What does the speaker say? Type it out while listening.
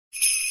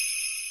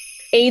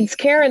AIDS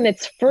care in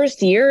its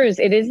first years,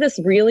 it is this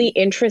really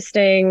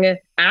interesting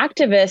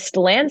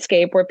activist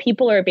landscape where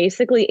people are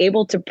basically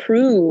able to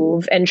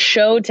prove and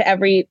show to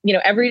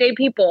everyday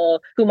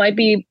people who might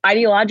be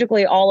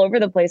ideologically all over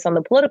the place on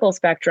the political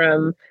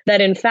spectrum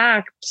that in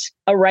fact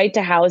a right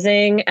to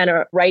housing and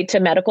a right to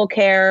medical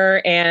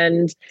care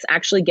and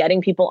actually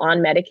getting people on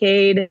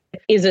Medicaid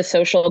is a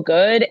social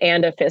good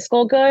and a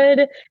fiscal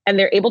good. And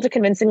they're able to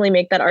convincingly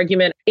make that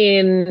argument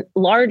in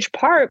large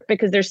part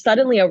because there's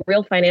suddenly a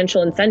real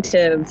financial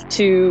incentive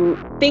to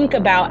think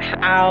about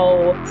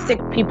how sick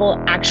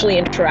people actually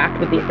interact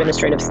with the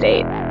administrative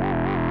state.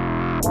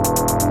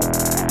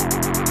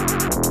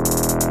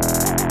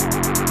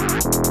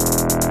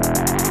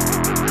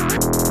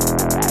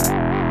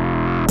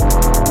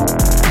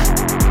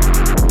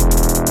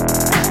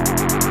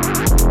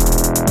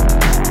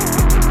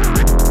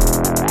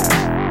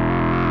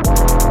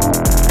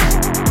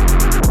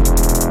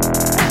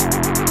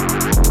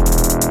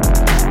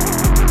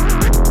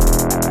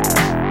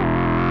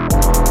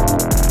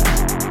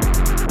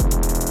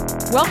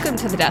 Welcome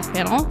to the Death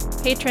Panel.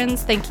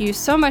 Patrons, thank you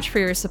so much for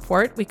your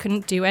support. We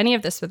couldn't do any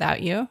of this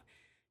without you.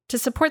 To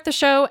support the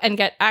show and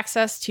get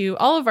access to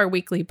all of our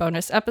weekly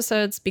bonus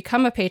episodes,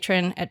 become a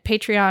patron at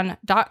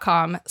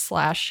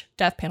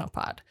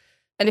patreon.com/deathpanelpod.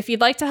 And if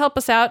you'd like to help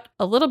us out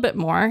a little bit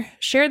more,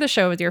 share the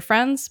show with your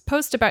friends,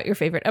 post about your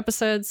favorite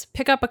episodes,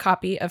 pick up a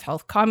copy of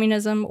Health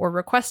Communism, or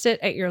request it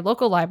at your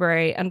local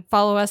library, and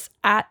follow us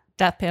at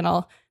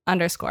deathpanel_.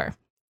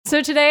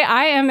 So today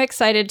I am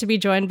excited to be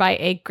joined by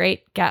a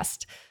great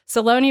guest.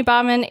 Salonee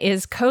Bhaman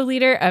is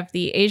co-leader of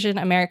the Asian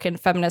American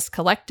Feminist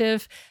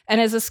Collective and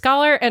is a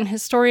scholar and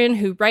historian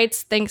who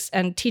writes, thinks,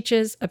 and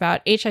teaches about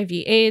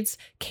HIV/AIDS,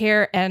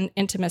 care, and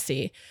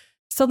intimacy.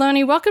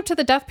 Salonee, welcome to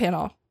the Death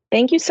Panel.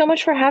 Thank you so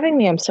much for having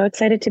me. I'm so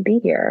excited to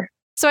be here.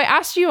 So I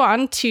asked you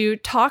on to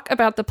talk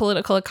about the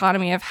political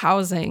economy of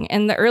housing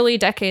in the early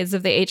decades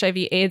of the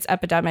HIV/AIDS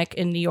epidemic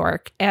in New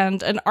York,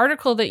 and an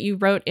article that you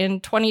wrote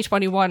in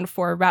 2021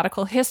 for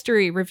Radical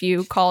History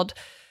Review called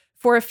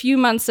 "For a Few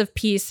Months of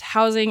Peace,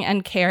 Housing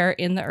and Care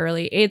in the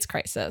Early AIDS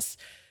Crisis."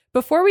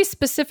 Before we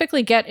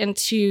specifically get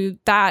into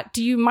that,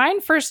 do you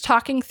mind first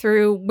talking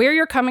through where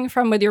you're coming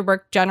from with your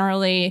work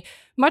generally,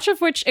 much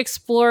of which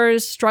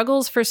explores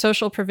struggles for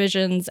social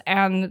provisions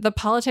and the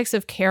politics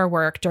of care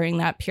work during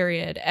that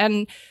period?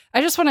 And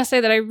I just want to say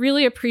that I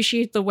really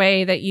appreciate the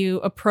way that you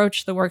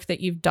approach the work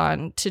that you've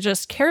done to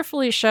just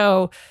carefully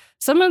show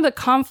some of the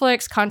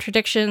conflicts,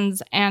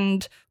 contradictions,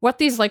 and what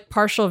these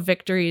partial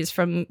victories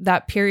from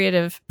that period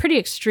of pretty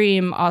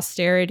extreme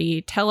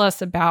austerity tell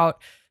us about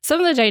some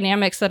of the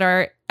dynamics that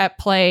are at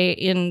play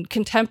in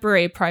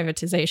contemporary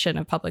privatization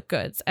of public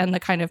goods and the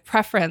kind of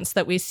preference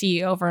that we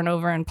see over and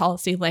over in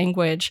policy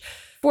language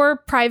for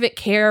private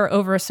care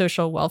over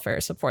social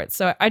welfare support.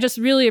 So I just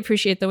really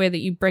appreciate the way that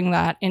you bring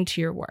that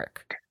into your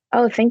work.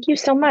 Oh, thank you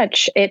so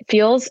much. It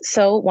feels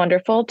so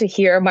wonderful to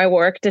hear my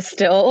work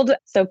distilled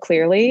so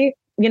clearly.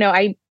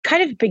 I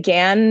kind of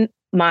began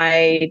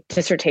my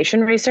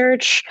dissertation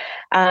research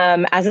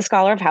as a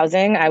scholar of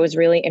housing. I was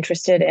really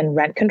interested in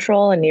rent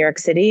control in New York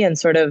City and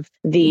sort of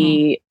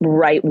the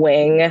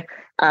right-wing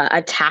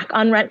attack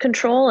on rent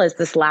control as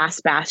this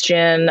last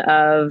bastion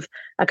of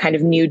a kind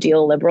of New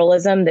Deal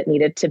liberalism that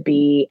needed to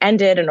be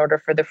ended in order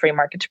for the free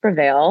market to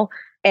prevail.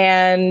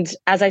 And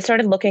as I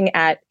started looking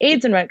at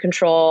AIDS and rent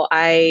control,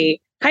 I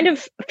kind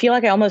of feel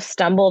like I almost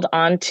stumbled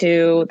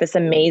onto this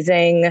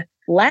amazing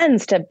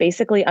lens to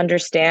basically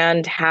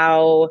understand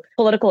how the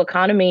political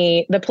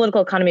economy of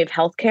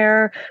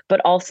healthcare,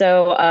 but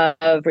also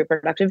of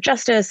reproductive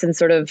justice and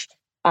sort of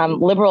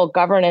liberal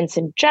governance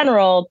in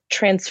general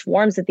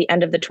transforms at the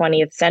end of the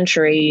 20th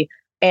century,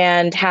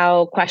 and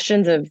how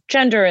questions of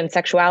gender and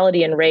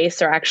sexuality and race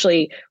are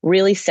actually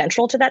really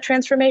central to that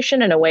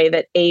transformation in a way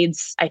that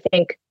AIDS, I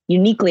think,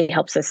 uniquely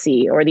helps us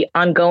see, or the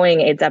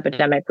ongoing AIDS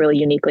epidemic really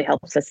uniquely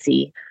helps us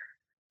see.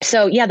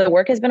 So yeah, the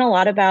work has been a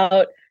lot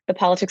about the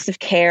politics of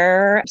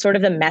care, sort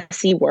of the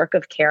messy work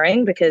of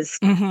caring, because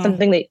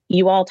something that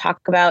you all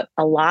talk about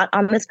a lot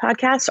on this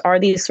podcast are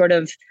these sort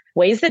of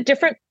ways that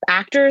different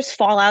actors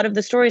fall out of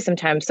the story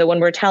sometimes. So when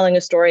we're telling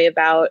a story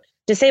about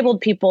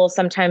disabled people,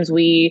 sometimes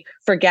we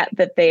forget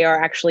that they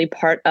are actually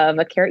part of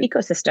a care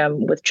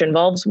ecosystem, which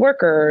involves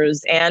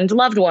workers and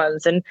loved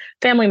ones and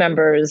family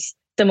members.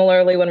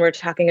 Similarly, when we're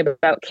talking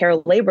about care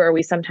labor,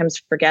 we sometimes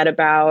forget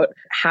about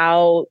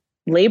how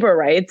labor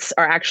rights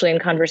are actually in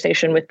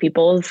conversation with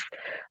people's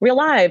real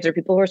lives or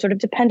people who are sort of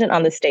dependent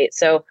on the state.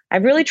 So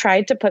I've really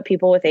tried to put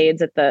people with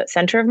AIDS at the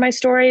center of my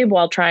story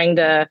while trying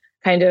to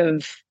kind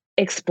of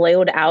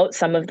explode out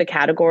some of the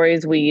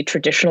categories we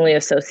traditionally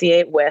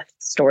associate with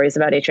stories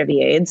about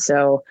HIV/AIDS.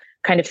 So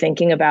kind of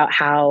thinking about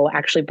how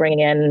actually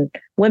bringing in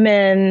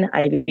women,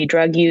 IV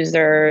drug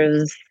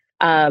users,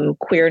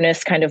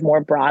 queerness kind of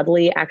more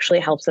broadly actually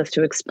helps us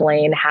to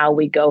explain how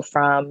we go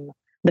from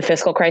the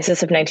fiscal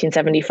crisis of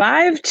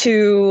 1975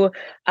 to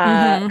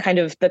kind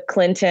of the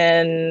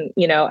Clinton,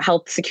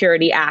 Health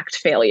Security Act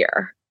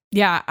failure.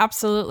 Yeah,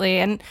 absolutely.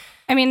 And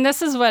I mean,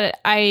 this is what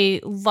I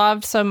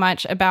loved so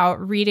much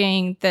about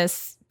reading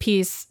this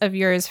piece of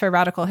yours for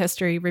Radical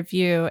History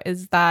Review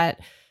is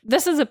that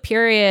this is a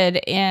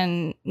period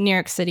in New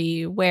York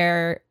City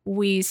where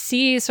we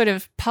see sort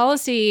of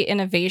policy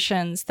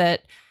innovations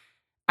that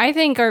I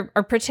think are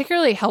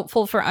particularly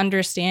helpful for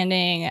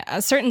understanding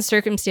certain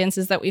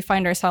circumstances that we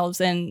find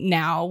ourselves in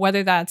now,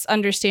 whether that's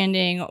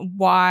understanding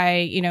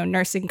why,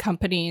 nursing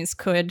companies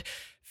could,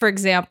 for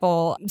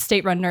example,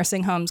 state-run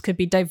nursing homes could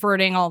be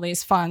diverting all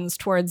these funds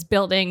towards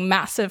building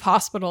massive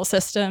hospital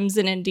systems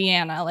in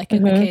Indiana, like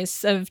in the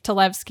case of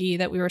Talevsky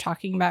that we were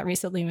talking about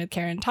recently with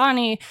Karen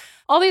Tani.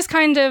 All these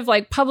kind of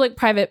like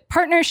public-private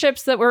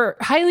partnerships that we're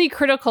highly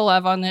critical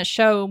of on this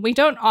show. We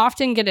don't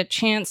often get a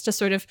chance to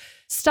sort of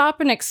stop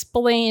and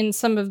explain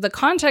some of the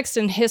context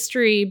and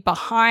history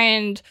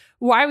behind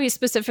why we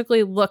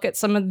specifically look at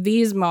some of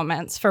these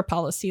moments for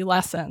policy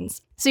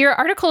lessons. So your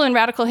article in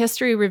Radical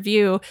History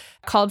Review,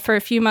 called For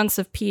a Few Months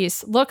of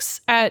Peace,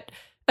 looks at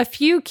a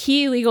few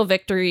key legal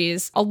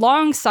victories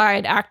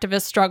alongside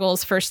activist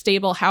struggles for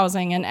stable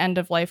housing and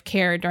end-of-life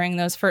care during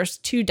those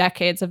first 2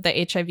 decades of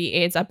the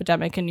HIV/AIDS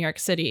epidemic in New York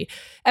City.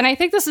 And I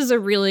think this is a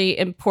really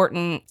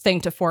important thing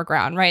to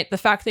foreground, right? The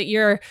fact that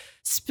you're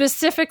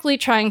specifically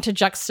trying to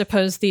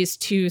juxtapose these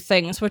two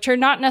things, which are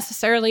not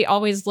necessarily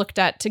always looked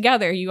at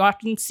together. You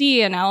often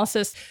see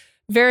analysis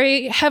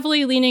very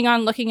heavily leaning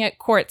on looking at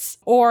courts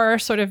or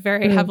sort of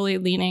very heavily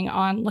leaning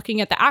on looking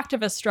at the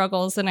activist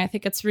struggles. And I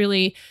think it's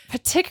really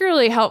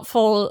particularly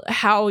helpful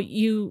how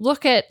you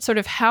look at sort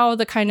of how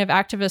the kind of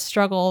activist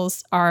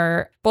struggles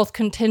are both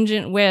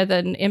contingent with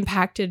and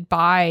impacted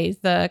by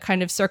the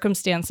kind of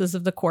circumstances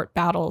of the court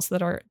battles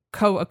that are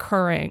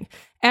co-occurring.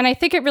 And I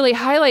think it really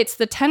highlights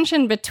the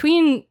tension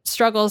between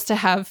struggles to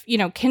have,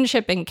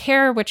 kinship and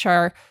care, which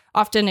are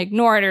often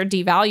ignored or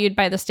devalued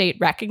by the state,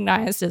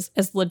 recognized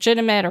as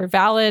legitimate or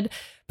valid,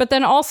 but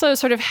then also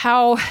sort of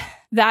how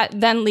that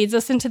then leads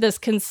us into this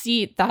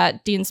conceit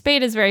that Dean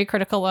Spade is very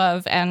critical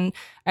of. And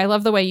I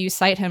love the way you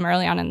cite him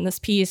early on in this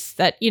piece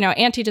that,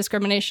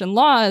 anti-discrimination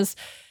laws,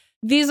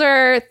 these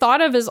are thought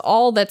of as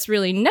all that's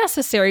really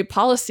necessary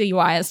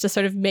policy-wise to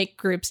sort of make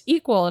groups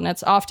equal. And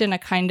it's often a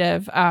kind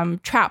of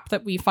trap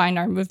that we find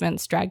our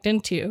movements dragged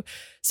into.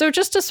 So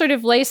just to sort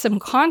of lay some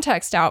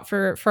context out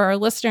for our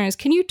listeners,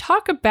 can you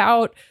talk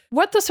about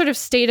what the sort of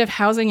state of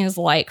housing is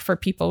like for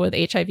people with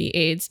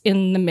HIV/AIDS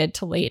in the mid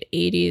to late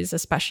 80s,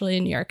 especially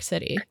in New York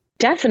City?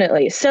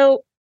 Definitely.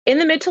 So in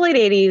the mid to late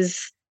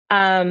 80s,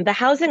 the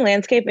housing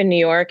landscape in New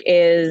York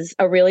is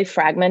a really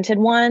fragmented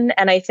one.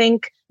 And I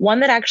think one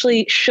that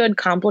actually should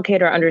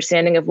complicate our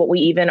understanding of what we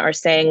even are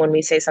saying when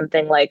we say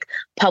something like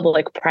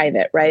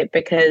public-private, right?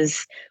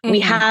 Because we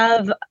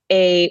have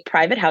a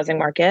private housing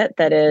market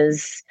that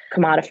is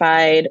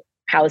commodified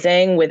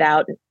housing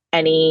without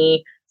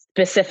any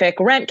specific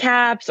rent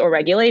caps or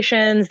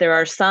regulations. There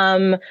are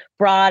some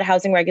broad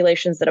housing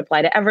regulations that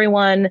apply to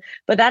everyone,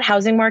 but that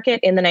housing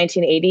market in the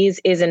 1980s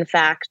is in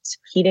fact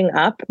heating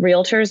up,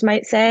 realtors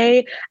might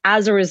say,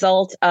 as a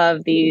result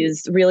of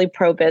these really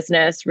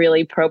pro-business,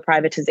 really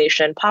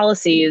pro-privatization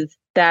policies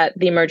that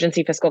the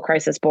Emergency Fiscal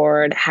Crisis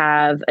Board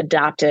have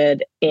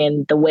adopted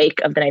in the wake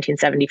of the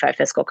 1975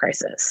 fiscal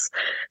crisis.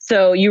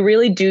 So you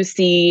really do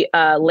see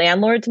a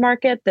landlord's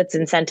market that's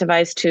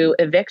incentivized to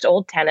evict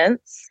old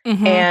tenants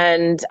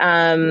and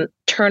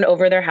turn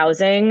over their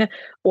housing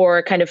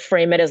or kind of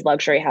frame it as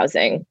luxury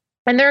housing.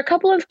 And there are a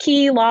couple of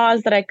key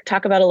laws that I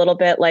talk about a little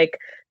bit, like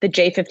the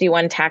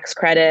J51 tax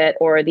credit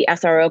or the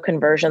SRO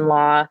conversion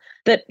law,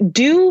 that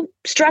do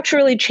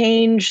structurally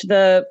change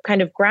the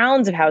kind of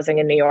grounds of housing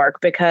in New York,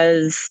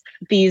 because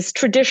these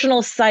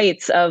traditional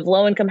sites of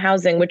low-income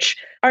housing, which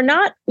are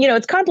not,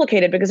 it's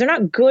complicated because they're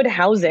not good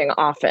housing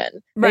often.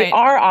 Right. They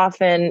are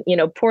often,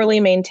 poorly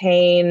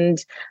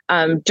maintained,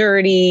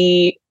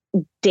 dirty,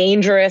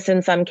 dangerous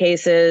in some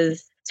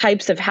cases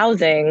types of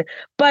housing,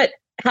 but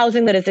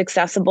housing that is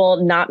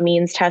accessible, not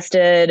means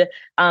tested,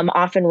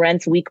 often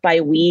rents week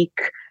by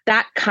week.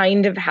 That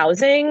kind of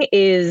housing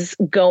is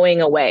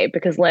going away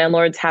because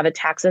landlords have a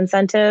tax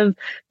incentive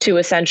to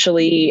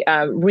essentially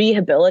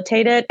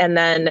rehabilitate it and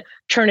then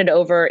turn it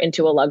over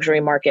into a luxury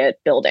market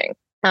building.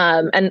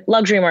 And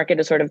luxury market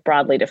is sort of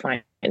broadly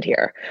defined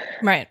here.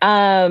 Right.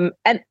 And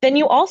then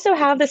you also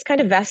have this kind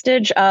of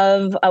vestige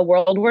of a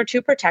World War II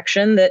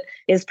protection that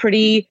is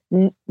pretty,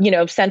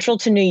 central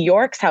to New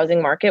York's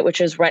housing market, which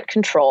is rent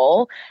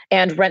control.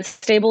 And rent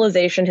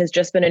stabilization has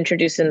just been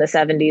introduced in the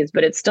 70s,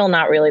 but it's still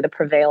not really the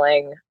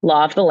prevailing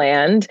law of the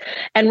land.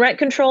 And rent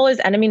control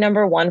is enemy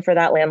number one for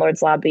that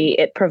landlord's lobby.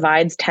 It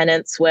provides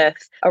tenants with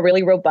a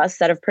really robust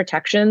set of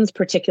protections,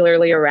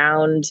 particularly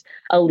around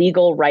a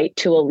legal right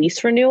to a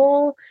lease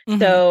renewal.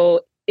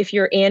 So if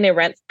you're in a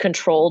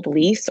rent-controlled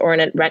lease or in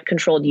a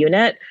rent-controlled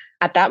unit,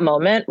 at that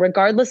moment,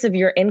 regardless of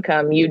your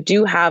income, you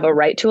do have a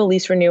right to a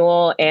lease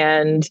renewal,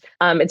 and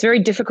it's very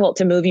difficult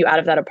to move you out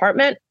of that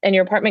apartment, and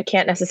your apartment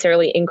can't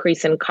necessarily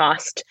increase in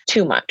cost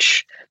too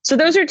much. So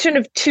those are sort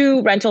of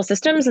two rental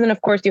systems. And then,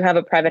 of course, you have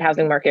a private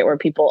housing market where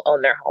people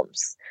own their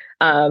homes.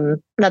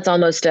 That's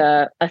almost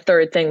a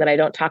third thing that I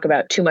don't talk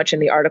about too much in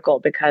the article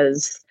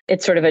because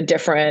it's sort of a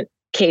different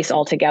case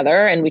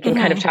altogether. And we can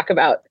kind of talk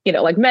about,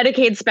 like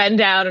Medicaid spend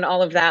down and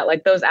all of that,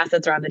 like those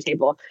assets are on the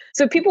table.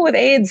 So people with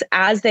AIDS,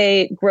 as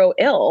they grow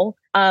ill,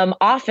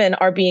 often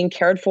are being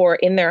cared for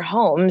in their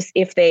homes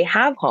if they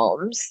have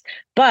homes.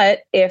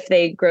 But if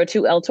they grow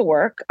too ill to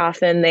work,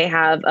 often they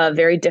have a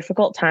very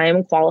difficult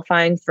time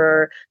qualifying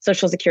for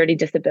Social Security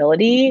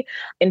disability,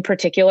 in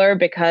particular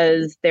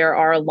because there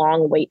are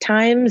long wait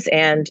times.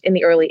 And in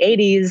the early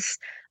 80s,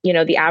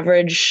 the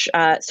average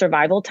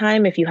survival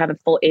time, if you have a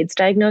full AIDS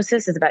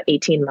diagnosis, is about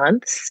 18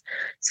 months.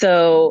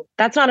 So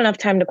that's not enough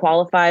time to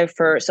qualify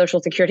for Social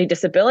Security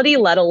disability,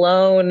 let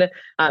alone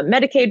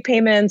Medicaid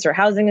payments or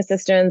housing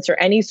assistance or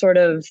any sort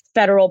of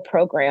federal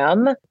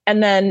program.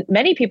 And then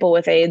many people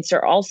with AIDS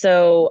are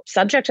also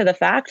subject to the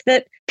fact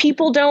that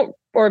people don't,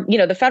 or,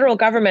 the federal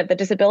government, the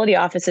disability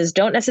offices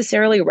don't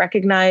necessarily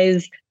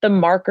recognize the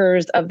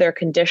markers of their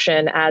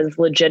condition as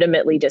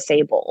legitimately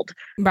disabled.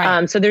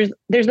 Right. So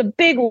there's a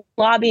big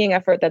lobbying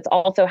effort that's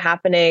also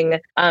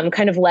happening,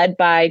 kind of led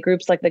by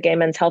groups like the Gay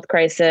Men's Health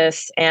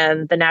Crisis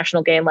and the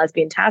National Gay and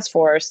Lesbian Task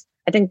Force.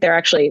 I think they're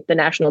actually the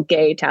National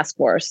Gay Task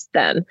Force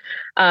then.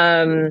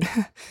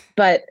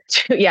 But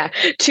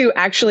to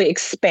actually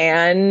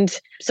expand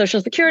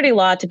Social Security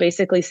law to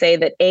basically say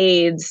that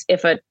AIDS,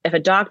 if a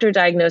doctor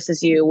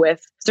diagnoses you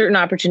with certain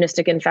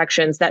opportunistic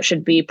infections, that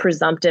should be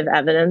presumptive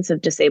evidence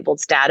of disabled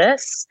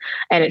status,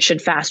 and it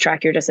should fast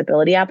track your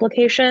disability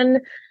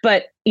application.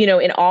 But,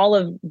 in all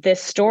of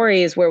this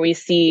stories where we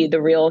see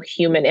the real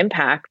human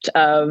impact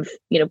of,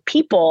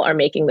 people are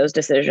making those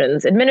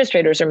decisions,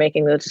 administrators are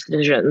making those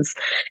decisions.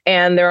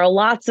 And there are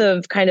lots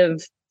of kind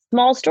of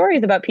small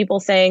stories about people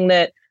saying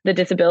that the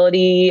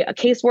disability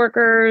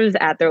caseworkers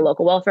at their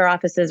local welfare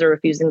offices are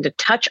refusing to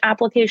touch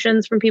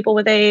applications from people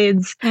with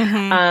AIDS,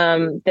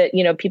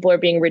 that, people are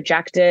being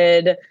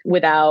rejected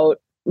without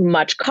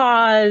much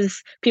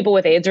cause. People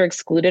with AIDS are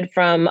excluded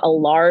from a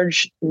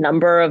large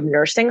number of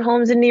nursing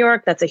homes in New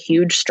York. That's a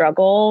huge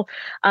struggle.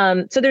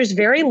 So there's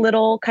very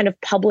little kind of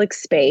public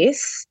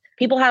space.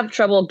 People have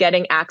trouble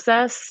getting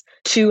access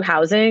to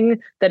housing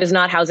that is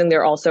not housing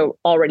they're also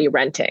already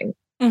renting.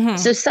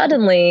 So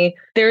suddenly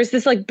there's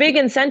this like big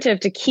incentive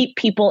to keep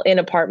people in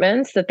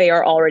apartments that they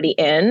are already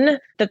in,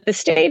 that the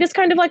state is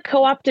kind of like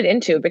co-opted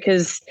into,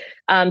 because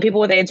people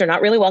with AIDS are not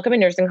really welcome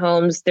in nursing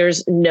homes.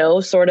 There's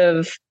no sort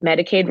of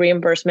Medicaid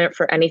reimbursement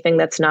for anything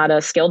that's not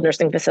a skilled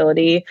nursing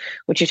facility,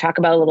 which you talk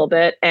about a little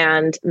bit.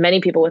 And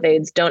many people with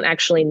AIDS don't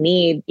actually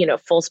need,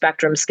 full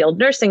spectrum skilled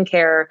nursing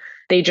care.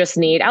 They just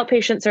need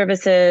outpatient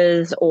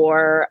services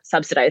or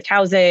subsidized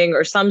housing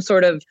or some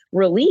sort of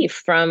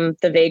relief from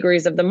the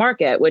vagaries of the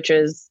market, which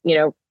is,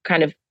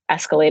 kind of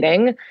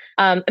escalating.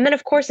 And then,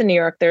 of course, in New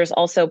York, there's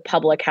also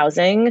public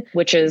housing,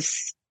 which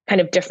is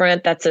kind of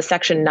different. That's a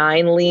Section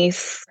 9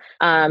 lease.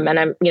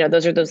 And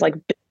those are those like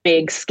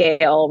big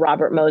scale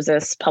Robert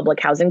Moses public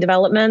housing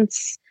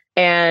developments.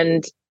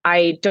 And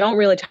I don't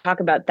really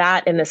talk about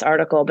that in this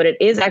article, but it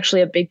is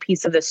actually a big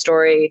piece of the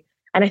story.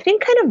 And I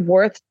think kind of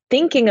worth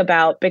thinking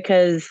about,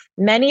 because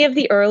many of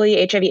the early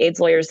HIV/AIDS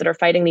lawyers that are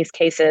fighting these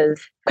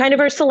cases kind of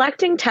are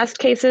selecting test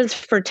cases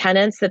for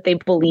tenants that they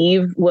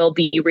believe will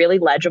be really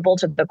legible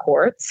to the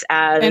courts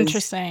as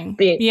interesting,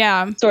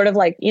 being sort of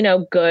like,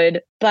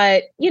 good.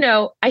 But,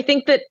 I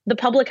think that the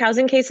public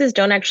housing cases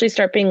don't actually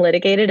start being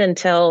litigated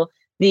until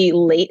the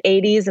late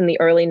 80s and the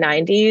early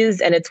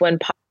 90s. And it's when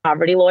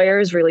poverty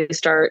lawyers really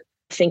start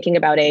thinking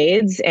about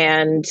AIDS.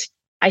 And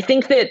I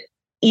think that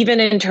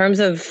even in terms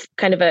of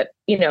kind of a,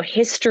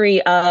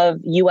 history of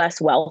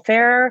U.S.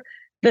 welfare,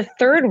 the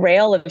third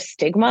rail of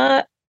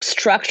stigma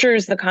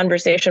structures the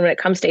conversation when it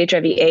comes to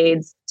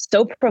HIV/AIDS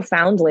so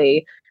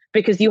profoundly,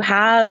 because you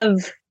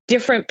have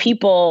different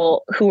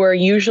people who are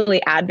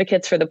usually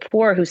advocates for the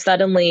poor who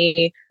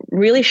suddenly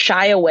really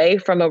shy away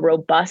from a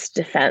robust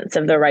defense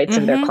of the rights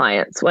of their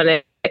clients when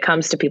it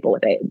comes to people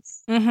with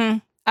AIDS.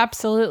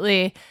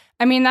 Absolutely.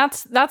 I mean,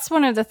 that's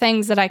one of the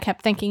things that I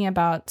kept thinking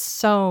about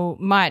so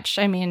much.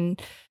 I mean,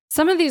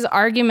 some of these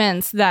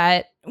arguments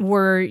that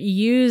were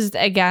used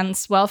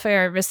against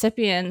welfare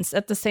recipients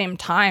at the same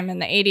time in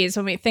the 80s,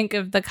 when we think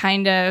of the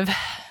kind of,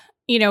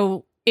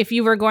 if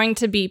you were going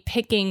to be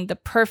picking the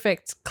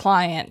perfect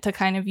client to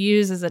kind of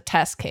use as a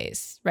test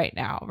case right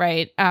now,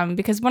 right?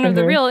 Because one of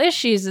the real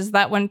issues is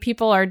that when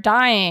people are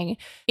dying,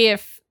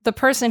 if the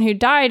person who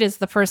died is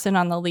the person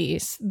on the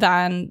lease,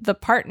 then the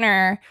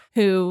partner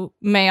who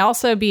may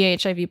also be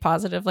HIV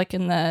positive, like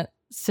in the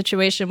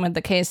situation with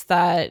the case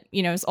that,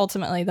 is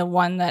ultimately the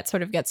one that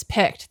sort of gets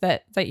picked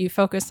that you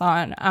focus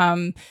on,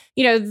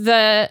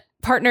 the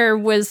partner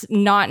was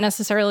not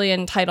necessarily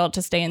entitled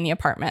to stay in the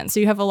apartment. So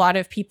you have a lot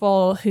of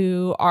people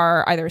who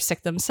are either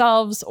sick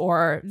themselves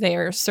or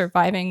they're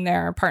surviving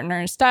their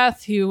partner's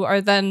death, who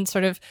are then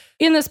sort of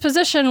in this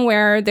position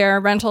where their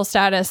rental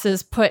status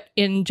is put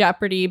in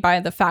jeopardy by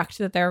the fact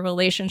that their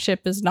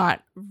relationship is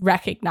not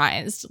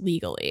recognized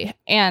legally.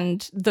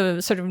 And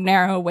the sort of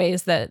narrow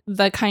ways that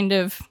the kind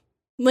of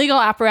legal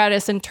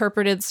apparatus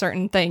interpreted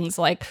certain things,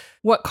 like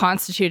what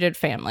constituted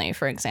family,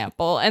 for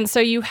example. And so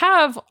you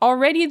have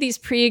already these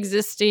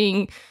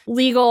pre-existing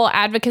legal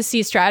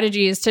advocacy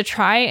strategies to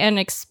try and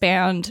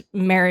expand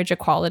marriage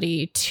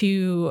equality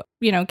to,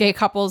 gay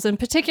couples in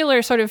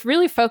particular, sort of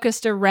really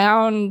focused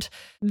around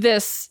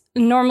this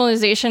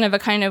normalization of a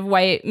kind of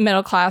white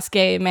middle-class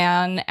gay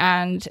man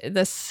and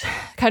this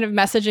kind of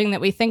messaging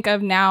that we think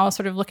of now,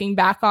 sort of looking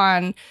back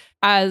on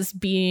as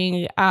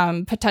being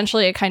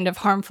potentially a kind of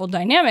harmful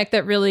dynamic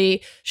that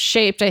really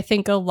shaped, I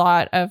think, a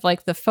lot of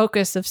like the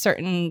focus of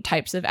certain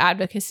types of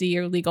advocacy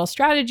or legal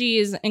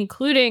strategies,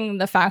 including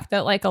the fact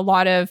that like a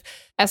lot of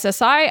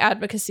SSI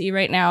advocacy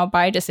right now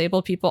by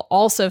disabled people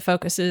also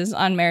focuses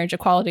on marriage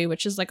equality,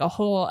 which is like a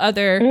whole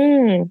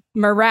other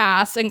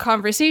morass and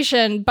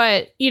conversation.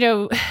 But,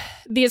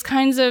 these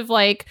kinds of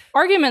like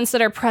arguments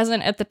that are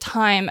present at the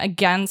time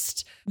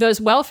against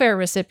those welfare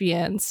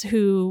recipients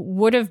who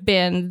would have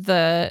been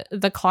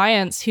the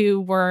clients who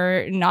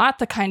were not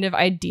the kind of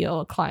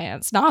ideal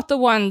clients, not the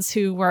ones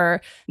who were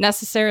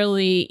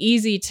necessarily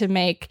easy to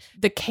make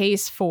the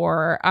case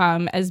for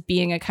as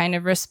being a kind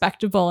of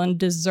respectable and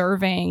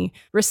deserving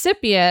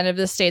recipient of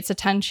the state's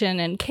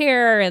attention and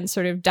care and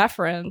sort of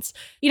deference.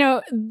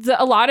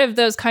 A lot of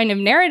those kind of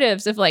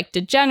narratives of like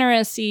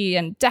degeneracy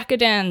and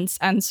decadence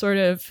and sort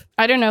of,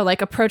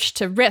 like approach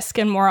to risk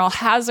and moral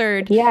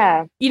hazard.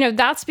 Yeah.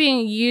 That's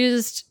being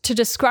used to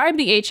describe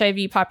the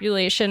HIV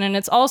population, and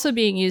it's also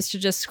being used to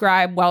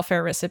describe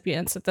welfare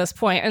recipients at this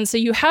point. And so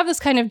you have this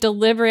kind of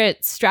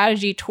deliberate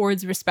strategy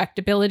towards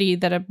respectability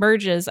that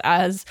emerges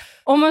as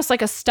almost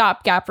like a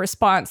stopgap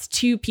response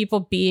to people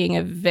being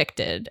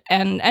evicted,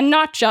 and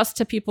not just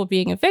to people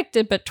being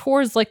evicted, but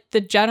towards like the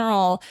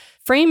general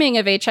framing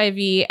of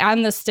HIV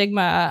and the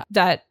stigma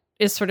that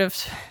is sort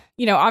of,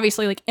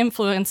 obviously like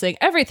influencing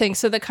everything.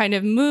 So the kind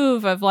of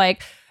move of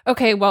like,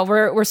 okay, well,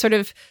 we're sort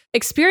of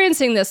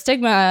experiencing this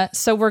stigma,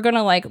 so we're going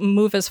to like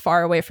move as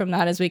far away from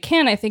that as we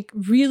can, I think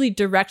really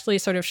directly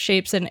sort of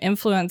shapes and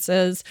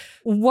influences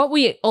what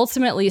we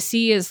ultimately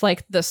see is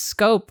like the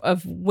scope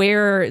of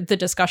where the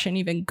discussion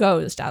even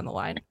goes down the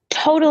line.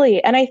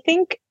 Totally. And I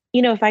think,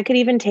 if I could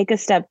even take a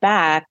step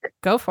back.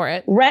 Go for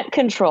it. Rent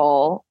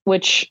control,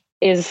 which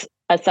is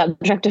a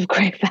subject of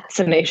great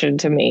fascination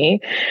to me,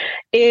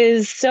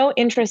 is so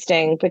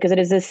interesting because it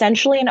is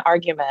essentially an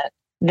argument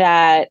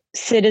that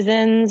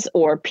citizens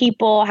or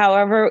people,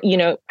 however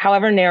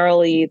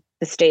narrowly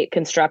the state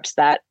constructs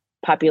that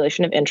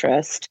population of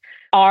interest,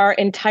 are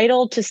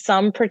entitled to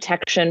some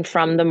protection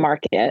from the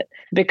market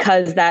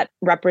because that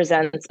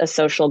represents a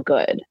social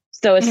good.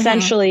 So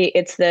essentially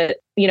it's the,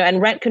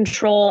 and rent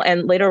control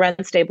and later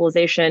rent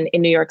stabilization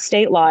in New York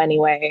state law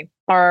anyway,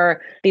 are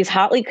these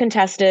hotly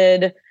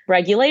contested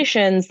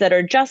regulations that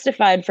are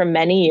justified for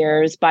many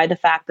years by the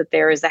fact that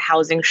there is a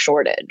housing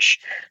shortage.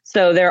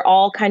 So they're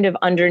all kind of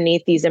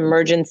underneath these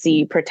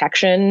emergency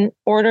protection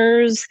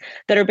orders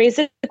that are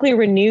basically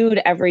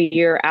renewed every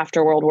year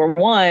after World War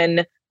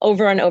I,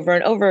 over and over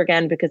and over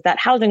again, because that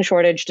housing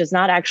shortage does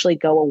not actually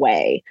go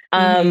away.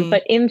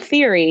 But in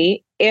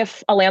theory,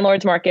 if a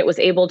landlord's market was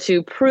able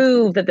to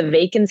prove that the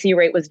vacancy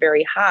rate was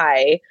very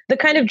high, the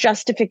kind of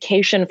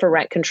justification for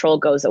rent control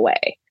goes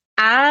away.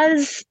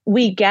 As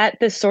we get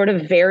this sort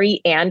of very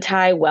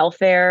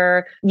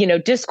anti-welfare,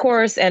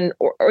 discourse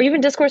or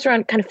even discourse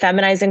around kind of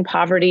feminizing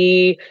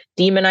poverty,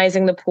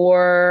 demonizing the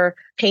poor,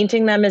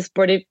 painting them as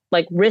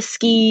like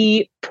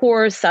risky,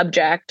 poor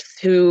subjects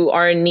who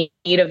are in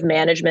need of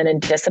management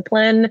and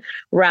discipline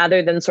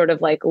rather than sort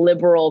of like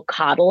liberal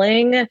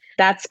coddling.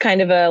 That's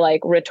kind of a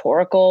like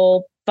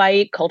rhetorical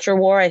fight, culture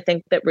war, I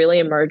think, that really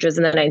emerges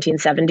in the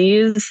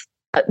 1970s.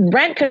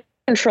 Rent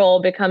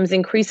control becomes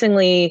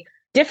increasingly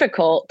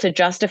difficult to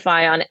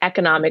justify on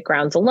economic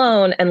grounds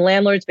alone. And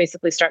landlords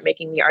basically start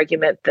making the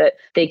argument that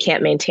they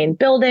can't maintain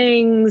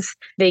buildings,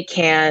 they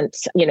can't,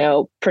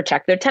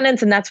 protect their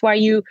tenants. And that's why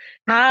you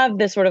have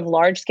this sort of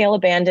large scale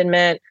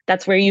abandonment.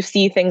 That's where you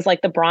see things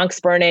like the Bronx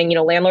burning.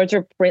 Landlords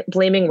are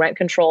blaming rent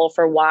control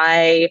for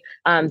why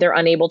they're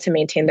unable to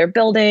maintain their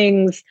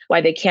buildings,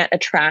 why they can't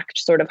attract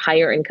sort of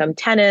higher income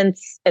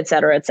tenants, et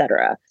cetera, et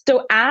cetera.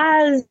 So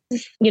as,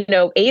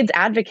 AIDS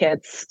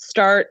advocates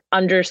start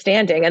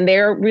understanding, and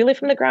they're really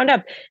from the ground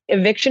up,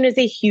 eviction is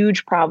a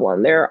huge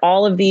problem. There are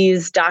all of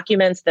these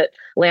documents that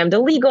Lambda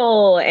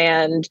Legal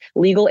and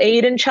Legal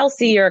Aid in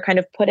Chelsea are kind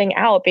of putting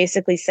out,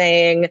 basically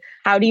saying,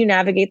 how do you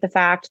navigate the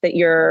fact that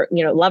your,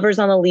 lover's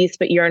on the lease,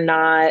 but you're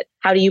not?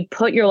 How do you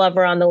put your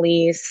lover on the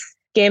lease?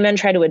 Gay men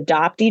try to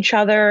adopt each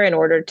other in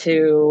order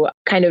to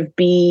kind of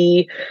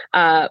be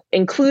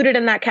included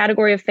in that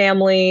category of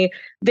family.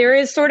 There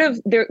is sort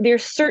of,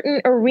 there's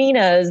certain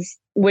arenas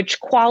which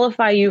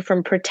qualify you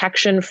from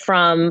protection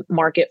from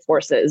market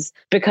forces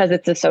because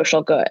it's a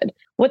social good.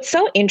 What's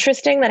so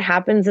interesting that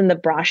happens in the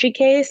Braschi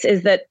case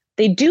is that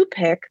they do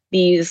pick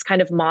these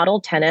kind of model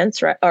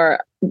tenants, right?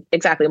 Or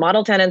exactly,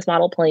 model tenants,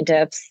 model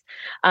plaintiffs.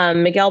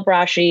 Miguel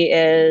Braschi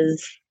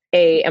is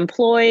a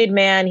employed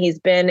man. He's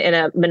been in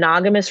a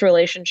monogamous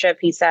relationship,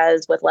 he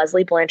says, with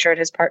Leslie Blanchard,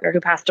 his partner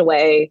who passed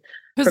away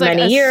for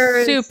many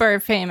years. Super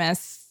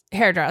famous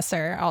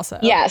hairdresser also.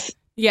 Yes.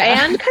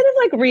 Yeah. And kind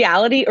of like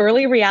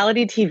early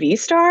reality TV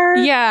star.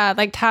 Yeah,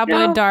 like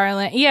tabloid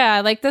darling.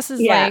 Yeah, like this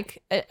is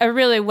like a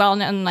really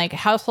well-known like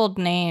household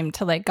name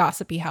to like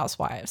gossipy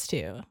housewives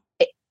too.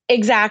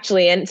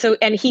 Exactly. And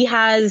he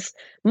has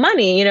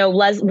money,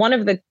 one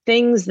of the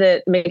things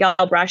that Miguel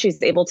Braschi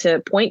is able to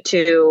point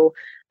to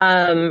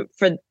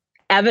for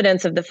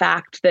evidence of the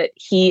fact that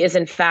he is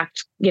in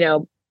fact,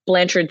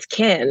 Blanchard's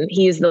kin,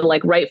 he's the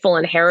like rightful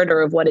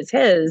inheritor of what is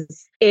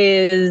his,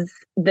 is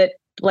that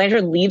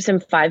Blanchard leaves him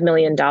 $5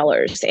 million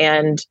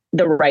and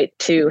the right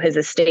to his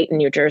estate in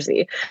New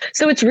Jersey.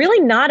 So it's really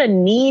not a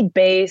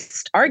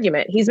need-based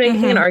argument. He's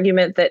making an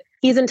argument that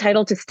he's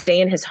entitled to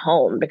stay in his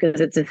home because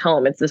it's his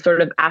home. It's the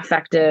sort of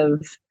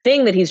affective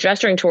thing that he's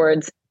gesturing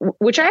towards,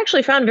 which I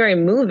actually found very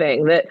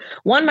moving, that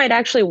one might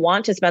actually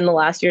want to spend the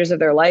last years of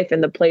their life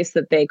in the place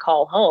that they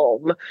call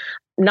home,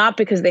 not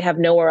because they have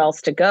nowhere else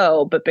to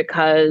go, but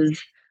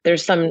because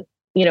there's some,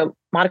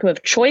 modicum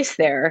of choice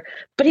there.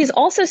 But he's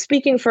also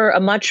speaking for a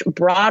much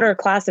broader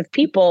class of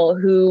people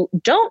who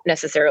don't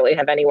necessarily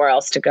have anywhere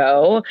else to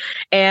go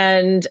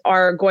and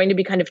are going to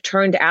be kind of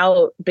turned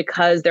out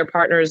because their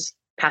partners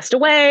passed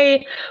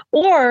away,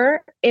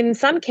 or in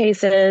some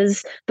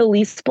cases, the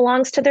lease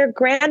belongs to their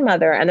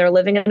grandmother and they're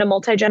living in a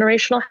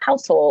multi-generational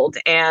household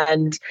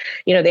and,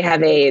 they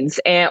have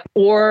AIDS,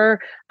 or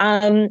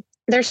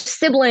their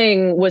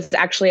sibling was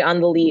actually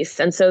on the lease.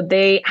 And so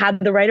they had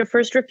the right of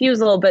first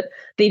refusal, but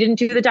they didn't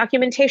do the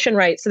documentation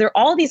right. So there are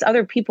all these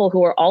other people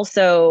who are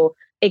also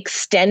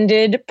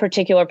extended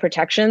particular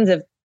protections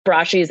if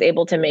Braschi is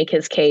able to make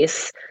his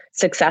case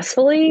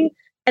successfully.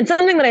 And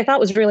something that I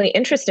thought was really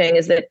interesting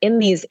is that in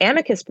these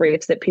amicus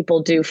briefs that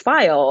people do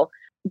file,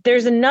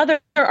 there's another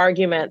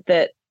argument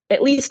that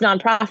at least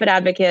nonprofit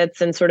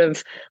advocates and sort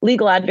of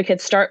legal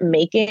advocates start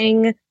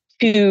making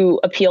to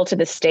appeal to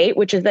the state,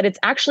 which is that it's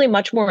actually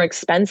much more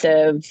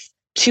expensive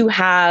to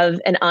have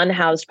an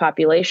unhoused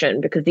population,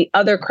 because the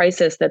other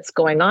crisis that's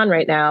going on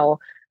right now,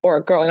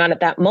 or going on at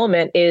that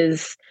moment,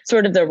 is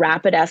sort of the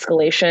rapid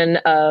escalation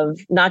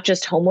of not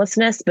just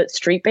homelessness, but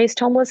street-based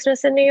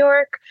homelessness in New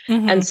York.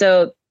 And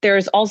so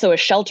there's also a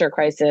shelter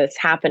crisis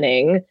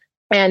happening,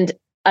 and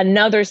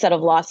another set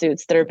of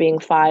lawsuits that are being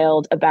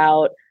filed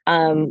about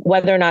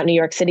whether or not New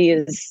York City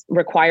is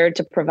required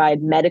to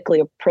provide medically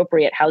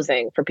appropriate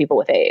housing for people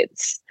with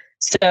AIDS.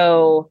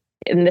 So,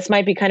 and this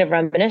might be kind of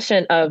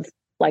reminiscent of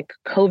like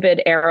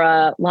COVID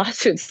era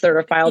lawsuits that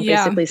are filed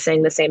basically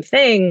saying the same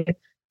thing,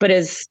 but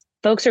as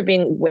folks are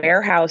being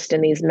warehoused in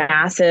these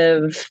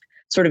massive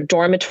sort of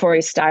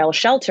dormitory style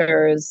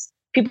shelters,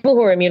 people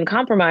who are immune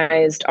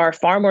compromised are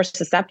far more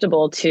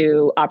susceptible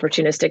to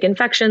opportunistic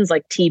infections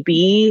like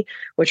TB,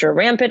 which are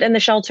rampant in the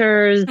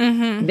shelters.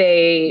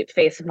 They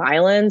face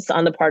violence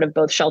on the part of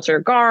both shelter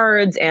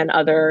guards and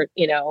other,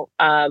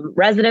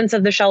 residents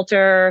of the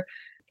shelter.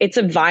 It's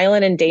a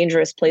violent and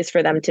dangerous place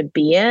for them to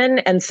be in.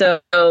 And so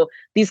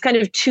these kind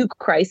of two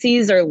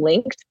crises are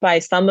linked by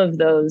some of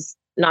those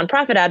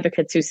nonprofit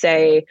advocates who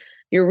say,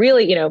 you're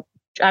really,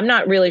 I'm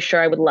not really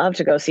sure I would love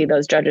to go see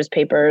those judges'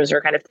 papers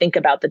or kind of think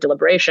about the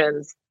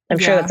deliberations. I'm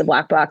sure that's a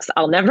black box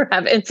I'll never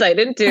have insight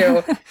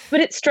into.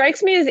 But it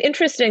strikes me as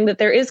interesting that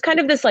there is kind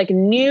of this like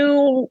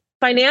new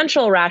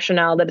financial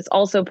rationale that is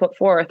also put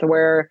forth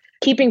where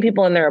keeping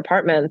people in their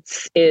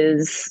apartments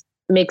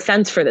makes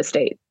sense for the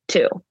state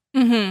too.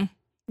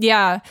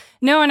 Yeah.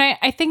 No, and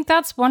I think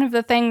that's one of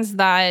the things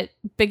that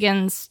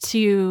begins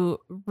to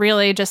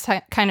really just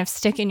kind of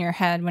stick in your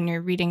head when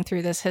you're reading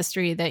through this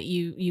history that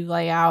you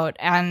lay out.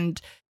 And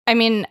I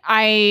mean,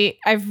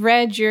 I've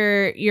read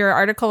your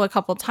article a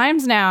couple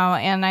times now,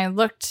 and I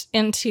looked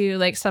into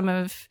like some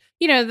of,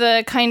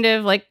 the kind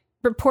of like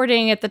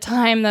reporting at the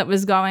time that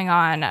was going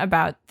on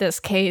about this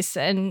case,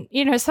 and,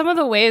 some of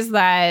the ways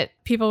that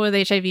people with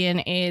HIV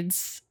and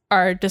AIDS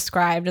are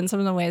described and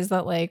some of the ways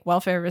that like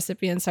welfare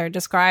recipients are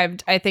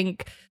described. I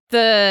think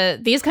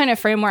these kind of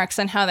frameworks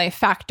and how they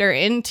factor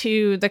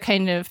into the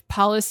kind of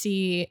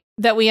policy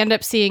that we end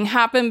up seeing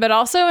happen, but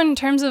also in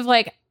terms of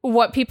like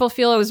what people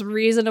feel is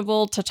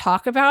reasonable to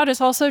talk about,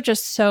 is also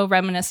just so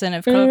reminiscent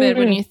of COVID.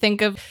 When you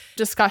think of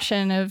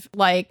discussion of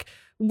like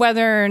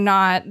whether or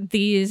not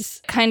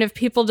these kind of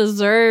people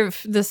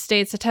deserve the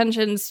state's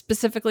attention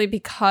specifically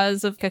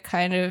because of a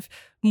kind of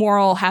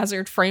moral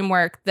hazard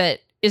framework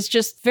that is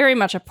just very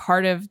much a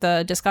part of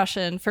the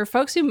discussion. For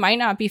folks who might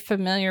not be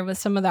familiar with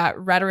some of that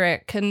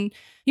rhetoric, can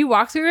you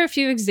walk through a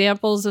few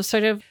examples of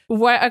sort of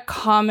what a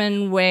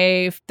common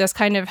way this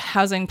kind of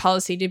housing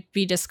policy to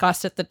be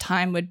discussed at the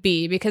time would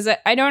be? Because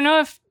I don't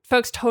know if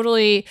folks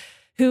totally,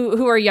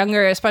 who are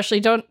younger especially,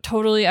 don't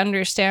totally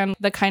understand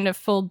the kind of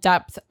full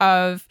depth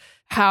of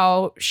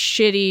how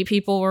shitty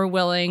people were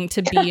willing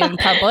to be in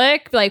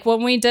public. Like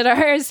when we did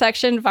our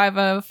Section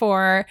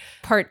 504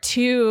 Part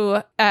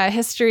 2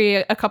 history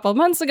a couple of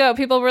months ago,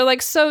 people were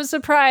like so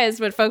surprised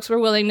what folks were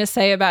willing to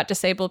say about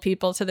disabled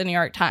people to the New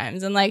York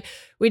Times. And like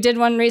we did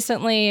one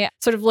recently,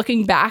 sort of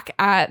looking back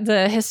at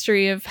the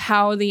history of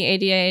how the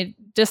ADA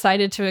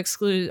decided to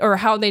exclude, or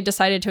how they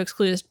decided to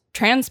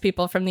trans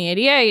people from the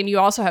ADA. And you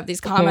also have these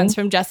comments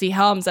from Jesse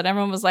Helms, and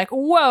everyone was like,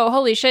 whoa,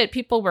 holy shit,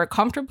 people were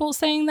comfortable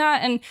saying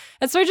that. And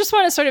so I just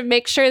want to sort of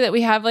make sure that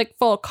we have like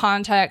full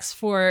context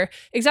for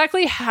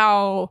exactly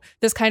how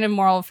this kind of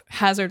moral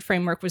hazard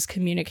framework was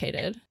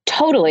communicated.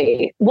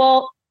 Totally.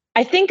 Well,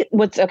 I think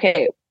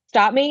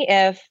stop me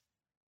if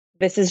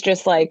this is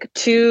just like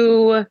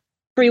too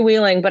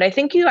freewheeling, but I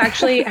think you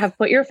actually have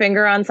put your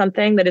finger on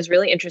something that is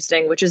really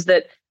interesting, which is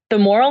that the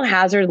moral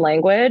hazard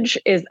language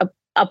is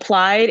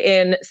applied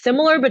in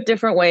similar but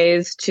different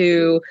ways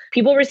to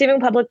people receiving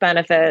public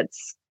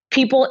benefits,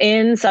 people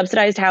in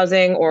subsidized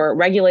housing or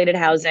regulated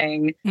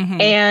housing,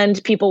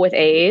 and people with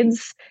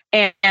AIDS.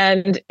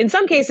 And in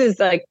some cases,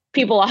 like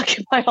people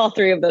occupy all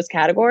three of those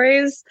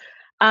categories.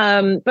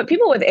 But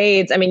people with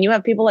AIDS, I mean, you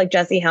have people like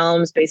Jesse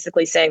Helms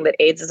basically saying that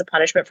AIDS is a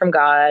punishment from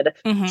God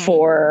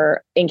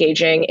for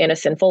engaging in a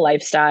sinful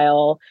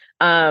lifestyle,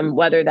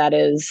 whether that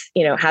is,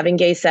 having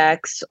gay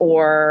sex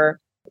or,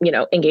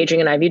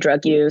 engaging in IV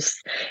drug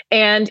use.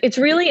 And it's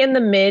really in the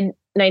mid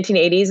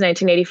 1980s,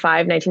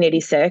 1985,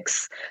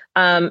 1986.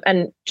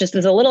 And just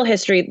as a little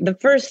history, the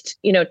first,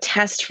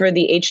 test for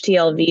the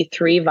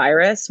HTLV3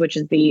 virus, which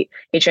is the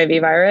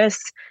HIV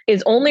virus,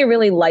 is only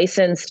really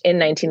licensed in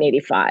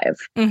 1985.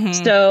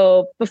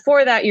 So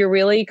before that, you're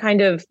really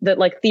kind of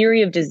the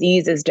theory of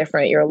disease is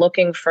different. You're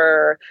looking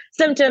for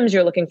symptoms,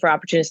 you're looking for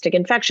opportunistic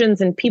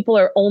infections, and people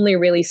are only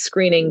really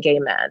screening gay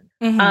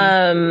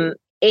men.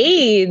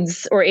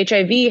 AIDS or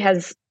HIV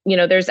has,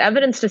 there's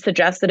evidence to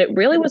suggest that it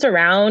really was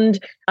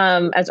around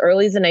as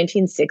early as the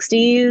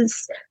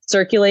 1960s,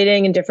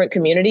 circulating in different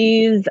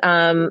communities.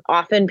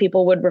 Often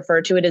people would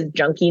refer to it as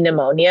junkie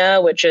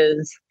pneumonia, which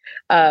is,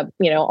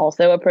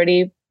 also a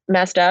pretty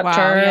messed up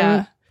term.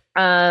 Yeah.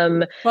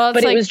 Well, it's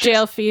but like it was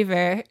jail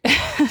fever.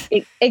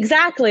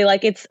 Exactly.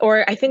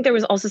 Or I think there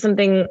was also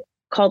something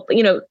called,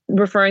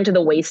 referring to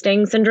the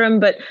wasting syndrome,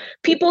 but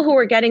people who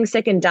were getting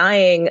sick and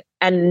dying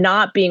and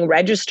not being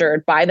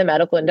registered by the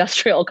medical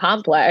industrial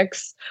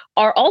complex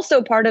are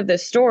also part of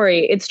this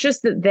story. It's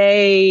just that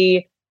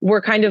they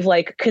were kind of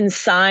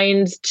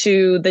consigned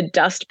to the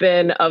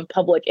dustbin of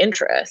public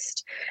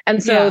interest.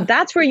 And so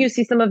that's where you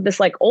see some of this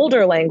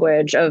older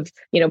language of,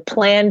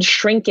 planned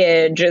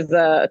shrinkage is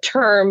a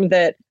term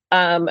that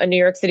a New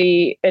York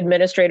City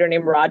administrator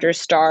named Roger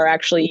Starr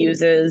actually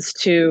uses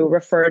to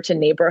refer to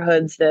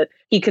neighborhoods that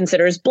he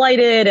considers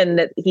blighted, and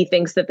that he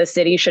thinks that the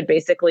city should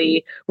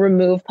basically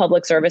remove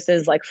public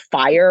services like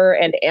fire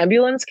and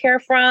ambulance care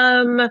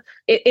from.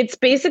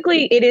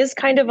 It is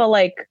kind of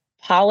a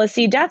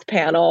policy death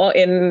panel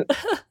in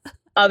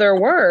other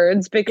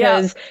words,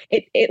 because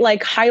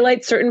it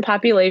highlights certain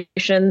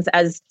populations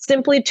as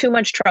simply too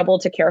much trouble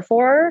to care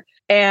for,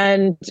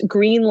 and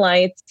green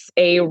lights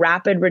a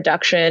rapid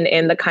reduction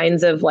in the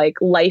kinds of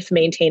life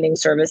maintaining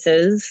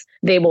services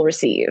they will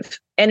receive.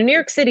 And in New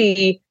York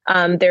City,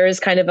 there is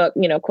kind of a,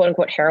 quote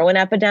unquote heroin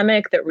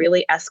epidemic that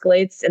really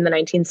escalates in the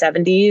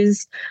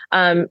 1970s,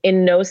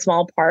 in no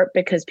small part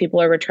because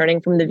people are returning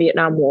from the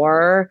Vietnam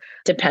War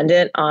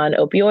dependent on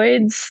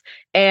opioids,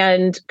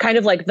 and kind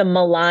of the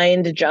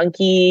maligned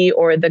junkie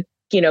or the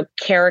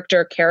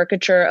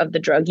caricature of the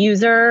drug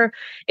user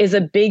is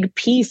a big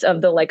piece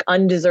of the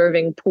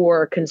undeserving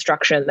poor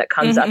construction that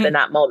comes up in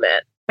that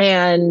moment.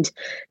 And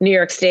New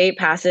York State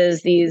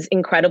passes these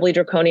incredibly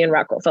draconian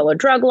Rockefeller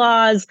drug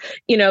laws.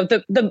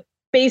 The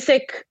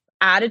basic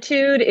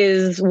attitude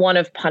is one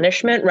of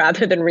punishment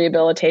rather than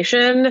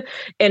rehabilitation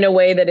in a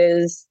way that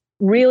is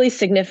really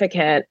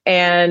significant.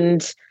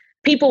 And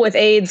people with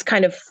AIDS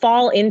kind of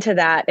fall into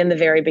that in the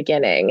very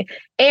beginning.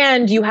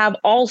 And you have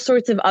all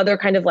sorts of other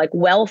kind of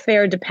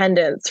welfare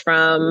dependents,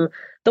 from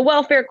the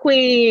welfare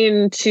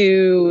queen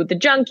to the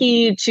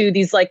junkie to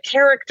these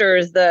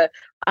characters, the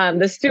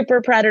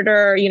super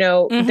predator.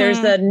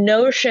 There's the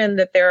notion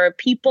that there are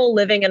people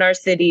living in our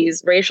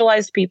cities,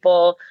 racialized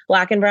people,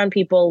 Black and brown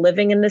people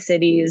living in the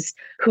cities,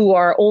 who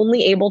are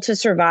only able to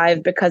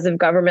survive because of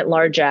government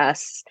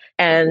largesse,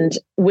 and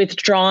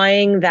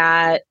withdrawing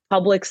that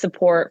public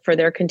support for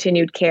their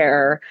continued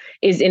care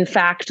is in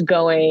fact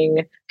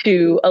going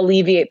to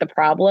alleviate the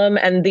problem.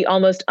 And the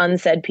almost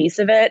unsaid piece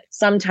of it,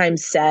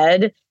 sometimes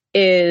said,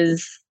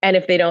 is, and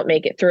if they don't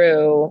make it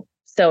through,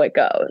 so it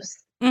goes.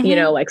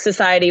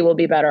 Society will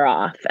be better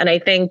off. And I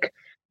think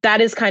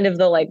that is kind of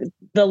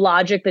the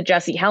logic that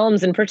Jesse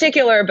Helms in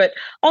particular, but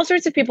all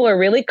sorts of people are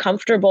really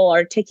comfortable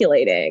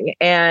articulating.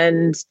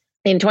 And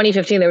in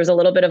 2015, there was a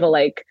little bit of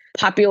a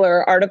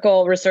popular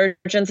article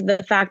resurgence of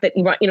the fact that,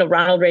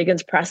 Ronald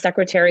Reagan's press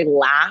secretary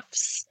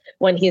laughs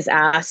when he's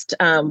asked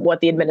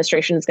what the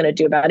administration is going to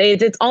do about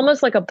AIDS. It's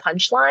almost like a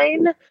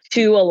punchline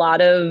to a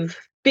lot of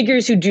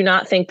figures who do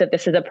not think that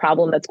this is a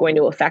problem that's going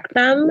to affect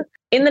them.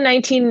 In the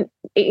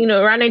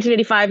around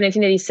 1985,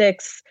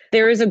 1986,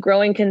 there is a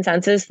growing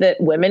consensus that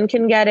women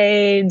can get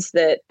AIDS,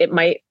 that it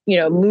might,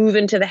 move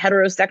into the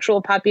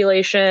heterosexual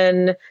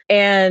population.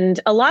 And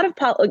a lot of,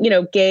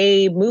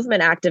 gay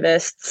movement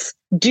activists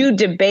do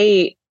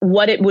debate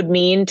what it would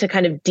mean to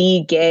kind of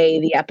de-gay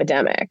the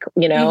epidemic,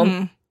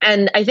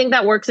 And I think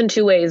that works in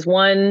two ways.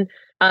 One,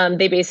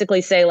 They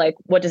basically say, like,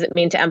 what does it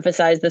mean to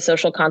emphasize the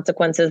social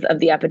consequences of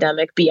the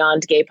epidemic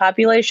beyond gay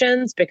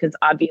populations? Because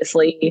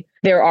obviously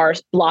there are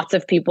lots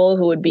of people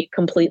who would be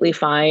completely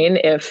fine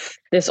if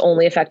this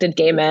only affected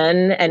gay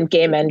men and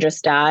gay men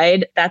just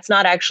died. That's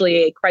not actually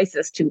a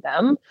crisis to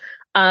them.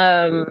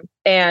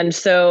 And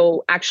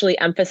so actually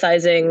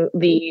emphasizing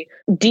the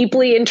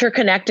deeply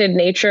interconnected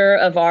nature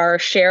of our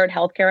shared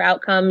healthcare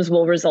outcomes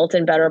will result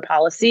in better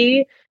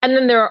policy. And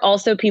then there are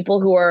also people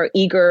who are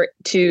eager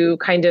to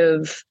kind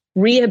of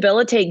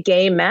rehabilitate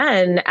gay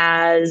men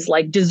as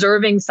like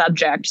deserving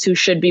subjects who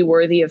should be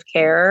worthy of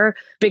care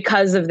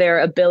because of their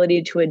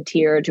ability to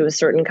adhere to a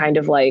certain kind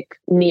of like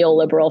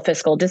neoliberal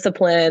fiscal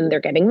discipline.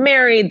 They're getting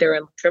married, they're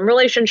in long-term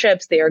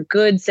relationships, they are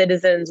good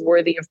citizens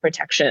worthy of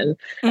protection.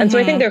 And so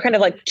I think there are kind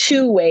of like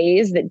two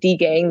ways that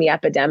de-gaying the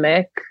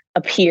epidemic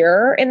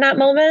appear in that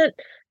moment.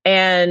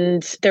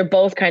 And they're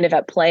both kind of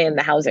at play in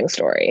the housing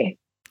story.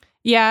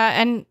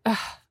 Yeah.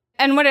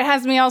 And what it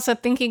has me also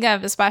thinking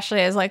of,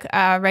 especially, is like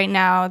right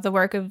now, the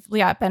work of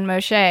Liat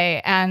Ben-Moshe.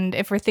 And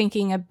if we're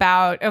thinking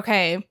about,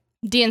 okay,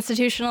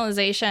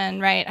 deinstitutionalization,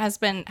 right, has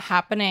been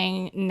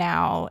happening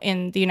now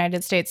in the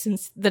United States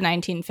since the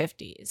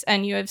 1950s.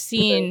 And you have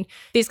seen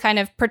these kind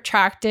of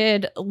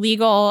protracted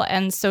legal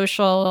and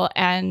social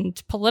and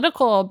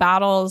political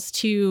battles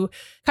to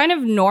kind of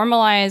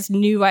normalize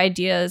new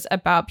ideas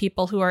about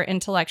people who are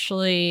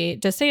intellectually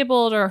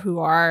disabled or who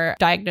are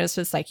diagnosed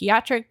with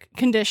psychiatric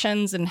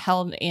conditions and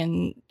held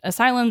in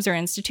asylums or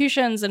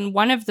institutions. And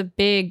one of the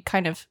big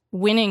kind of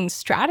winning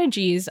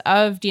strategies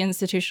of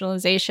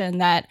deinstitutionalization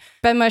that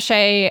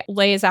Ben-Moshe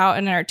lays out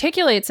and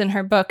articulates in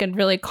her book and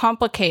really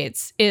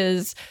complicates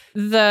is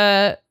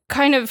the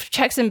kind of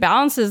checks and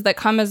balances that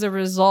come as a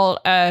result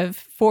of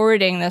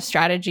forwarding this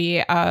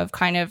strategy of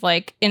kind of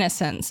like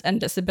innocence and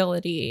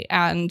disability,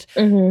 and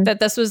that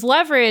this was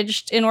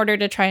leveraged in order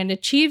to try and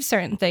achieve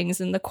certain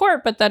things in the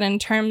court, but that in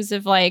terms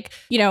of like,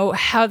 you know,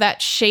 how that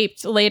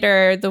shaped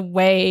later the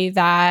way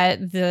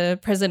that the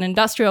prison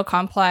industrial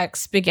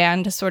complex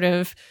began to sort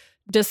of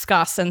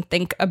discuss and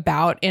think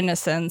about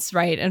innocence,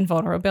 right, and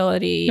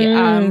vulnerability.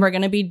 We're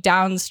going to be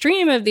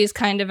downstream of these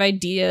kind of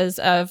ideas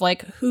of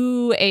like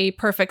who a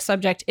perfect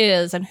subject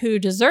is and who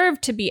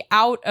deserved to be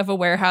out of a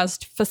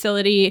warehoused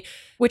facility,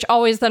 which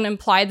always then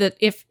implied that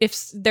if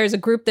there's a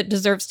group that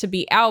deserves to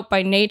be out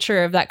by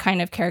nature of that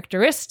kind of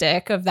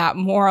characteristic of that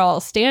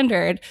moral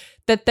standard,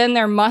 that then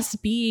there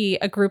must be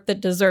a group that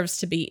deserves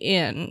to be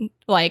in,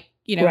 like,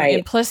 you know,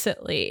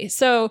 implicitly.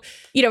 So,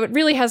 you know, it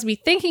really has me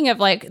thinking of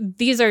like,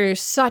 these are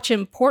such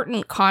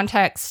important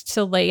contexts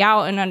to lay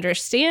out and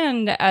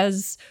understand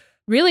as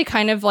really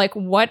kind of like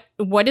what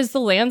is the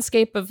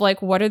landscape of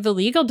like, what are the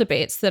legal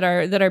debates that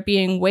are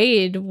being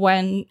weighed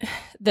when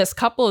this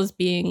couple is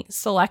being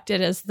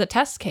selected as the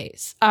test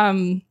case.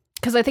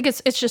 Because I think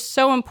it's just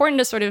so important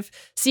to sort of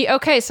see,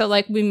 okay, so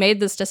like we made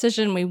this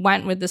decision, we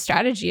went with the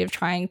strategy of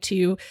trying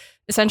to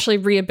essentially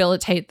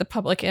rehabilitate the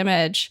public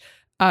image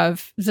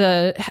of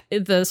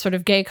the sort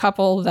of gay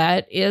couple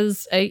that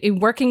is a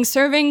working,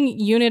 serving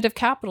unit of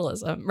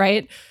capitalism,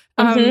 right?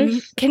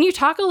 Can you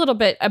talk a little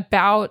bit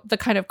about the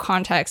kind of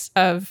context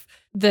of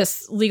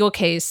this legal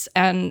case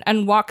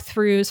and walk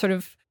through sort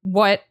of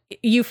what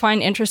you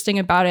find interesting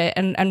about it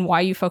and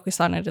why you focus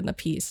on it in the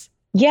piece?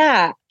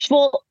 Yeah.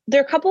 Well, there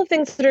are a couple of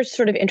things that are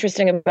sort of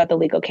interesting about the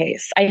legal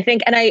case, I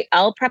think. And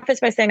I'll preface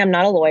by saying I'm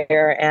not a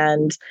lawyer,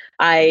 and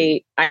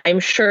I'm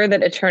sure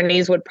that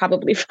attorneys would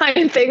probably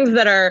find things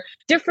that are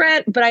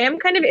different, but I am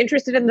kind of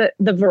interested in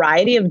the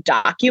variety of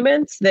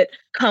documents that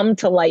come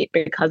to light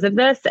because of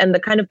this and the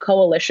kind of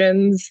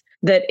coalitions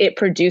that it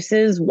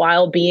produces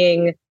while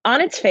being on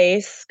its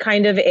face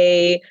kind of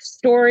a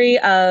story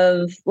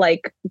of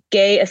like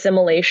gay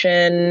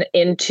assimilation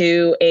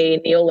into a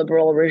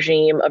neoliberal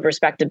regime of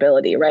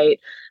respectability,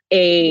 right?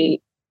 A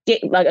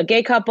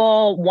gay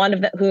couple, one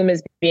of whom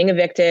is being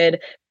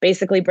evicted,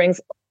 basically brings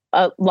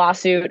a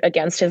lawsuit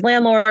against his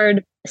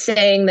landlord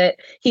saying that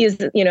he is,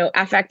 you know,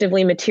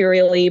 affectively,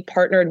 materially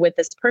partnered with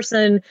this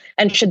person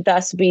and should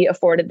thus be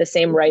afforded the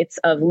same rights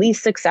of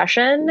lease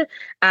succession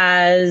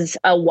as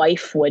a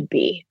wife would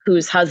be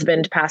whose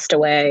husband passed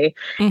away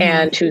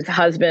and whose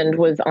husband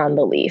was on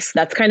the lease.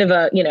 That's kind of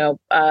a, you know,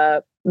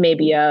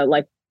 maybe a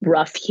like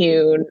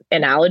rough-hewn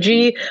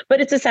analogy, but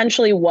it's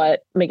essentially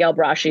what Miguel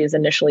Braschi is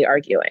initially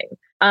arguing.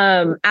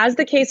 As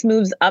the case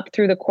moves up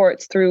through the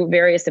courts through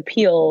various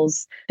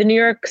appeals, the New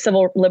York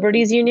Civil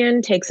Liberties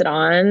Union takes it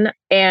on.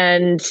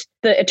 And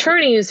the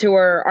attorneys who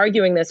are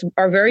arguing this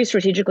are very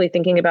strategically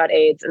thinking about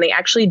AIDS. And they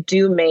actually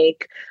do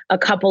make a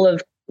couple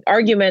of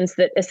arguments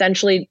that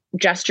essentially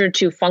gesture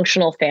to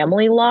functional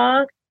family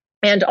law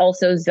and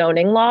also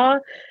zoning law.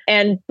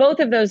 And both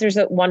of those, there's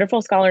a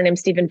wonderful scholar named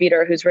Stephen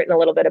Veeder who's written a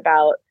little bit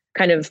about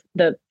kind of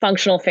the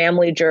functional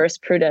family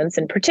jurisprudence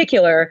in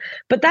particular,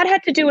 but that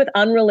had to do with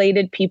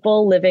unrelated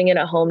people living in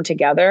a home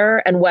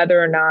together and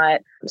whether or not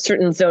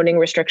certain zoning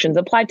restrictions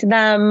applied to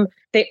them.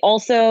 They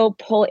also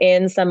pull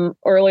in some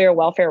earlier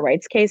welfare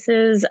rights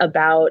cases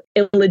about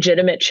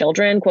illegitimate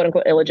children, quote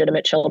unquote,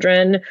 illegitimate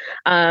children,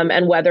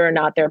 and whether or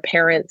not their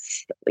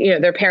parents,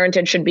 their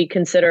parentage should be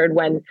considered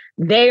when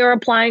they are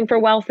applying for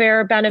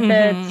welfare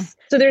benefits. Mm-hmm.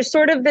 So there's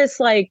sort of this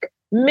like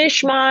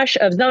mishmash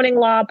of zoning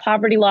law,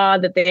 poverty law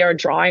that they are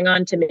drawing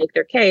on to make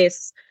their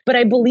case. But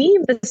I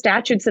believe the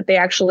statutes that they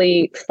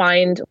actually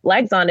find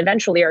legs on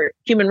eventually are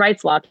human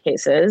rights law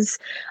cases,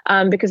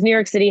 because New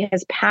York City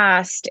has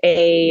passed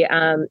a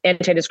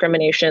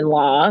anti-discrimination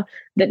law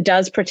that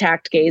does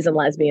protect gays and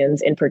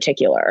lesbians in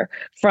particular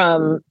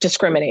from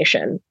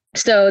discrimination.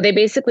 So they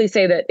basically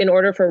say that in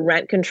order for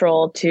rent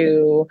control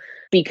to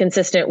be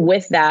consistent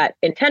with that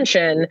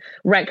intention,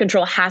 rent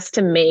control has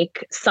to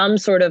make some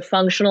sort of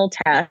functional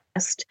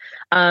test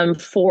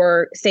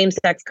for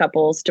same-sex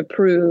couples to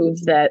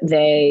prove that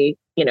they,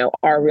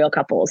 are real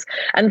couples.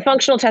 And the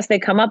functional test they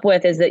come up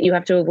with is that you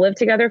have to have lived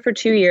together for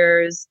 2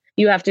 years.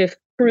 You have to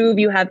prove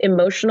you have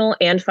emotional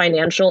and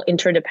financial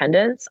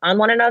interdependence on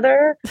one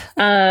another.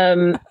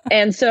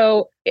 And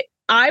so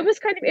I was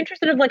kind of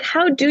interested in like,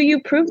 how do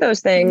you prove those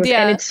things?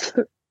 Yeah. And it's,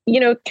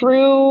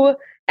 through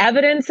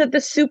evidence that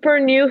the super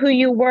knew who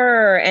you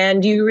were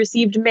and you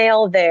received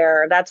mail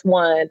there. That's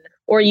one.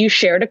 Or you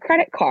shared a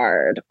credit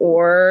card,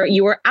 or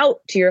you were out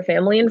to your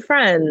family and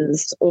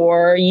friends,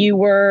 or you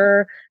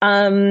were,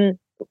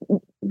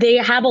 they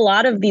have a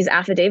lot of these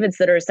affidavits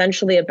that are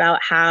essentially about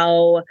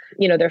how,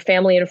 their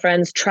family and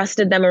friends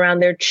trusted them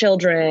around their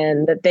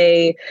children, that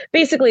they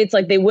basically, it's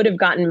like they would have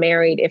gotten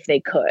married if they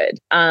could.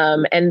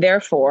 And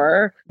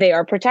therefore they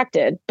are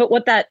protected. But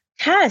what that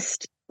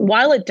test,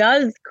 while it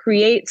does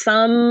create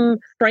some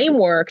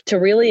framework to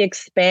really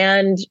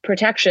expand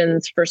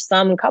protections for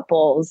some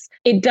couples,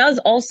 it does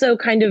also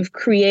kind of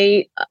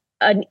create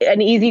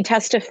an easy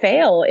test to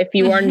fail if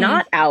you are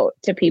not out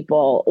to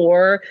people,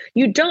 or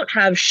you don't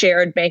have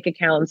shared bank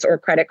accounts or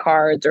credit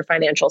cards or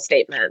financial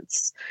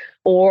statements,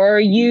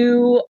 or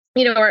you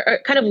are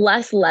kind of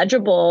less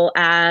legible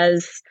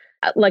as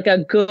like a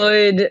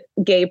good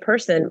gay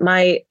person.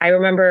 I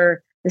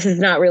remember, this is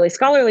not really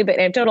scholarly, but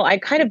anecdotal, I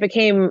kind of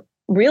became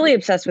really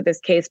obsessed with this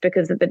case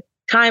because at the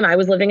time I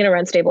was living in a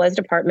rent stabilized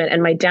apartment,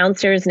 and my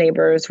downstairs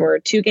neighbors were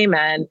two gay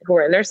men who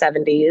were in their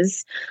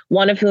 70s,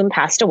 one of whom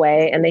passed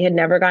away, and they had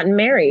never gotten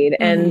married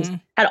and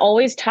had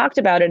always talked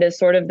about it as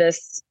sort of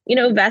this,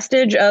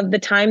 vestige of the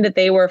time that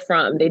they were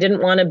from. They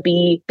didn't want to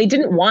be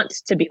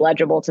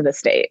legible to the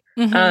state,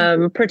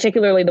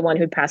 particularly the one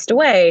who'd passed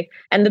away.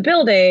 And the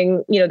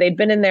building, they'd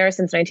been in there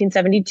since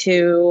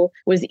 1972,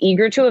 was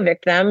eager to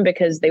evict them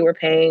because they were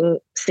paying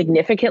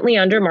significantly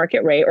under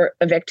market rate, or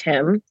evict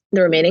him,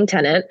 the remaining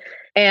tenant.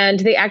 And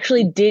they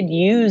actually did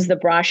use the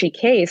Braschi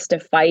case to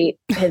fight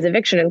his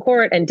eviction in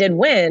court and did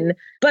win.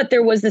 But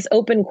there was this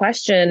open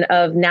question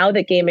of, now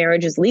that gay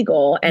marriage is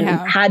legal and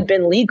had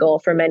been legal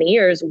for many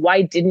years,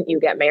 why didn't you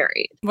get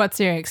married? What's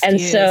your excuse? And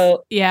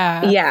so,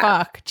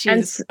 fuck,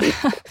 jeez.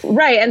 And,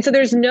 right. And so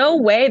there's no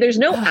way, there's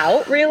no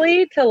out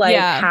really to like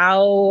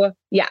how,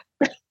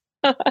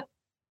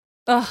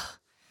 Ugh.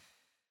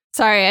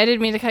 Sorry, I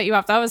didn't mean to cut you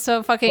off. That was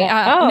so fucking... No,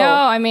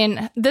 I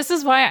mean, this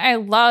is why I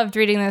loved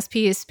reading this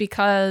piece,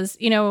 because,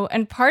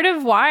 and part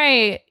of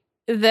why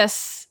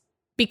this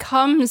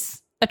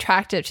becomes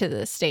attractive to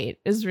the state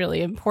is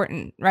really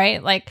important,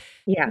 right? Like,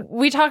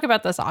 we talk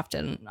about this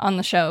often on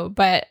the show,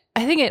 but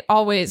I think it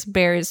always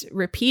bears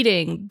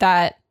repeating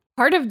that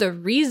part of the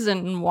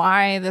reason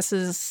why this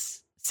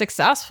is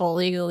successful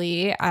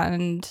legally,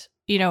 and,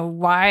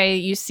 why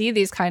you see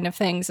these kind of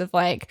things of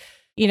like,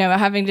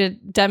 having to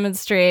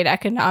demonstrate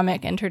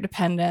economic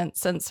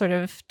interdependence and sort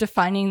of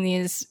defining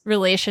these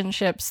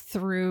relationships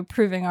through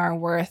proving our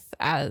worth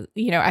as,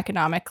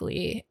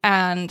 economically,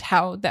 and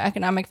how the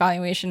economic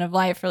valuation of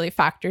life really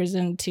factors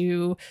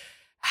into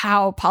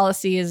how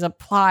policy is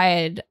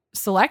applied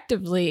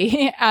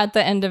selectively at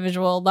the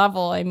individual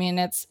level. I mean,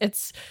 it's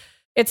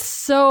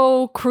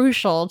so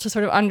crucial to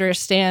sort of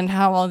understand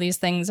how all these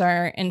things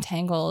are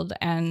entangled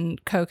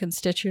and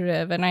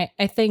co-constitutive. And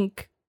I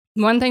think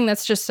one thing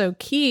that's just so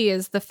key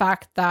is the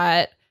fact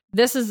that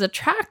this is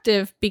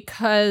attractive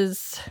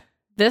because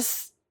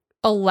this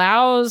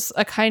allows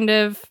a kind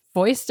of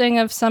voicing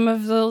of some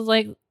of the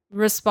like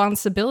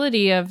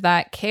responsibility of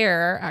that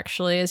care.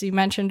 Actually, as you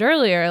mentioned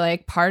earlier,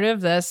 like part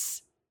of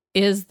this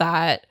is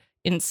that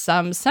in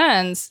some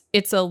sense,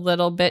 it's a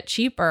little bit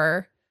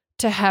cheaper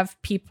to have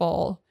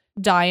people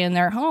die in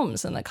their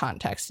homes in the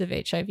context of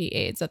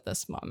HIV/AIDS at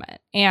this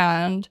moment.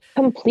 And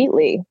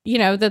completely,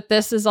 that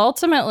this is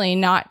ultimately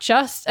not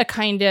just a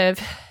kind of,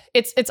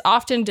 it's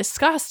often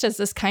discussed as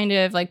this kind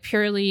of like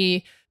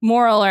purely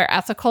moral or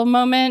ethical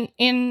moment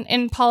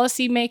in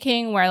policy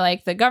making, where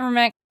like the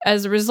government,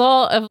 as a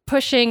result of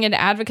pushing and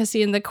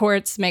advocacy in the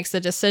courts, makes a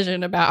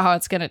decision about how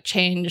it's going to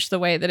change the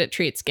way that it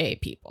treats gay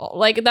people.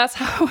 Like that's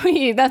how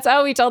we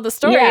tell the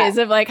stories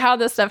of like how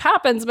this stuff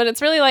happens. But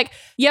it's really like,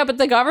 but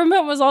the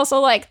government was also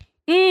like,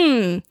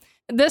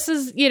 this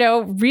is,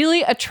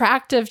 really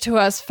attractive to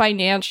us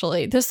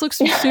financially. This looks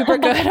super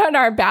good on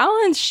our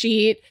balance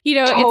sheet.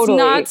 Totally. It's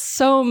not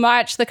so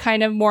much the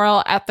kind of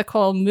moral,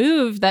 ethical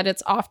move that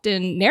it's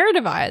often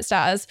narrativized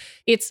as.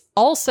 It's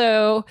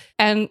also,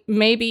 and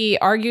maybe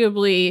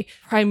arguably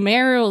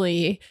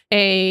primarily,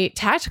 a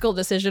tactical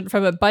decision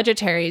from a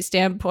budgetary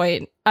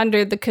standpoint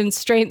under the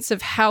constraints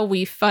of how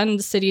we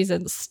fund cities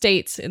and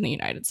states in the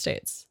United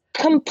States.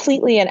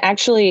 Completely. And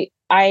actually,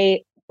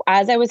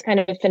 as I was kind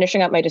of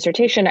finishing up my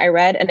dissertation, I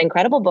read an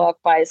incredible book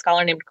by a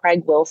scholar named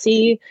Craig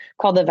Wilsey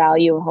called The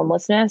Value of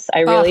Homelessness.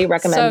 I really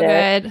recommend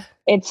it. Good.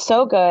 It's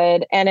so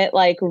good. And it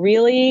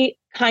really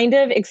kind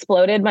of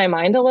exploded my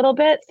mind a little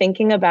bit,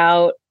 thinking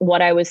about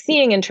what I was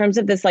seeing in terms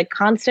of this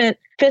constant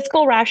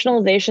fiscal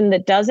rationalization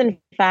that does in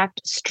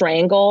fact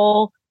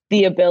strangle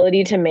the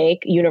ability to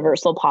make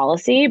universal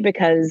policy,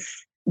 because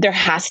there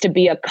has to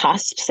be a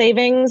cost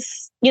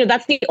savings.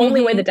 That's the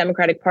only way the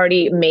Democratic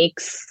Party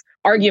makes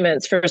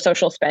arguments for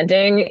social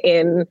spending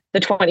in the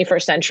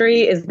 21st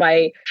century, is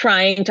by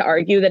trying to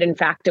argue that, in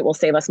fact, it will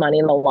save us money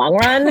in the long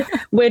run,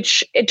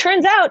 which it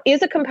turns out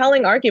is a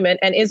compelling argument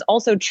and is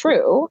also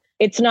true.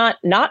 It's not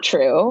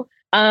true,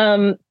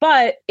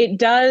 but it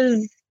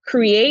does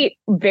create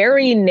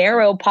very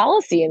narrow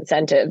policy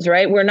incentives,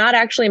 right? We're not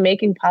actually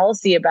making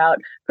policy about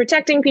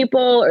protecting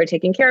people or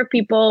taking care of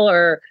people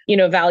or,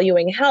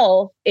 valuing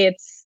health.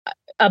 It's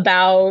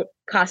about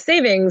cost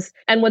savings.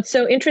 And what's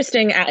so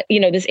interesting at,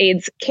 this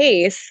AIDS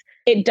case,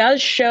 it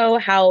does show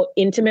how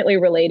intimately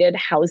related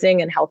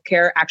housing and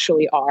healthcare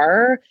actually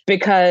are,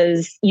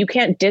 because you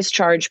can't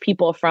discharge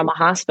people from a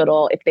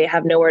hospital if they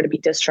have nowhere to be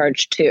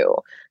discharged to.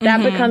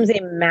 That becomes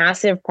a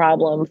massive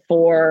problem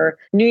for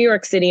New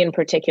York City in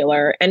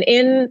particular. And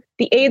in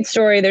the AIDS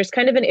story, there's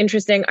kind of an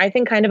interesting, I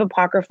think, kind of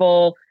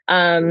apocryphal,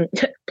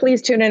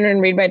 please tune in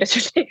and read my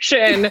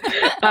dissertation,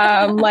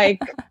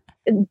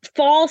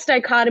 false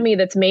dichotomy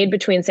that's made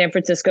between San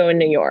Francisco and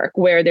New York,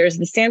 where there's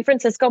the San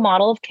Francisco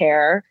model of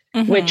care,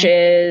 which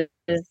is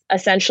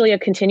essentially a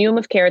continuum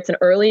of care. It's an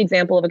early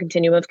example of a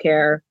continuum of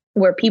care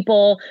where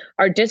people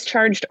are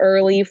discharged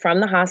early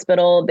from the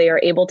hospital. They are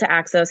able to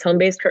access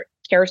home-based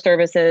care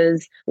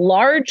services,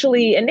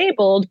 largely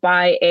enabled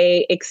by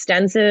a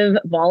extensive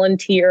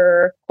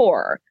volunteer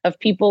core of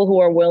people who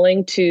are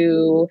willing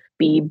to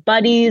be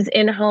buddies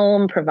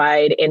in-home,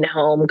 provide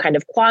in-home kind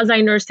of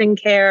quasi-nursing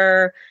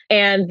care.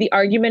 And the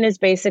argument is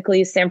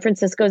basically San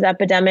Francisco's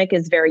epidemic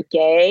is very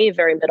gay,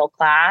 very middle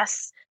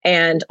class,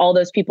 and all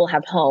those people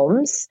have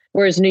homes.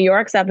 Whereas New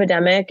York's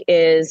epidemic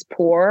is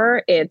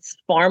poor, it's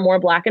far more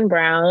Black and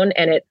brown,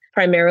 and it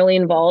primarily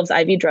involves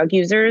IV drug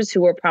users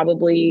who were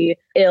probably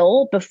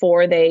ill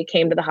before they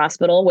came to the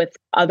hospital with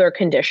other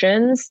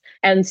conditions.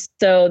 And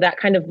so that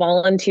kind of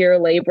volunteer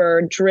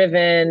labor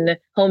driven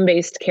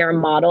home-based care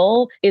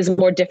model is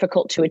more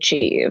difficult to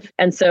achieve.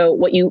 And so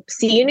what you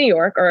see in New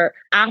York are,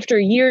 after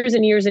years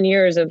and years and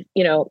years of,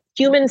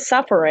 human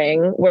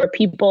suffering, where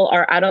people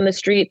are out on the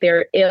street,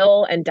 they're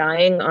ill and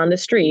dying on the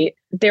street,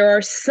 there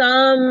are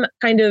some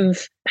kind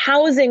of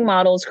housing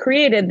models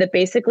created that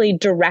basically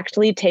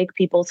directly take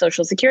people's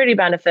Social Security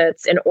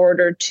benefits in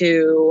order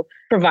to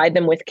provide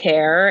them with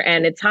care.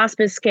 And it's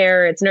hospice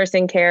care, it's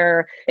nursing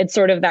care, it's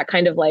sort of that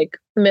kind of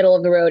middle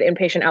of the road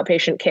inpatient,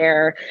 outpatient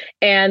care.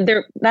 And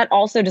that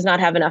also does not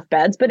have enough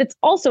beds, but it's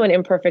also an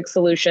imperfect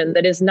solution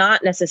that is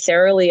not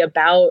necessarily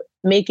about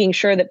making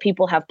sure that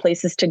people have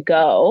places to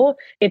go.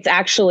 It's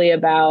actually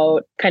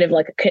about kind of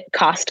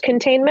cost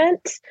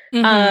containment.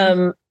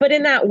 But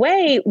in that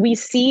way, we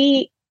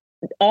see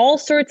all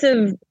sorts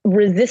of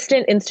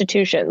resistant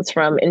institutions,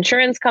 from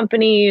insurance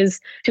companies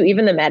to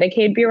even the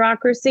Medicaid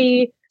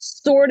bureaucracy,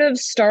 sort of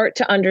start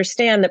to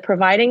understand that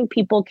providing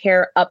people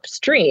care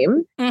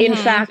upstream, in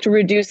fact,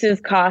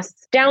 reduces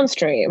costs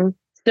downstream.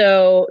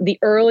 So the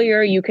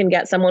earlier you can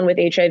get someone with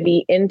HIV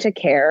into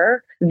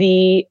care,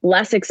 the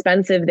less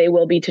expensive they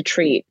will be to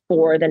treat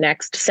for the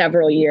next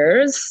several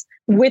years,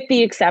 with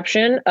the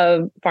exception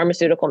of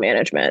pharmaceutical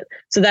management.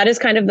 So that is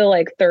kind of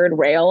the third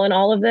rail in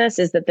all of this,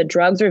 is that the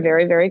drugs are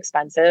very, very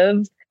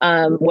expensive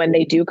when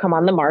they do come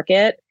on the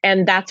market.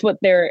 And that's what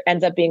there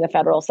ends up being a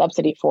federal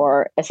subsidy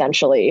for,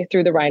 essentially,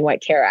 through the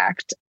Ryan-White Care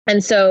Act.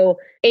 And so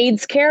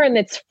AIDS care in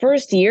its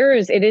first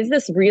years, it is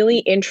this really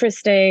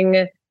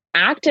interesting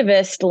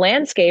activist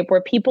landscape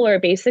where people are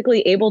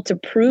basically able to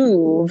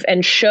prove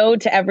and show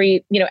to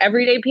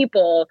everyday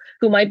people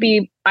who might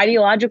be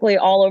ideologically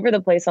all over the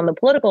place on the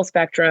political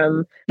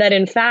spectrum that,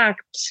 in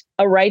fact,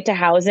 a right to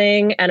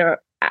housing and a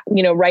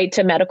right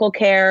to medical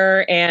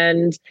care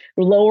and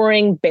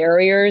lowering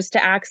barriers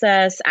to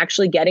access,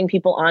 actually getting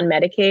people on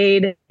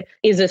Medicaid,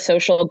 is a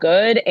social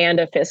good and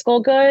a fiscal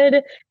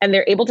good. And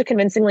they're able to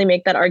convincingly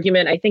make that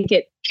argument. I think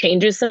it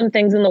changes some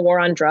things in the war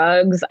on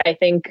drugs. I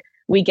think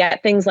we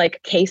get things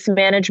like case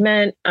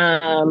management,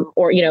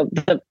 or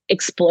the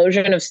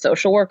explosion of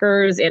social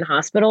workers in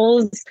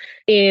hospitals,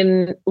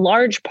 in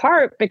large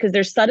part because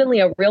there's suddenly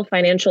a real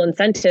financial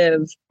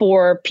incentive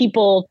for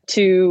people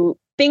to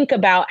think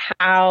about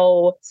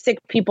how sick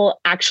people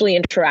actually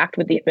interact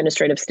with the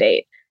administrative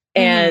state.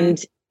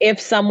 And if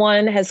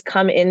someone has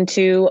come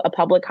into a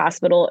public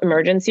hospital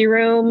emergency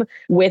room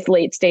with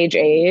late stage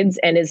AIDS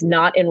and is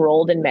not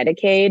enrolled in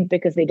Medicaid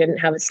because they didn't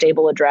have a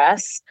stable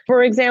address,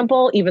 for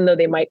example, even though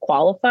they might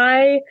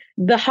qualify,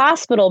 the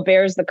hospital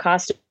bears the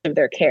cost of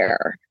their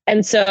care.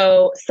 And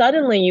so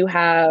suddenly you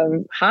have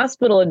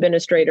hospital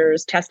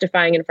administrators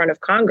testifying in front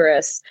of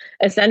Congress,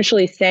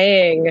 essentially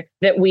saying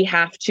that we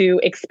have to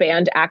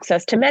expand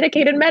access to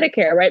Medicaid and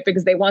Medicare, right?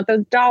 Because they want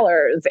those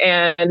dollars.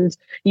 And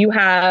you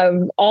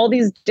have all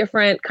these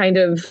different kind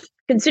of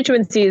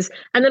constituencies.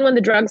 And then when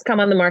the drugs come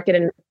on the market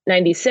in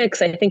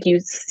 96, I think you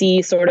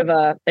see sort of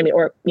the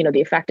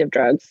effective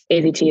drugs.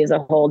 AZT is a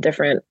whole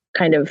different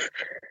kind of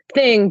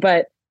thing,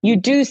 but you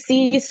do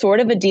see sort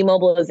of a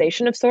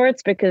demobilization of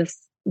sorts because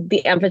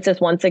the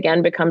emphasis once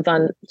again becomes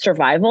on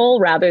survival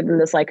rather than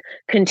this like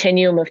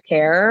continuum of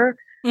care.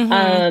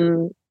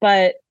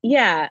 But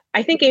yeah,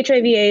 I think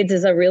HIV AIDS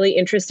is a really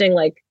interesting,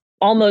 like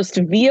almost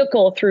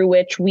vehicle through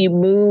which we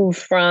move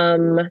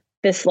from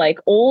this like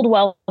old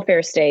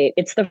welfare state.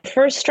 It's the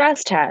first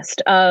stress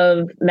test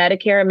of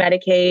Medicare,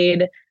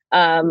 Medicaid,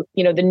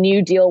 the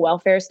New Deal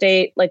welfare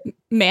state, like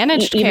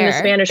managed even care. The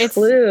Spanish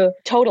flu.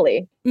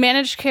 Totally.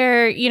 Managed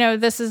care,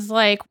 this is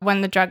like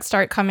when the drugs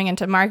start coming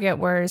into market,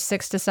 we're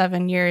 6 to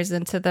 7 years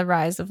into the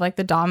rise of like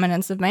the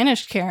dominance of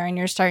managed care. And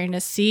you're starting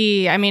to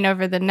see,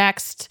 over the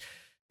next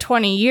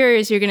 20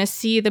 years, you're going to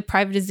see the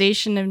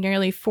privatization of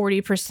nearly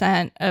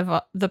 40%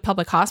 of the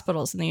public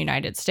hospitals in the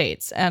United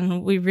States.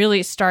 And we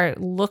really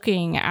start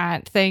looking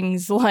at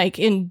things like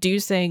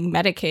inducing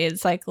Medicaid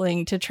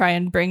cycling to try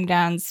and bring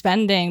down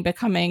spending,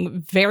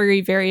 becoming very,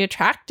 very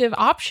attractive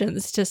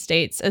options to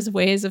states as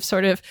ways of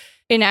sort of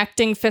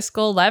enacting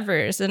fiscal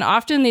levers. And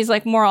often these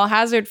like moral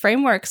hazard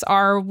frameworks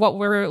are what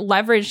were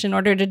leveraged in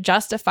order to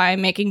justify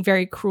making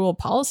very cruel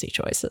policy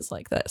choices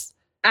like this.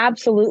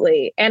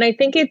 Absolutely. And I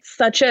think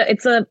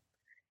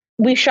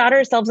we shot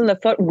ourselves in the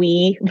foot,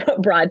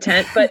 broad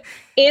tent, but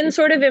in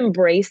sort of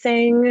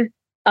embracing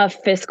a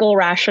fiscal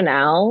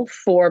rationale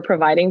for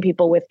providing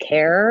people with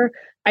care,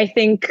 I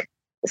think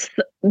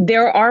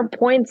there are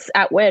points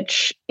at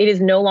which it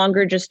is no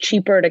longer just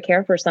cheaper to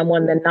care for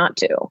someone than not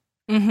to.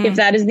 If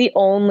that is the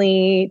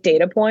only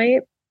data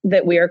point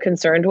that we are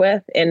concerned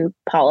with in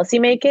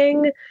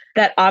policymaking,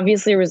 that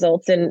obviously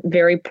results in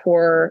very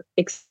poor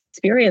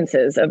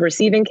experiences of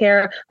receiving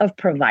care, of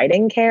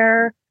providing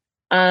care.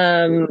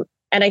 And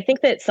I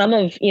think that some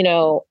of,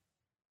 New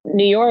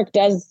York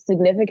does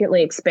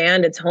significantly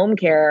expand its home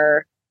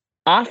care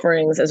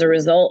offerings as a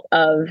result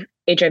of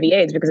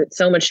HIV/AIDS because it's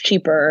so much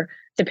cheaper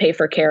to pay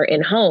for care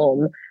in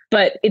home.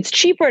 But it's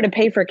cheaper to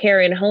pay for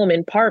care in home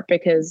in part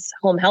because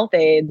home health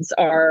aides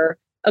are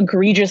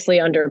egregiously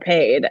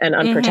underpaid and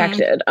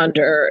unprotected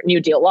under New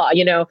Deal law,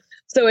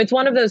 So it's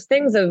one of those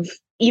things of,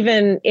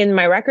 even in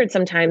my record,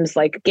 sometimes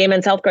like Gay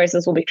Men's Health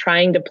Crisis will be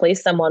trying to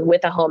place someone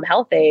with a home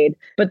health aide,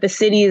 but the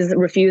city is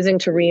refusing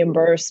to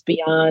reimburse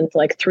beyond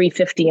like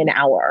 $3.50 an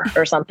hour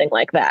or something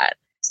like that.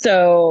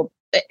 So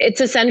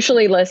it's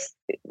essentially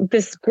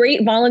this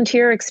great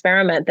volunteer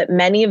experiment that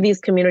many of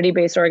these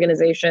community-based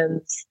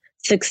organizations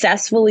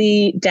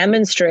successfully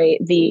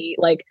demonstrate the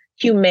like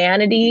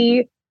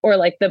humanity or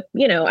like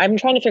I'm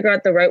trying to figure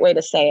out the right way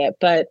to say it,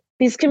 but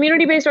these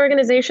community-based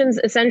organizations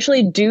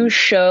essentially do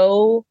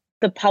show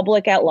the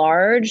public at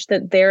large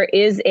that there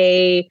is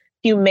a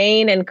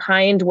humane and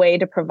kind way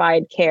to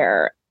provide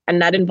care.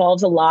 And that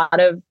involves a lot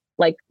of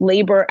like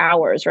labor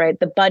hours, right?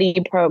 The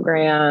buddy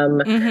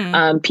program,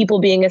 people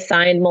being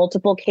assigned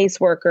multiple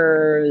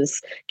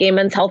caseworkers, Gay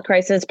Men's Health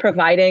Crisis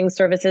providing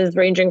services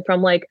ranging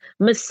from like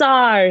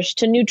massage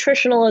to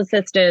nutritional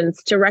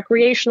assistance to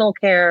recreational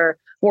care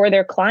for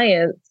their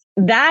clients.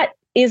 That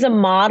is a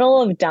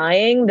model of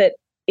dying that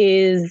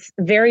is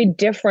very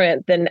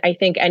different than I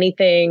think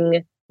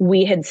anything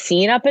we had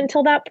seen up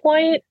until that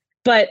point.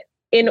 But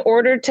in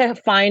order to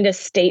find a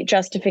state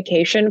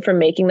justification for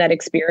making that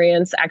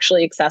experience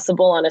actually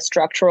accessible on a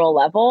structural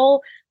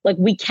level, like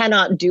we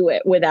cannot do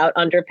it without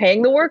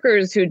underpaying the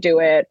workers who do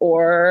it,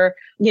 or,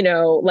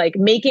 like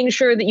making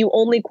sure that you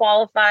only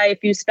qualify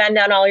if you spend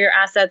down all your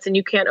assets and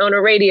you can't own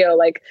a radio.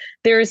 Like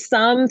there's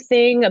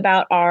something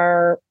about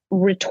our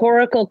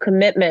rhetorical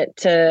commitment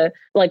to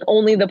like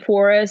only the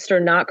poorest or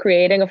not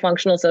creating a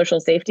functional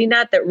social safety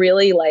net that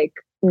really like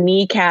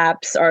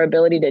kneecaps our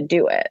ability to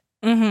do it.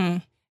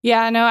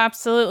 Yeah, no,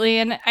 absolutely.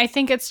 And I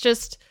think it's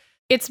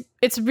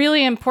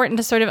really important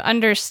to sort of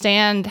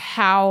understand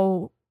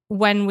how,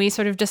 when we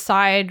sort of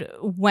decide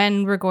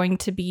when we're going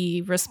to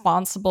be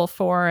responsible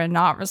for and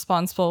not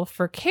responsible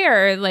for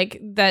care, like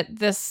that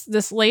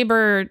this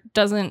labor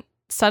doesn't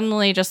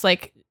suddenly just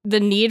like the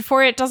need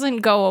for it doesn't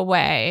go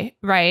away,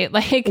 right?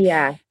 Like,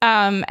 yeah.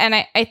 And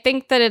I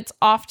think that it's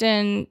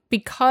often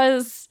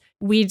because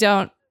we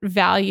don't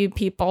value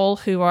people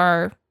who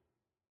are,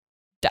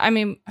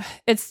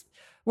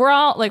 we're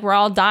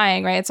all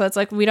dying, right? So it's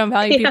like we don't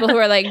value people who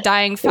are like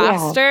dying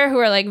faster, who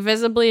are like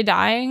visibly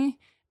dying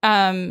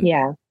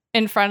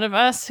in front of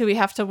us, who we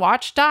have to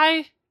watch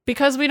die,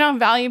 because we don't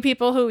value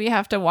people who we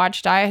have to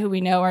watch die, who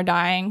we know are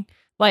dying.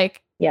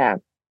 Like,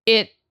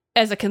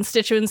 as a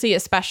constituency,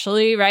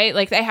 especially, right?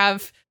 Like they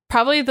have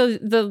probably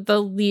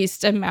the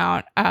least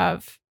amount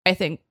of, I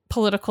think,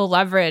 political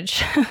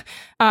leverage,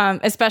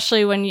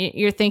 especially when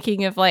you're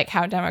thinking of like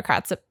how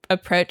Democrats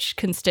approach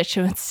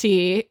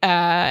constituency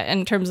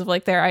in terms of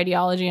like their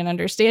ideology and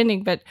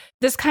understanding. But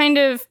this kind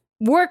of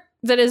work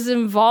that is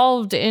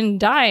involved in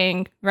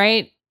dying,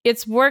 right?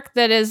 It's work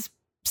that is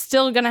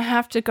still going to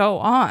have to go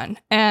on,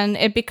 and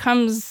it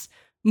becomes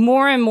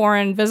more and more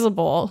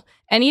invisible.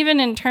 And even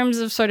in terms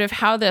of sort of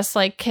how this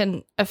like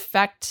can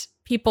affect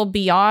people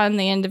beyond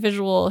the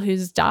individual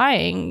who's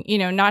dying, you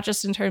know, not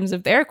just in terms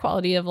of their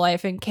quality of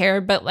life and care,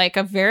 but like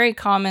a very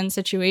common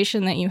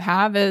situation that you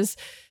have is,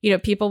 you know,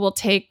 people will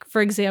take,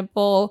 for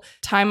example,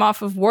 time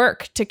off of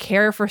work to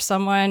care for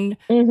someone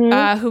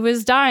who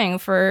is dying,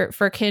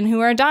 for kin who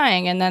are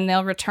dying, and then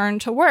they'll return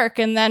to work.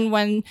 And then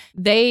when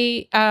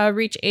they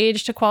reach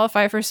age to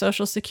qualify for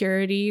Social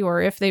Security,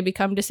 or if they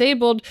become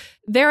disabled,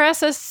 their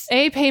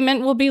SSA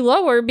payment will be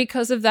lower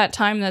because of that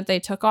time that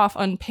they took off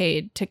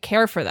unpaid to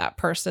care for that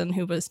person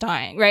who was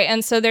dying, right?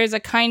 And so there's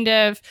a kind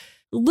of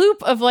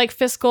loop of like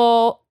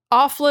fiscal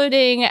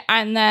offloading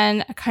and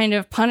then a kind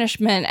of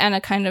punishment and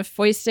a kind of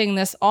foisting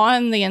this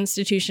on the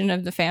institution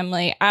of the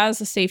family as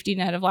a safety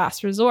net of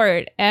last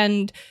resort.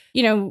 And,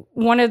 you know,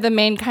 one of the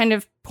main kind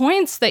of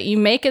points that you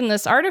make in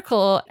this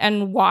article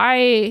and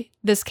why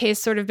this case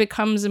sort of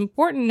becomes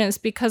important is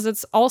because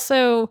it's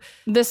also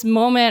this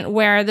moment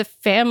where the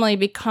family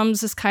becomes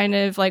this kind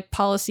of like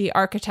policy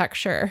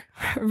architecture,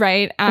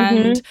 right?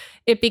 And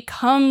it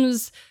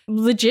becomes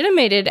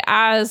legitimated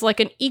as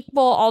like an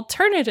equal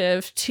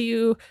alternative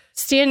to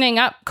standing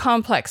up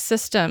complex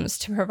systems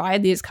to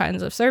provide these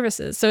kinds of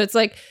services. So it's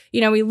like, you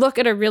know, we look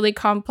at a really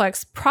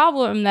complex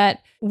problem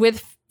that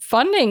with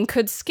funding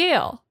could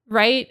scale,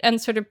 right?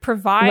 And sort of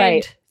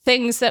provide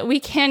things that we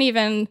can't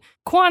even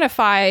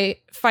quantify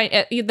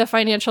the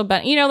financial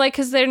benefit, you know, like,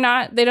 because they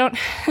don't they don't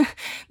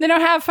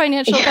have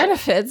financial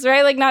benefits,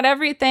 right? Like not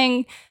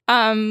everything,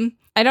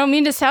 I don't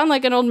mean to sound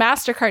like an old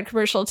MasterCard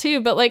commercial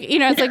too, but like, you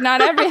know, it's like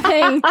not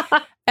everything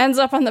ends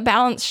up on the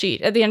balance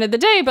sheet at the end of the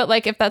day. But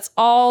like, if that's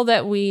all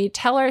that we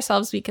tell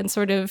ourselves we can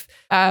sort of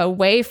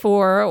weigh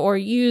for or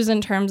use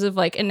in terms of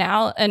like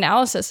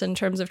analysis, in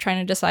terms of trying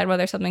to decide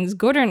whether something's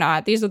good or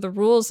not, these are the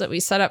rules that we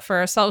set up for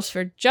ourselves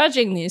for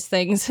judging these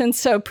things. And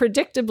so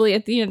predictably,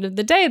 at the end of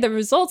the day, the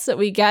results that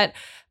we get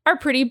are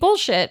pretty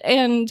bullshit.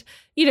 And,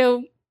 you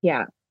know,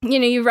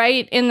 you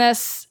write in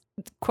this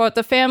quote,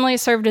 the family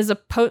served as a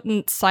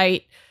potent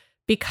site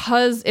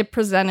because it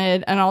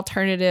presented an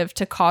alternative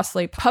to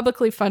costly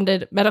publicly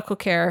funded medical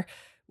care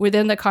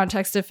within the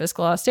context of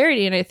fiscal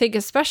austerity. And I think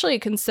especially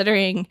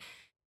considering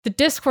the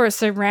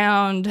discourse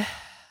around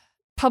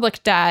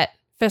public debt,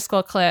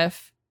 fiscal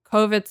cliff,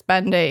 COVID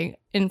spending,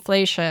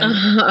 inflation,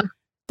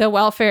 the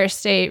welfare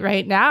state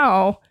right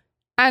now,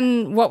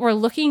 and what we're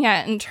looking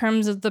at in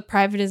terms of the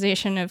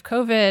privatization of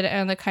COVID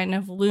and the kind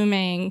of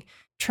looming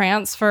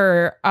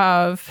transfer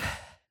of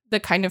the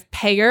kind of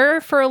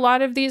payer for a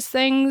lot of these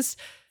things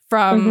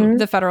from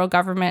the federal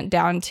government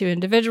down to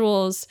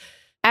individuals,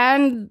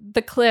 and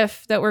the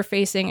cliff that we're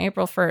facing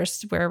April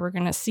 1st, where we're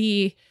going to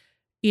see,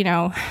 you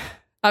know,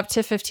 up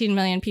to 15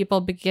 million people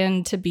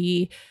begin to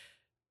be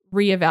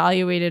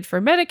reevaluated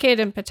for Medicaid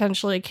and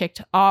potentially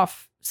kicked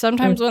off,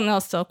 sometimes when they'll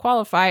still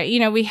qualify.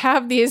 You know, we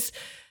have these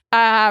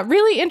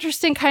really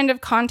interesting kind of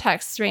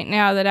contexts right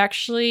now that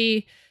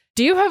actually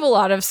do have a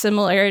lot of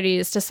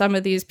similarities to some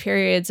of these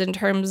periods in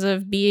terms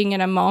of being in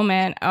a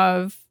moment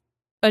of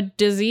a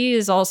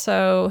disease,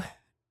 also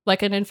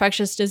like an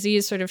infectious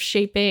disease, sort of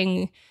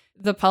shaping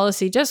the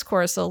policy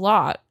discourse a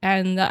lot,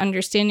 and the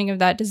understanding of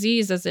that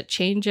disease as it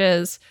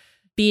changes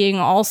being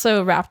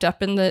also wrapped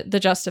up in the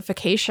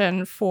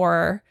justification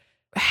for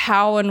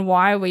how and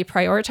why we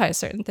prioritize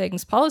certain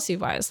things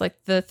policy-wise.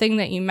 Like the thing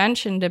that you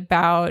mentioned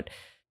about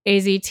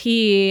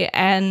AZT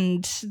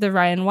and the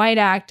Ryan White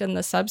Act and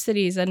the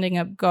subsidies ending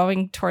up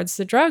going towards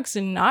the drugs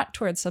and not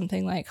towards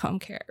something like home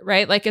care,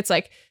 right? Like it's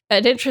like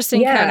an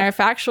interesting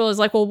counterfactual is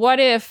like, well,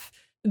 what if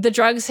the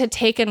drugs had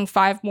taken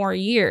 5 more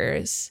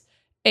years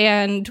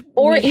and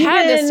or we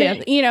had this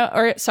stand, you know,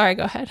 or sorry,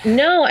 go ahead.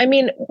 No, I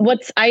mean,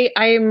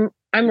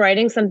 I'm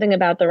writing something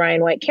about the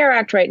Ryan White Care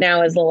Act right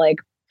now as a like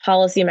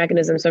policy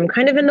mechanism. So I'm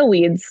kind of in the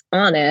weeds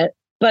on it.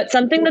 But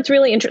something that's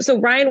really interesting. So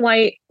Ryan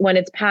White, when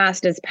it's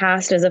passed, is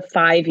passed as a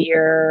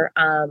 5-year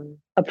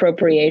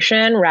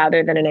appropriation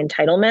rather than an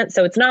entitlement.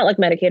 So it's not like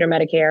Medicaid or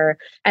Medicare,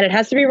 and it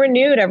has to be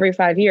renewed every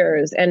 5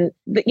 years. And,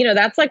 you know,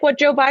 that's like what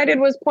Joe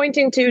Biden was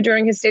pointing to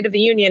during his State of the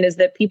Union, is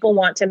that people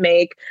want to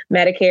make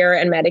Medicare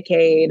and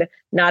Medicaid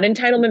not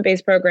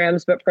entitlement-based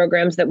programs, but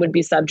programs that would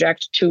be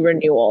subject to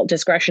renewal,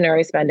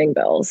 discretionary spending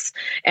bills,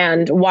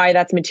 and why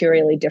that's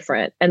materially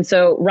different. And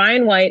so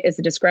Ryan White is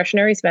a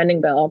discretionary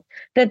spending bill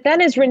that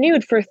then is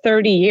renewed for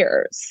 30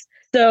 years.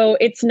 So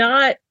it's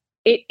not,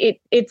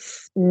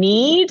 its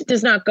need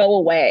does not go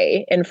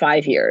away in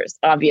 5 years,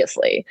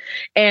 obviously.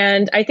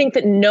 And I think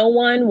that no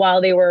one,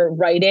 while they were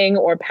writing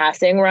or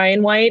passing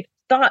Ryan White,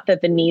 thought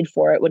that the need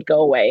for it would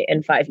go away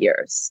in 5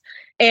 years.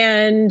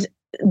 And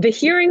the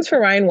hearings for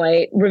Ryan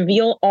White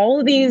reveal all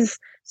of these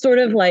sort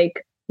of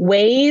like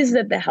ways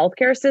that the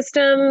healthcare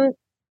system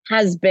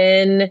has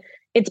been,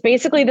 it's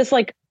basically this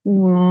like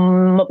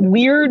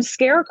weird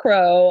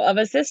scarecrow of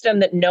a system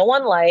that no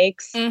one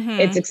likes.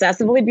 It's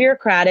excessively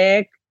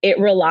bureaucratic. It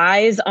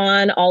relies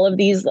on all of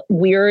these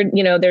weird,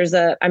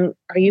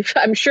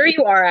 I'm sure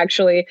you are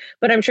actually,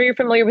 but I'm sure you're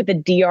familiar with the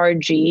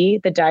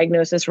DRG, the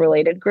Diagnosis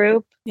Related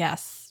Group.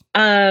 Yes.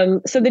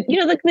 So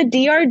that, the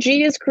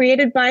DRG is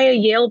created by a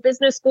Yale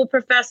Business School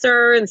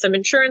professor and some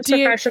insurance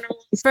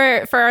professionals.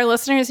 For our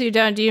listeners who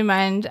don't, do you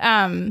mind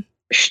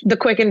the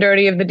quick and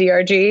dirty of the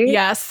DRG?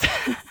 Yes.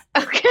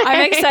 Okay.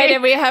 I'm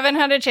excited. We haven't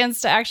had a chance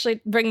to actually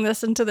bring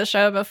this into the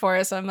show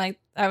before. So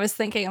I was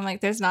thinking,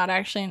 there's not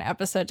actually an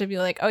episode to be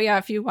like, oh yeah,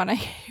 if you want to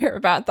hear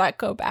about that,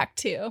 go back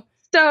to.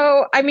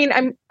 So, I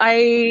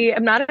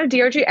am not a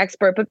DRG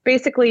expert, but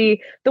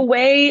basically the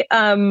way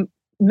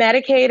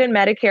Medicaid and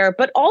Medicare,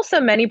 but also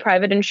many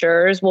private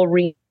insurers will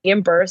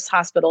reimburse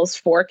hospitals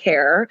for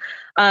care,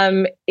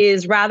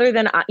 is rather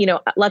than,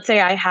 let's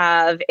say I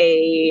have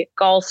a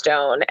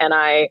gallstone and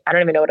I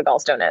don't even know what a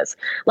gallstone is.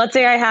 Let's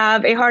say I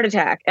have a heart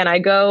attack and I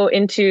go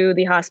into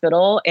the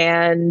hospital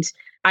and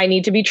I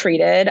need to be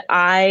treated.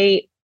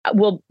 I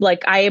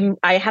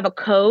have a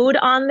code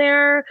on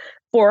there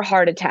for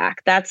heart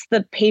attack. That's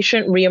the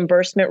patient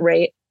reimbursement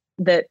rate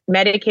that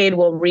Medicaid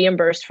will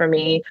reimburse for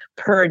me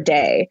per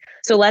day.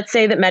 So let's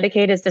say that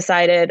Medicaid has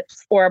decided,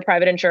 or a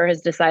private insurer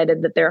has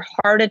decided, that their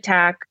heart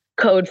attack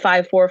code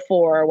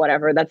 544 or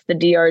whatever, that's the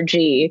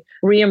DRG,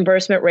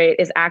 reimbursement rate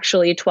is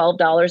actually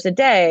 $12 a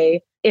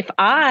day. If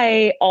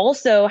I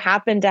also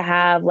happen to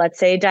have, let's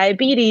say,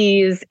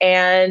 diabetes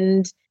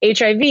and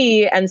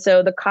HIV, and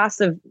so the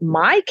costs of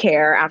my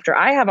care after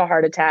I have a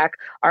heart attack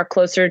are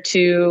closer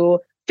to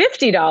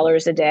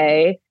 $50 a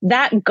day,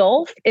 that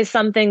gulf is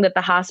something that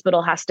the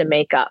hospital has to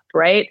make up,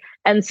 right?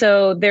 And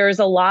so there's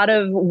a lot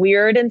of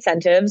weird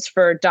incentives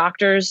for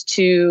doctors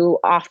to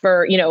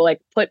offer,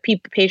 put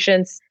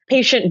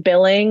patient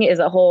billing is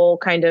a whole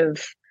kind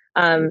of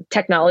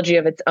technology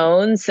of its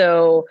own.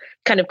 So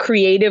kind of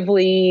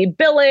creatively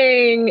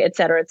billing, et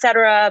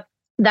cetera,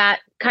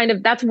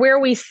 that's where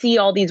we see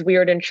all these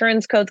weird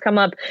insurance codes come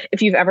up.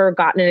 If you've ever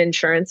gotten an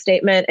insurance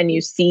statement and you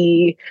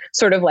see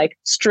sort of like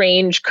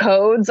strange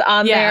codes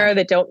on there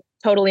that don't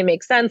totally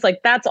make sense,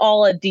 that's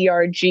all a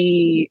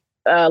DRG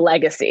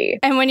legacy.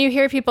 And when you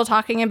hear people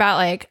talking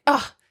about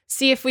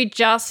see if we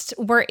just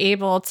were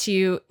able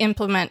to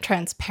implement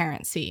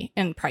transparency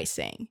in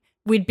pricing,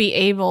 we'd be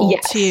able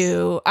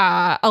to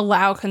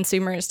allow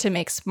consumers to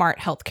make smart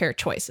healthcare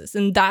choices.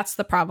 And that's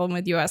the problem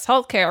with U.S.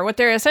 healthcare. What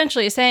they're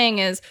essentially saying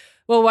is,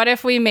 well, what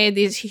if we made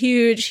these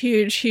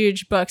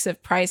huge books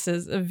of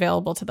prices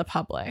available to the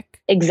public?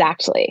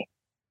 Exactly.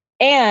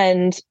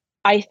 And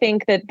I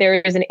think that there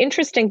is an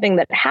interesting thing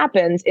that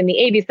happens in the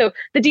 80s. So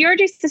the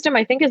DRG system,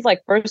 I think, is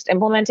first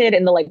implemented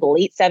in the late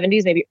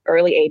 70s, maybe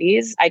early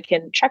 80s. I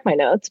can check my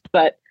notes,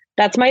 but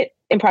that's my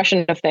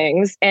impression of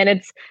things. And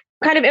it's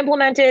kind of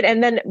implemented,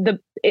 and then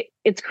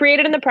it's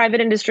created in the private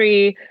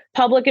industry.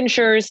 Public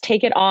insurers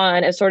take it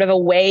on as sort of a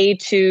way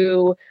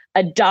to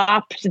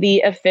adopt the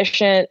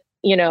efficient,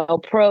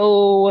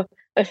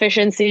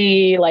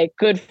 pro-efficiency,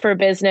 good for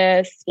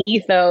business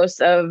ethos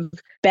of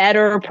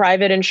better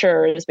private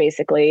insurers,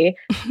 basically.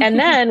 And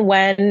then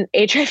when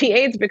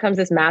HIV/AIDS becomes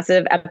this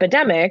massive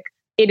epidemic,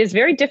 it is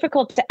very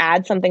difficult to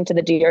add something to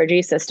the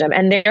DRG system.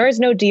 And there is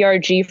no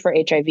DRG for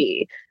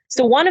HIV.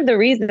 So one of the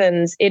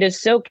reasons it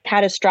is so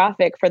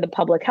catastrophic for the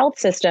public health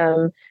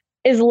system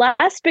is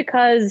less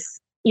because,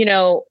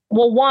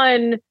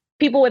 one,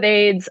 people with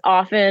AIDS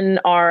often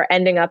are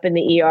ending up in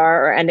the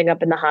ER or ending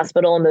up in the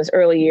hospital in those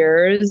early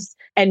years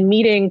and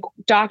meeting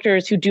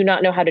doctors who do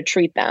not know how to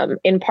treat them,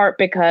 in part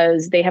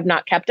because they have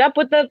not kept up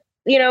with the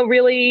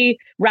really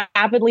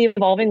rapidly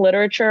evolving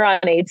literature on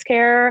AIDS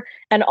care,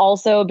 and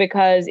also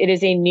because it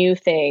is a new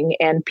thing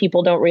and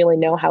people don't really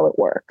know how it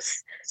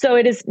works. So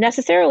it is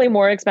necessarily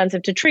more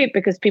expensive to treat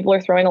because people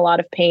are throwing a lot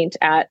of paint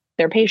at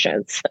their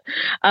patients.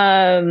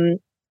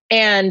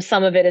 And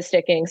some of it is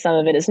sticking, some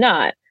of it is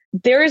not.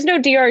 There is no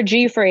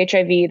DRG for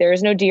HIV. There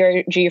is no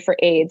DRG for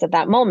AIDS at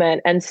that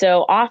moment. And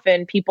so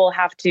often people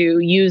have to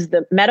use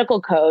the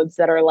medical codes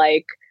that are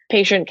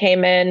patient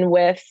came in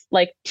with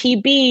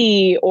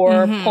TB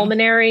or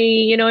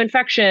pulmonary,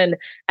 infection.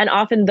 And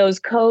often those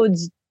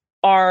codes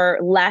are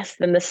less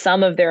than the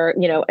sum of their,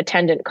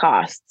 attendant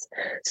costs.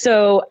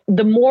 So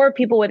the more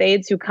people with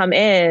AIDS who come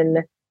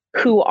in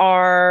who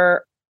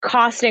are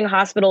costing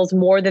hospitals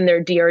more than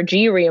their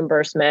DRG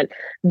reimbursement,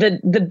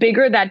 the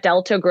bigger that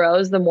delta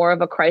grows, the more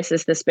of a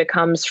crisis this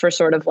becomes for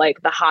sort of the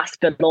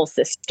hospital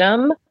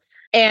system.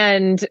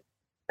 And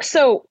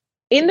so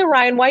in the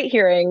Ryan White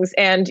hearings,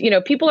 and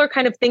people are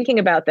kind of thinking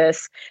about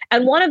this,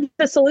 and one of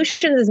the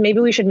solutions is maybe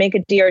we should make a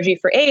DRG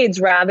for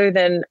AIDS rather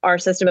than our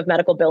system of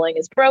medical billing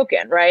is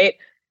broken, right?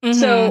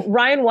 So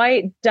Ryan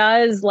White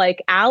does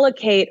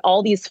allocate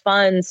all these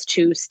funds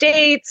to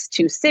states,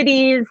 to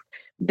cities.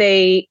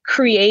 They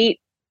create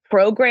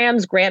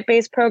programs,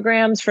 grant-based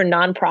programs for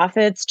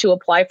nonprofits to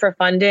apply for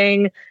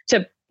funding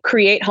to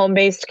create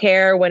home-based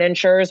care when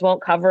insurers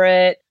won't cover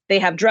it. They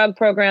have drug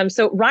programs.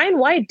 So Ryan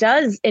White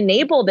does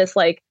enable this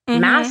like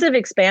massive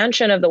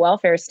expansion of the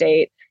welfare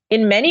state,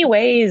 in many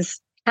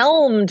ways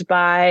helmed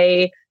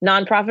by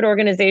nonprofit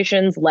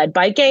organizations, led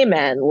by gay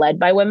men, led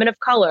by women of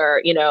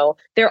color. You know,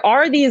 there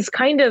are these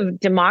kind of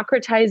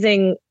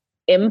democratizing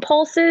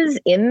impulses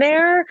in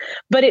there,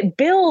 but it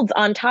builds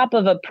on top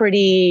of a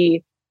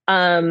pretty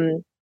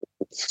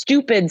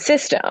stupid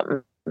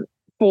system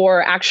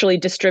for actually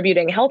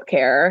distributing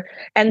healthcare.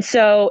 And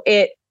so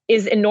it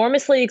is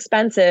enormously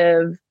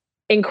expensive,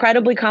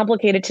 incredibly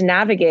complicated to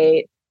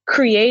navigate,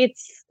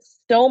 creates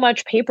so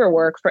much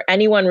paperwork for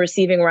anyone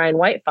receiving Ryan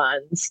White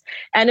funds,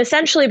 and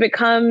essentially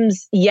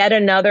becomes yet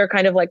another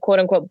kind of like quote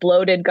unquote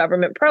bloated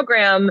government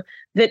program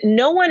that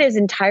no one is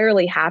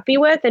entirely happy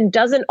with and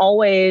doesn't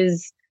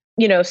always,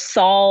 you know,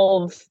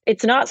 solve.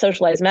 It's not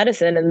socialized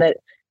medicine, and that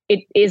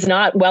it is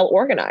not well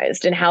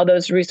organized in how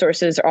those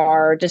resources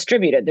are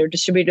distributed. They're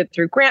distributed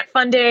through grant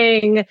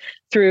funding,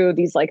 through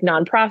these like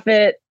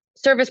nonprofit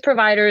service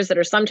providers that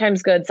are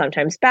sometimes good,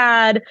 sometimes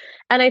bad.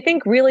 And I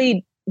think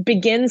really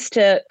begins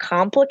to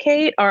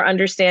complicate our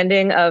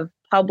understanding of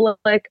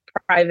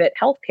public-private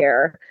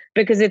healthcare,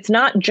 because it's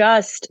not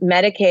just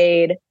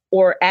Medicaid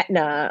or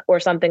Aetna or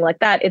something like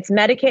that. It's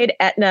Medicaid,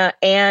 Aetna,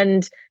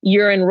 and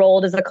you're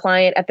enrolled as a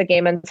client at the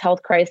Gay Men's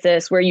Health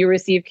Crisis, where you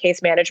receive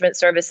case management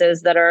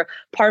services that are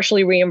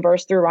partially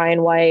reimbursed through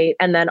Ryan White.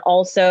 And then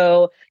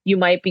also you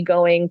might be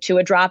going to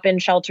a drop-in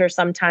shelter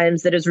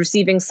sometimes that is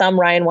receiving some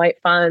Ryan White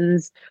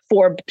funds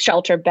for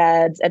shelter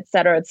beds, et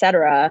cetera, et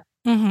cetera.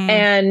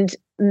 And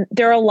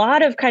there are a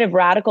lot of kind of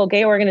radical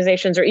gay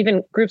organizations, or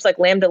even groups like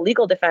Lambda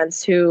Legal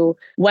Defense, who,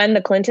 when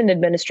the Clinton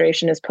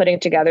administration is putting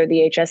together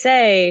the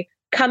HSA,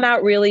 come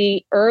out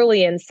really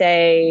early and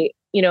say,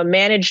 you know,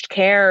 managed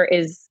care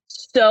is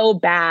so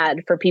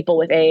bad for people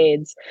with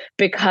AIDS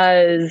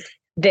because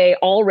they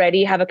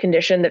already have a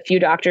condition that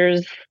few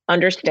doctors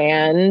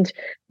understand,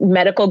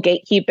 medical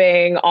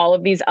gatekeeping, all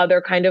of these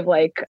other kind of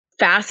like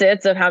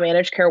facets of how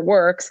managed care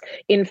works,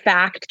 in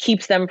fact,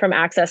 keeps them from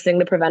accessing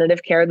the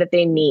preventative care that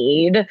they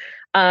need.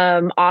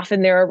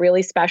 Often there are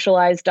really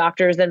specialized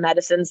doctors in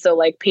medicine. So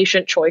like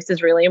patient choice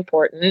is really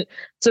important.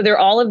 So there are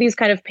all of these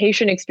kind of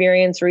patient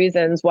experience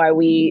reasons why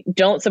we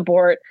don't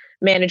support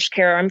managed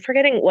care. I'm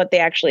forgetting what they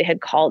actually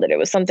had called it. It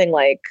was something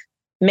like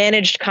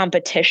managed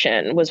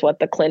competition was what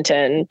the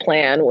Clinton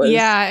plan was.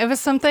 Yeah, it was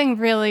something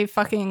really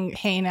fucking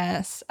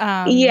heinous.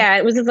 Yeah,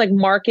 it was this like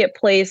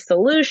marketplace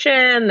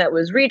solution that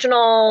was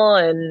regional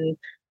and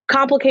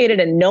complicated,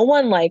 and no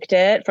one liked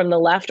it from the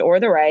left or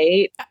the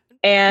right.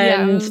 And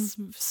yeah, it was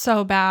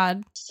so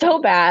bad. So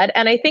bad.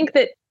 And I think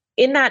that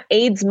in that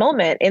AIDS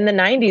moment in the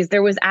 90s,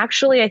 there was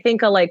actually, I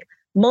think, a like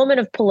moment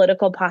of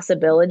political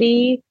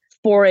possibility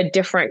for a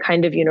different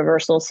kind of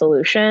universal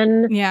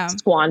solution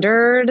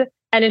squandered.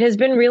 And it has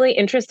been really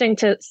interesting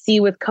to see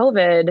with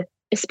COVID,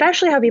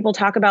 especially how people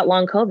talk about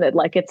long COVID,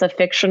 like it's a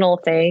fictional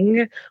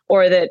thing,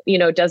 or that, you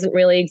know, doesn't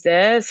really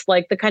exist,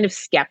 like the kind of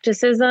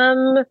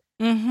skepticism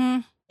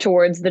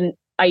towards the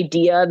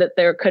idea that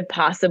there could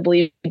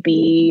possibly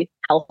be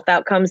health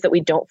outcomes that we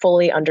don't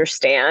fully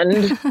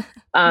understand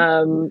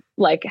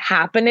like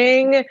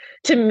happening.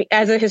 To me,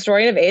 as a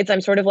historian of AIDS,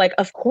 I'm sort of like,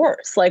 of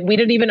course, like we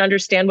didn't even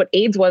understand what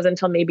AIDS was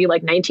until maybe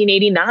like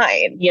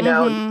 1989, you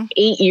know,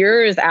 8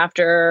 years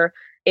after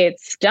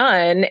it's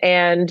done.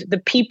 And the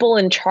people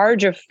in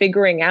charge of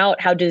figuring out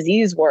how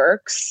disease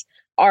works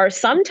are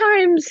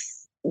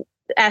sometimes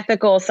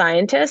ethical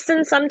scientists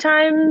and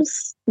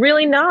sometimes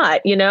really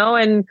not, you know,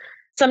 and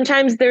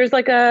sometimes there's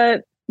like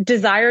a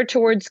desire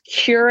towards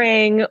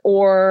curing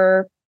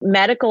or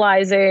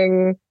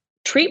medicalizing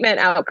treatment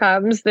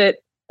outcomes that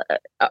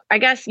I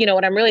guess, you know,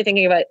 what I'm really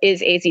thinking about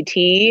is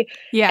AZT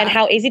and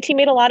how AZT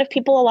made a lot of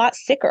people a lot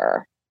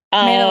sicker.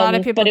 Made a lot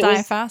of people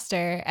die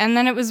faster. And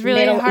then it was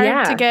really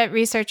hard to get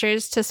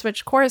researchers to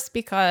switch course,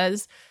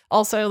 because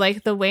also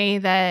like the way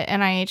that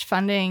NIH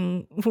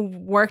funding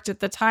worked at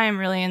the time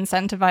really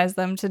incentivized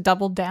them to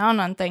double down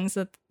on things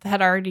that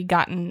had already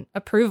gotten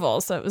approval.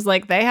 So it was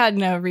like they had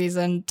no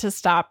reason to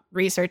stop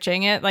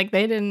researching it. Like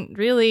they didn't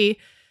really,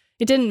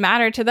 it didn't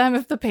matter to them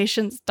if the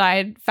patients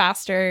died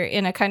faster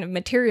in a kind of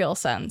material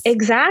sense.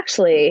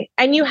 Exactly.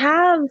 And you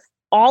have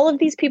all of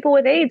these people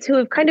with AIDS who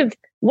have kind of,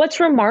 what's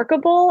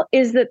remarkable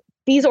is that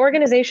these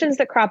organizations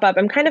that crop up,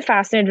 I'm kind of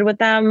fascinated with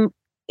them,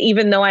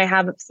 even though I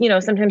have, you know,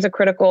 sometimes a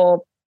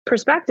critical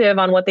perspective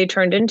on what they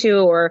turned into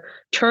or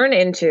turn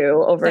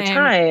into over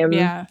time.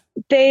 Yeah.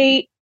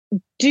 They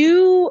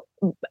do,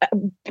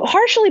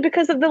 partially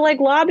because of the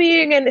like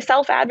lobbying and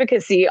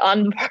self-advocacy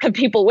on the part of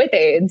people with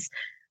AIDS,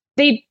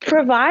 they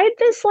provide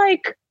this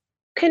like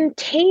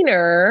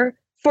container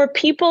for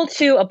people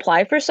to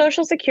apply for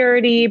Social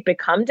Security,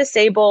 become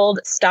disabled,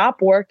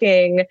 stop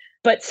working,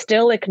 but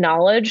still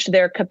acknowledge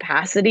their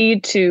capacity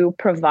to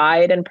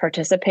provide and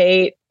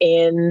participate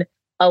in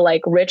a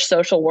like rich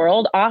social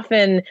world.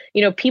 Often,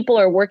 you know, people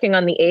are working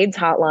on the AIDS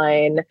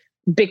hotline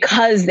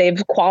because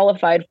they've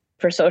qualified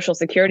for Social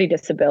Security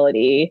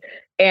disability,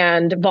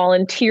 and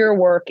volunteer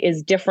work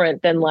is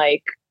different than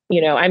like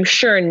I'm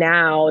sure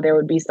now there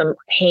would be some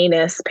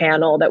heinous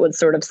panel that would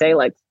sort of say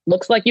like,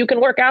 looks like you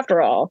can work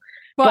after all.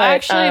 Well, but,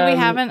 actually, we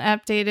haven't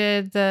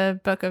updated the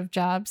Book of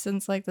Jobs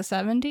since like the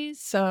 70s.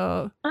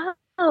 So,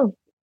 oh,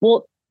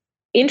 well,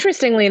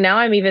 interestingly, now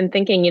I'm even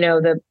thinking,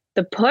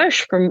 the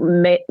push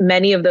from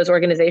many of those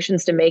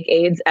organizations to make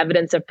AIDS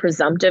evidence of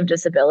presumptive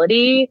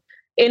disability.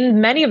 In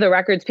many of the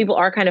records, people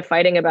are kind of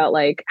fighting about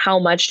like how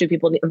much do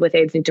people with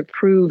AIDS need to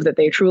prove that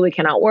they truly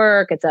cannot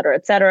work, et cetera,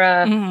 et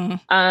cetera.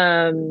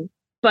 Mm-hmm.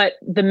 But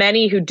the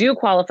many who do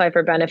qualify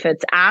for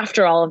benefits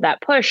after all of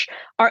that push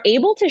are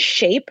able to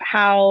shape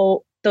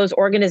how those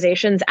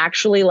organizations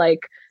actually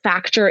like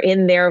factor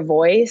in their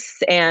voice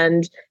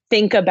and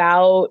think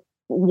about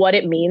what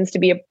it means to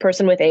be a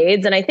person with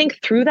AIDS. And I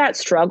think through that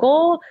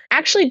struggle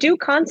actually do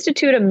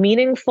constitute a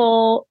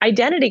meaningful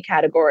identity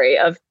category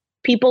of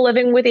people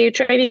living with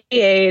HIV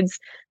AIDS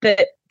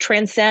that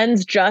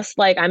transcends just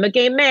like, I'm a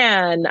gay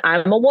man,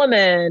 I'm a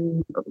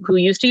woman who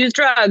used to use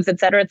drugs, et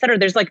cetera, et cetera.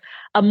 There's like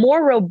a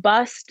more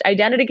robust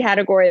identity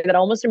category that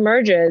almost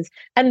emerges.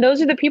 And those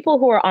are the people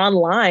who are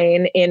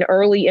online in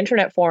early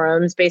internet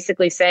forums,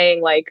 basically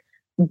saying like,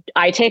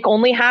 I take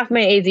only half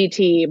my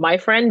AZT. My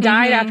friend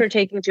died after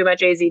taking too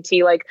much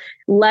AZT. Like,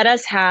 let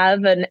us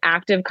have an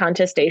active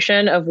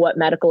contestation of what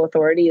medical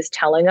authority is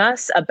telling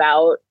us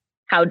about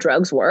how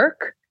drugs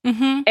work.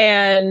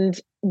 And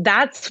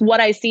that's what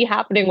I see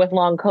happening with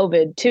long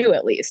COVID too,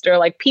 at least, or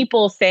like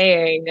people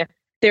saying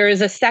there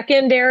is a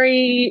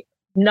secondary,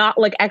 not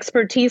like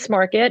expertise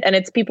market, and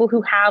it's people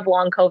who have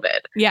long COVID.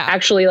 Yeah.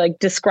 Actually like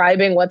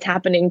describing what's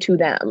happening to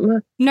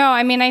them. No,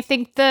 I mean, I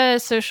think the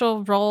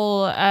social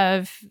role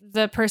of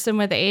the person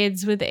with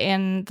AIDS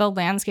within the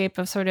landscape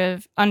of sort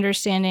of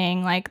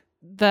understanding like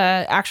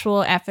the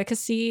actual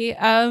efficacy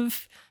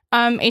of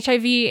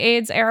HIV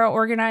AIDS era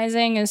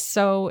organizing is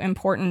so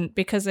important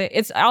because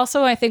it's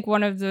also, I think,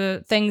 one of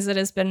the things that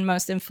has been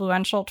most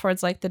influential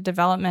towards like the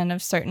development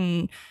of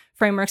certain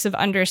frameworks of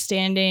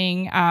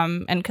understanding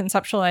and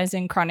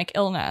conceptualizing chronic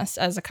illness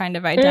as a kind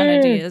of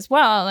identity as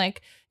well.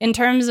 Like in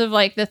terms of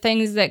like the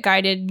things that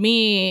guided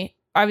me,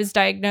 I was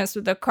diagnosed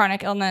with a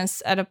chronic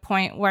illness at a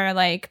point where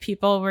like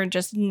people were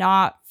just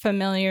not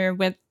familiar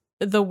with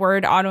the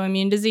word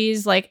autoimmune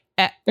disease like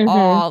at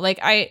all. Like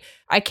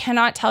I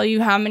cannot tell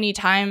you how many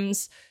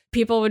times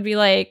people would be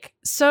like,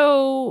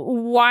 so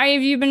why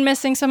have you been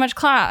missing so much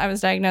class? I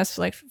was diagnosed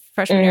like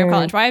freshman year of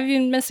college. Why have you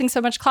been missing so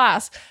much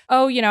class?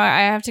 Oh, I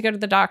have to go to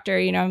the doctor.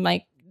 I'm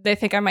like, they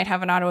think I might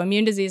have an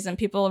autoimmune disease, and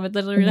people would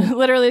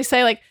literally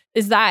say like,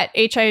 is that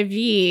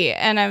HIV?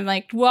 And I'm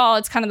like, well,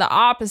 it's kind of the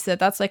opposite.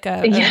 That's like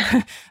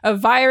a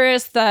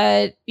virus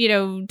that,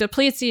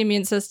 depletes the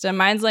immune system.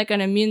 Mine's like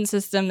an immune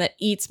system that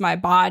eats my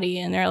body.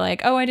 And they're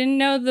like, oh, I didn't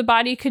know the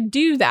body could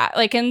do that.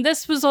 Like, and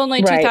this was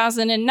only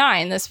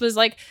 2009. This was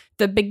like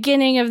the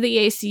beginning of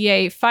the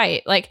ACA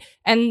fight. Like,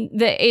 and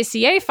the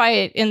ACA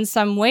fight in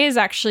some ways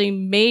actually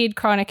made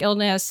chronic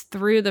illness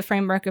through the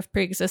framework of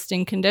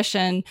pre-existing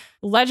condition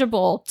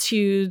legible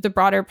to the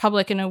broader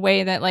public in a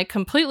way that like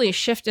completely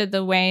shifted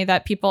the way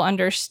that people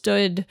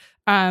understood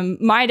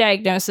my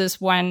diagnosis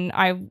when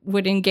I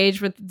would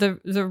engage with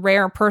the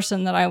rare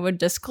person that I would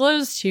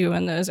disclose to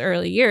in those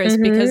early years,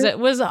 because it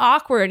was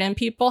awkward and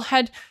people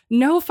had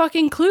no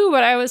fucking clue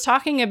what I was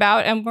talking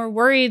about and were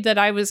worried that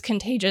I was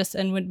contagious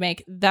and would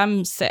make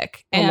them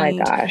sick. Oh my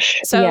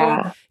gosh. So,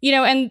 yeah.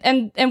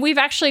 And we've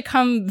actually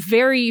come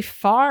very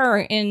far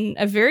in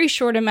a very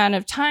short amount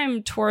of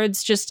time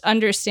towards just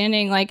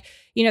understanding like,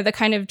 the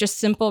kind of just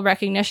simple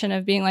recognition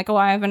of being like, oh,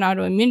 I have an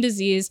autoimmune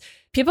disease.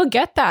 People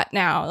get that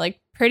now, like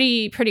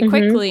pretty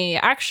quickly,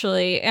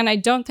 actually. And I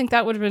don't think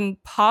that would have been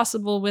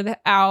possible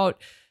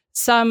without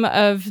some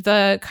of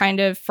the kind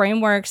of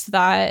frameworks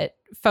that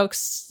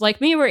folks like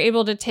me were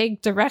able to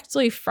take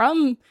directly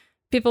from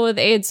people with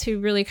AIDS who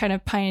really kind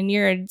of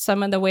pioneered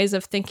some of the ways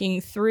of thinking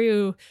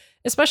through,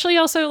 especially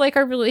also like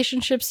our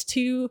relationships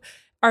to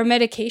our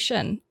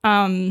medication.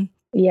 And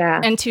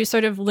to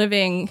sort of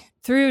living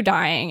through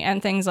dying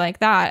and things like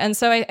that. And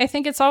so I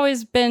think it's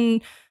always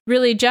been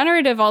really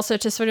generative also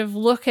to sort of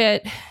look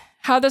at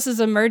how this is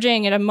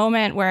emerging at a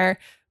moment where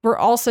we're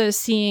also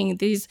seeing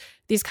these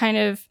kind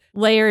of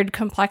layered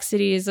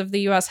complexities of the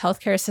US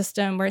healthcare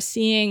system. We're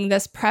seeing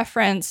this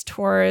preference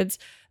towards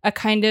a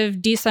kind of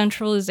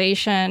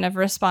decentralization of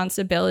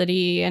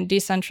responsibility and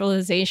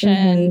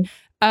decentralization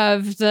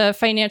of the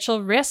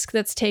financial risk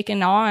that's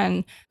taken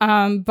on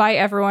by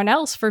everyone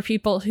else for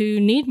people who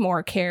need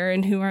more care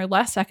and who are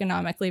less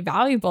economically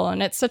valuable.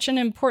 And it's such an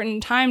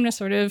important time to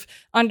sort of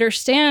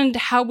understand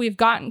how we've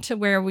gotten to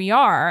where we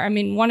are. I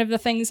mean, one of the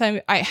things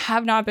I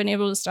have not been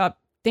able to stop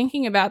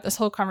thinking about this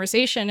whole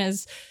conversation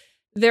is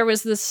there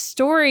was this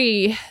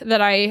story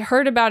that I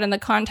heard about in the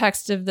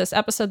context of this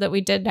episode that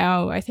we did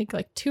now, I think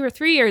like 2 or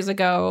 3 years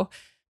ago,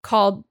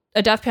 called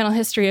A Death Panel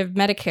History of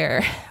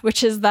Medicare,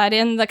 which is that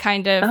in the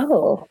kind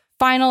of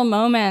final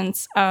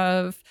moments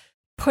of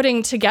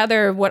putting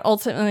together what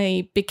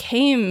ultimately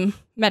became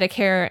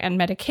Medicare and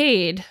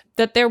Medicaid,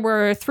 that there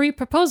were 3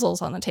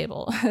 proposals on the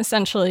table,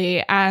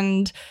 essentially.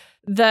 And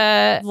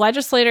the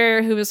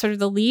legislator who was sort of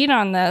the lead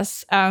on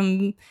this,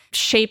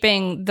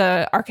 shaping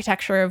the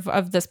architecture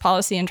of this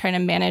policy and trying to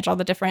manage all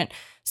the different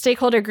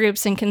stakeholder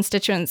groups and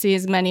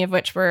constituencies, many of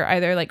which were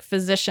either like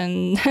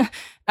physician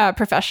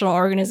professional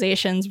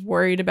organizations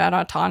worried about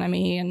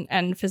autonomy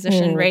and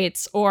physician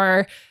rates,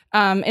 or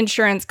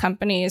insurance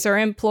companies or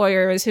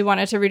employers who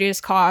wanted to reduce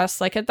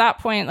costs. Like at that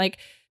point, like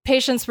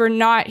patients were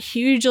not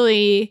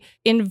hugely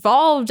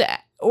involved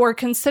or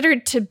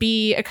considered to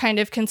be a kind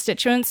of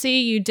constituency.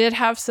 You did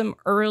have some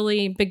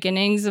early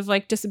beginnings of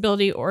like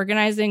disability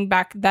organizing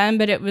back then,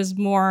 but it was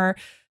more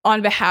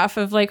on behalf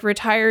of like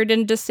retired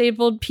and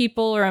disabled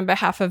people or on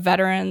behalf of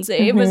veterans.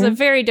 It was a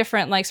very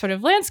different like sort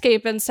of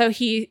landscape. And so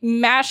he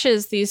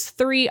mashes these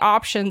three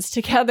options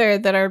together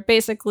that are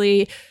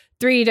basically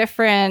three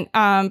different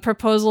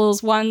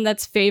proposals, one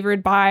that's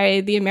favored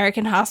by the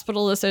American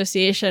Hospital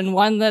Association,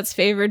 one that's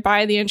favored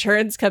by the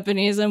insurance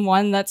companies, and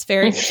one that's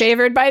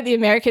favored by the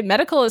American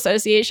Medical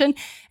Association,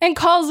 and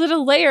calls it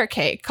a layer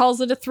cake, calls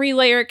it a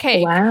 3-layer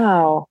cake.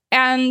 Wow.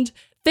 And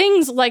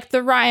things like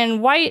the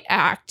Ryan White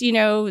Act, you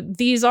know,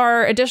 these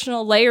are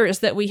additional layers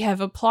that we have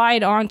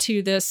applied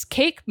onto this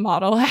cake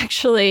model,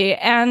 actually.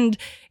 And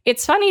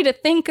it's funny to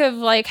think of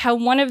like how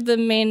one of the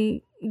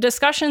main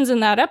discussions in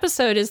that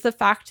episode is the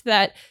fact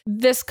that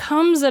this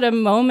comes at a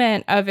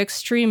moment of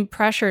extreme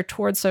pressure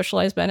towards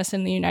socialized medicine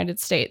in the United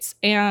States,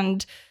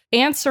 and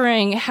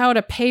answering how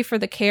to pay for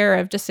the care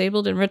of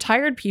disabled and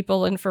retired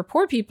people and for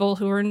poor people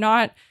who are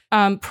not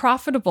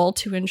profitable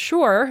to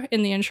insure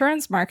in the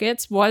insurance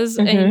markets was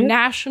a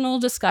national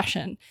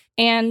discussion.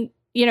 And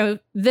you know,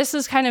 this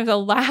is kind of the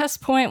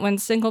last point when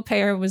single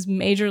payer was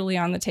majorly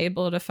on the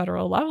table at a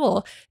federal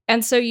level.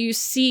 And so you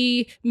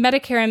see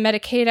Medicare and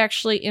Medicaid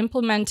actually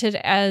implemented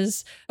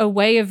as a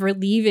way of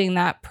relieving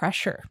that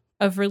pressure,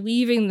 of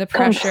relieving the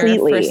pressure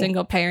for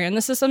single payer. And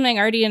this is something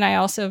Artie and I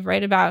also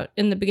write about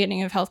in the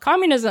beginning of Health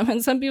Communism.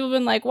 And some people have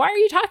been like, why are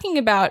you talking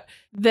about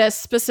this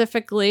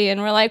specifically?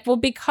 And we're like, well,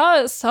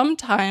 because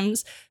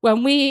sometimes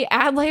when we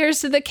add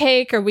layers to the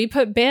cake or we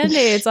put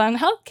Band-Aids on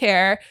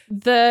healthcare,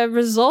 the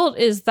result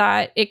is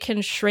that it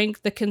can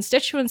shrink the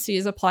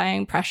constituencies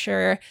applying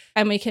pressure,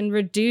 and we can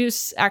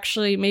reduce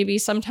actually maybe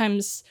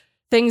sometimes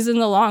things in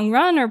the long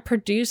run, or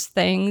produce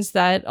things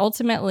that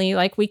ultimately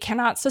like we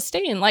cannot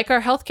sustain, like our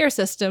healthcare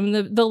system.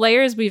 The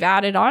layers we've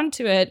added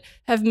onto it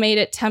have made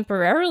it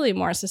temporarily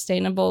more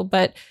sustainable,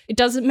 but it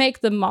doesn't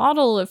make the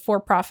model of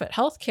for-profit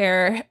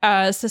healthcare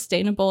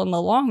sustainable in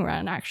the long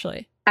run,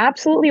 actually.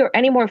 Absolutely, or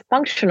any more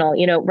functional.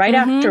 You know, right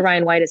after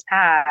Ryan White is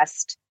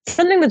passed,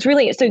 something that's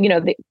really, so, you know,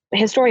 the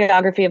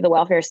historiography of the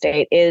welfare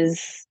state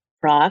is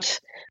fraught.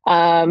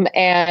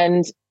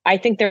 And I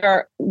think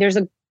there's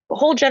a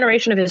whole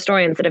generation of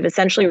historians that have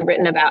essentially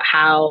written about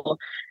how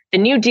the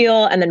New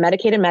Deal and then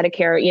Medicaid and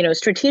Medicare, you know,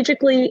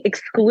 strategically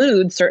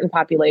exclude certain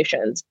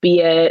populations,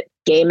 be it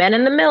gay men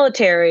in the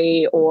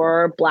military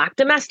or Black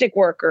domestic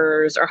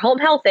workers or home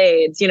health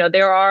aides. You know,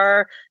 there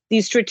are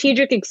these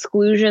strategic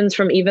exclusions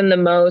from even the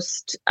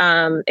most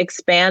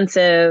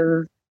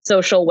expansive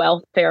social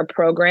welfare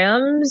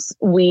programs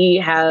we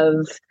have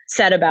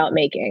set about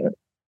making.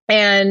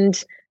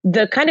 And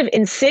the kind of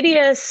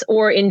insidious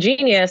or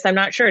ingenious, I'm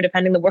not sure,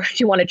 depending the word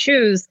you want to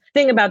choose,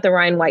 thing about the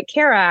Ryan White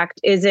Care Act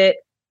is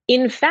it,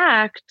 in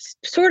fact,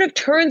 sort of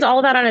turns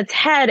all that on its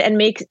head and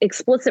makes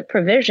explicit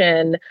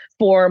provision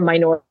for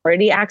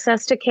minority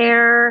access to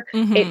care.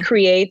 It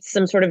creates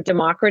some sort of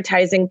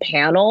democratizing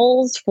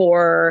panels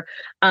for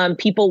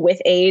people with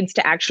AIDS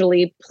to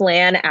actually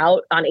plan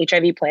out on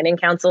HIV planning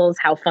councils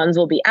how funds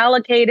will be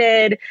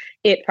allocated.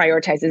 It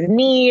prioritizes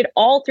need,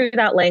 all through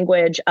that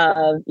language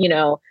of, you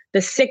know,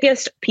 the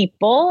sickest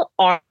people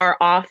are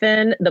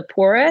often the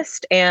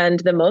poorest and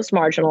the most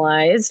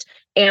marginalized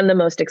and the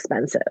most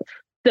expensive.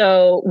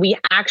 So we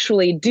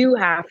actually do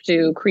have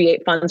to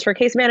create funds for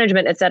case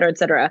management, et cetera, et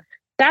cetera.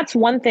 That's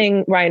one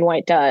thing Ryan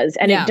White does.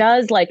 And it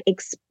does like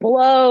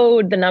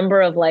explode the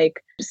number of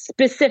like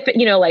specific,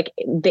 you know, like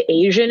the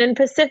Asian and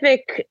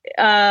Pacific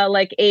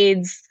like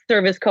AIDS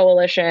Service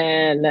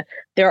Coalition.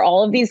 There are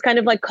all of these kind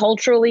of like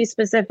culturally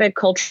specific,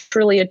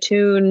 culturally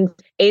attuned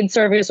AIDS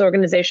service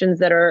organizations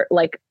that are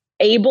like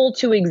able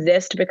to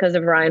exist because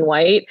of Ryan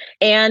White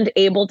and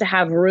able to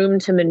have room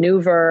to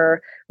maneuver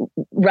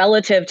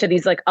relative to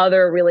these like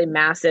other really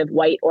massive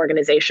white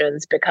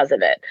organizations because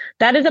of it.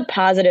 That is a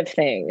positive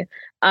thing.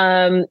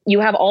 You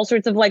have all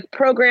sorts of like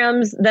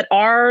programs that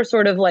are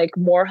sort of like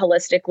more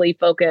holistically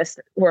focused,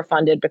 were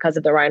funded because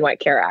of the Ryan White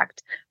Care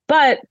Act.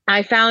 But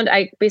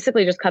I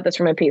basically just cut this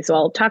from my piece, so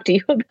I'll talk to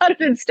you about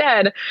it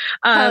instead.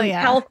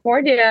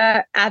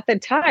 California at the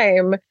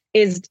time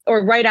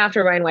or right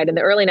after Ryan White in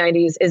the early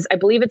 90s is, I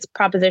believe it's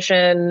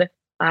proposition,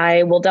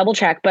 I will double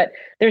check, but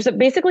there's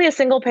basically a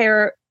single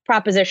payer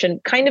proposition,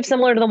 kind of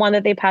similar to the one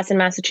that they passed in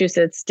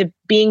Massachusetts,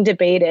 being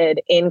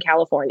debated in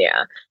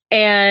California.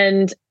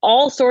 And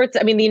all sorts,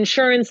 I mean, the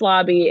insurance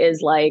lobby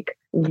is like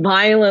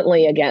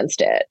violently against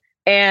it.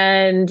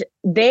 And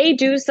they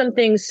do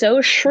something so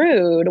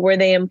shrewd where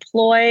they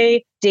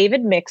employ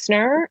David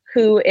Mixner,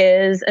 who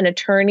is an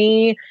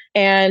attorney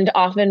and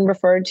often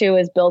referred to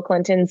as Bill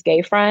Clinton's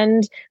gay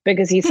friend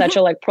because he's such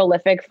a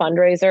prolific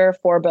fundraiser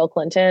for Bill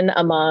Clinton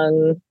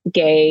among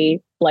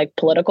gay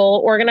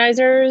political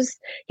organizers.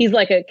 He's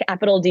like a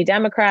capital D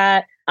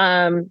Democrat.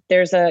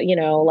 There's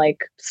a,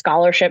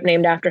 scholarship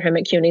named after him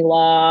at CUNY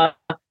Law.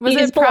 Was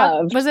it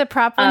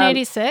Prop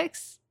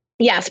 186?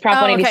 Yes,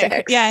 Prop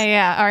 186. Okay.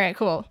 Yeah. All right,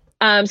 cool.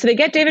 So they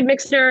get David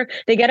Mixner,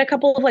 they get a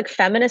couple of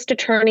feminist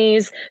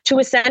attorneys to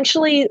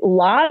essentially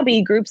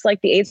lobby groups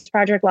like the AIDS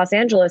Project Los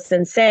Angeles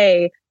and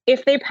say,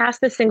 if they pass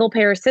the single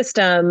payer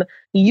system,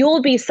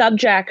 you'll be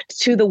subject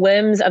to the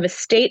whims of a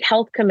state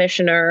health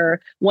commissioner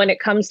when it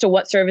comes to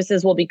what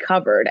services will be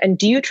covered. And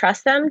do you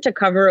trust them to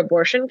cover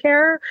abortion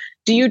care?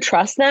 Do you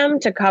trust them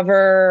to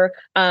cover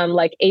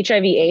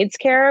HIV/AIDS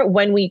care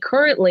when we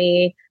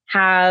currently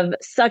have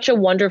such a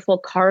wonderful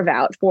carve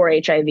out for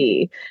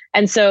HIV?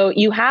 And so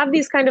you have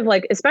these kind of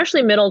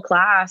especially middle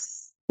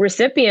class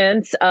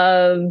recipients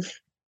of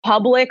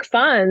public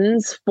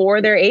funds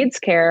for their AIDS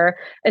care,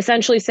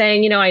 essentially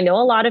saying, I know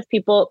a lot of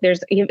people, there's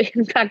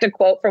in fact a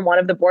quote from one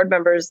of the board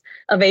members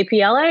of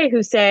APLA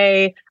who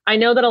say, I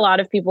know that a lot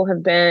of people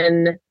have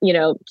been,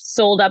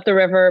 sold up the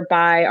river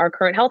by our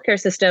current healthcare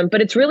system,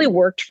 but it's really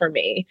worked for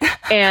me.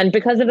 And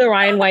because of the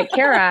Ryan White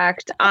Care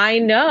Act, I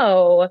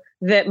know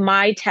that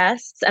my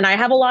tests, and I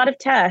have a lot of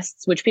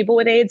tests, which people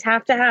with AIDS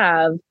have to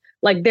have,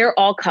 they're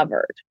all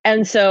covered.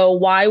 And so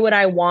why would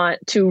I want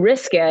to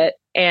risk it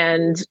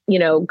and,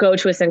 go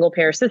to a single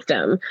payer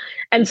system?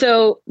 And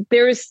so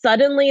there's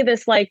suddenly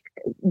this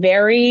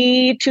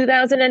very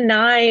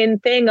 2009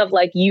 thing of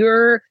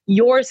your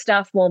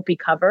stuff won't be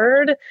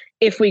covered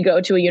if we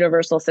go to a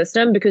universal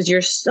system because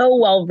you're so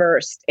well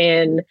versed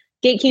in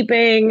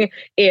gatekeeping,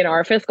 in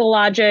our fiscal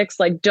logics.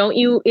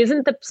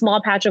 Isn't the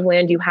small patch of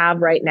land you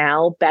have right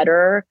now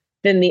better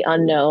than the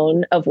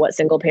unknown of what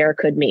single payer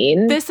could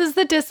mean? This is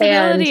the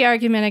disability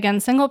argument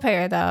against single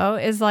payer, though,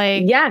 is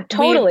yeah,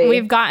 totally.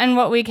 We've gotten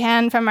what we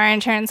can from our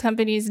insurance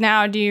companies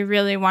now. Do you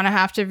really want to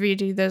have to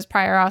redo those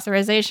prior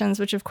authorizations,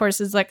 which of course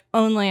is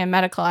only a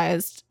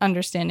medicalized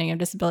understanding of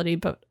disability?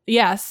 But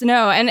yes,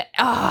 no. And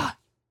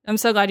I'm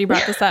so glad you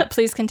brought this up.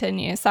 Please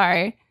continue.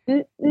 Sorry.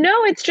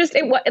 No, it's just,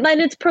 and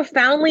it's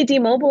profoundly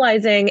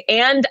demobilizing.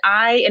 And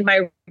I, in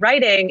my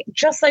writing,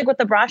 just like with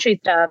the Bracci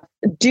stuff,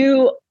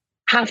 do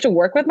have to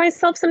work with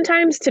myself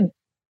sometimes to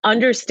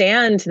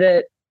understand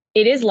that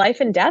it is life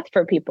and death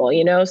for people,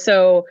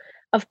 So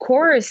of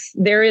course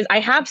I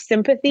have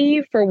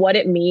sympathy for what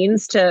it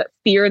means to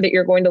fear that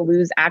you're going to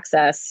lose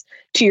access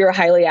to your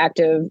highly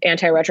active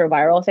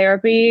antiretroviral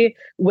therapy,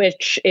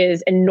 which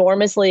is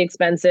enormously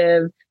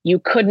expensive. You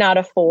could not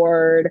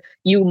afford.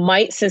 You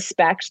might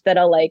suspect that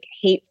a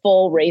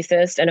hateful,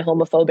 racist and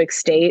homophobic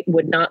state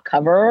would not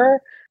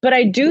cover. But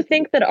I do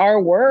think that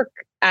our work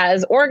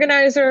as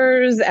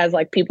organizers, as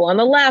people on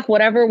the left,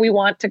 whatever we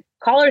want to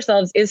call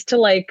ourselves, is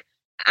to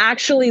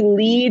actually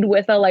lead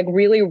with a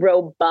really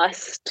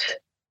robust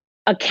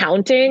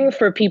accounting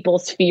for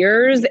people's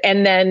fears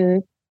and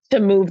then to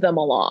move them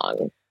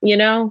along,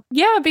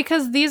 Yeah,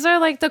 because these are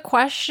the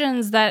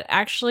questions that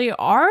actually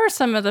are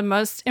some of the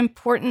most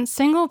important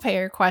single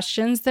payer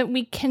questions that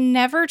we can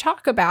never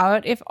talk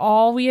about if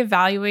all we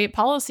evaluate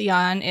policy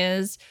on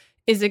is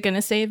it going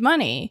to save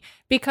money?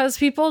 Because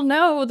people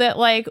know that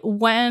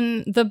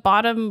when the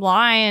bottom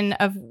line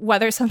of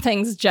whether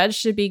something's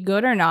judged to be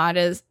good or not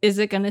is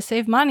it going to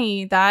save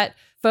money, that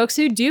folks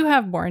who do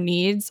have more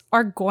needs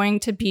are going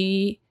to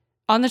be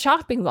on the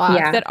chopping block,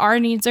 that our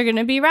needs are going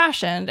to be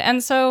rationed.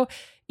 And so,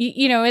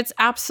 it's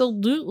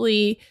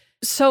absolutely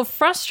so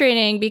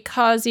frustrating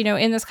because,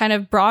 in this kind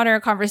of broader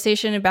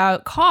conversation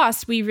about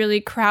cost, we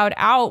really crowd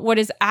out what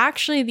is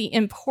actually the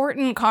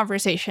important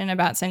conversation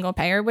about single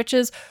payer, which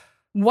is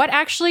what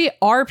actually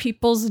are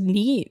people's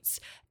needs?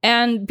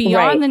 And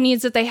beyond the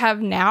needs that they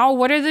have now,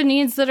 what are the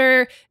needs that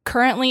are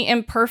currently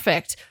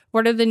imperfect?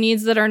 What are the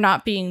needs that are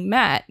not being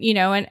met?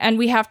 And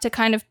we have to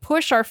kind of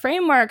push our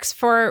frameworks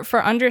for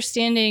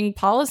understanding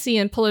policy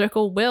and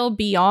political will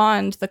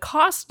beyond the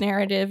cost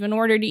narrative in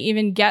order to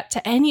even get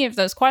to any of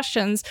those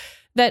questions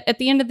that at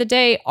the end of the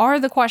day are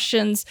the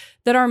questions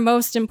that are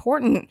most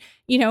important.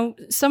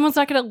 Someone's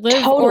not going to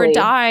live or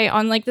die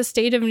on the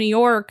state of New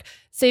York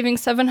saving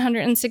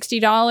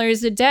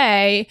 $760 a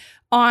day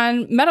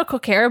on medical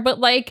care, but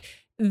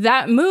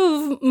that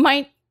move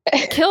might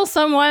kill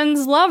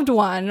someone's loved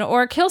one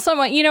or kill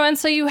someone, and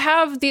so you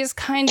have these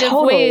kind of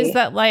ways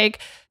that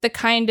the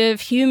kind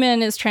of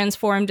human is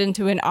transformed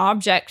into an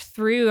object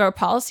through our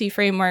policy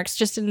frameworks,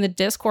 just in the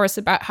discourse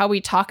about how we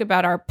talk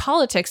about our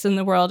politics in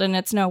the world. And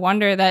it's no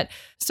wonder that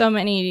so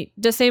many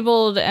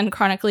disabled and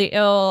chronically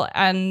ill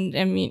and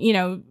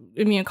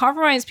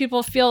immunocompromised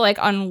people feel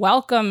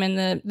unwelcome in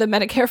the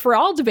Medicare for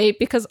All debate,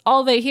 because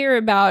all they hear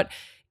about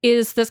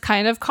is this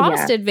kind of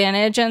cost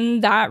advantage.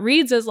 And that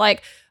reads as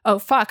oh,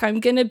 fuck,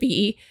 I'm going to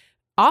be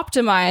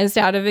optimized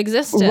out of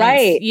existence,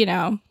 Right.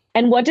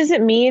 And what does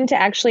it mean to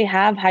actually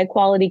have high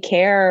quality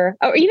care?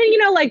 Or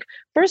even, like,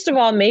 first of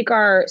all, make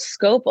our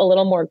scope a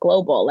little more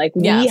global. Like,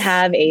 we Yes.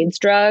 have AIDS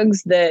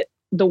drugs that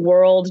the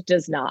world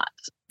does not,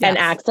 and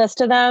Yes. access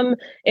to them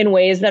in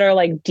ways that are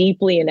like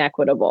deeply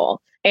inequitable.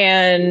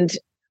 And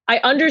I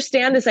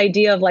understand this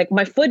idea of like,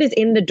 my foot is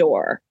in the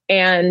door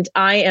and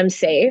I am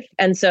safe.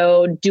 And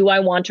so do I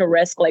want to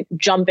risk like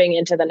jumping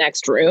into the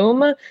next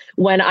room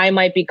when I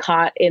might be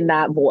caught in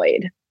that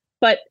void?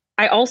 But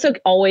I also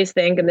always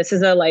think, and this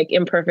is a like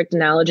imperfect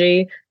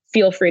analogy,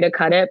 feel free to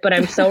cut it, but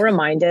I'm so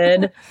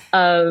reminded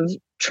of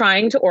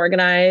trying to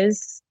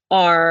organize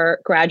our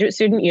graduate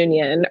student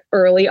union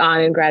early on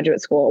in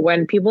graduate school.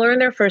 When people are in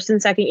their first and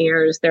second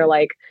years, they're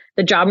like,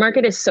 the job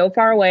market is so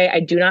far away. I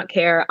do not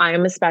care. I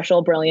am a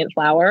special, brilliant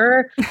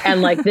flower.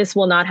 And like, this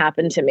will not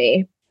happen to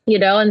me,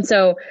 And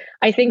so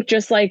I think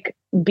just like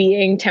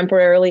being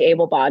temporarily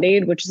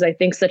able-bodied, which is, I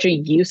think, such a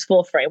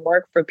useful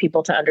framework for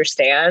people to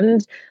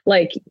understand,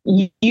 like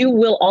you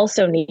will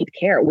also need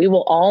care. We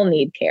will all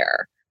need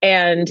care.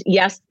 And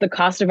yes, the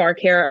cost of our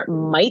care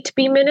might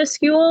be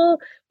minuscule,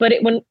 but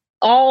when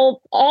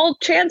all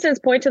chances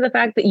point to the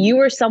fact that you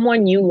or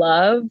someone you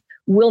love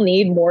will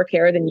need more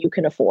care than you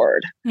can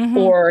afford,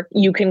 or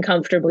you can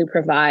comfortably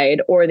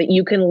provide, or that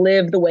you can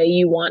live the way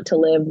you want to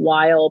live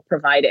while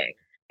providing.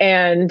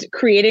 And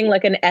creating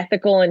like an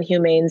ethical and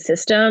humane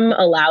system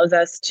allows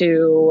us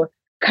to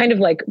kind of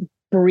like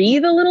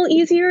breathe a little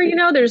easier.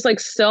 There's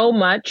like so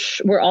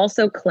much, we're all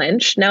so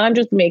clenched. Now I'm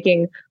just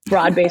making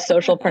broad-based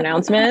social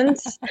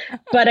pronouncements.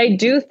 But I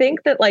do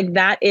think that like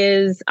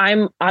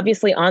I'm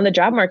obviously on the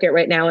job market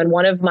right now. And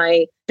one of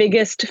my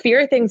biggest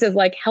fear things is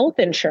like health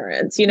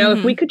insurance.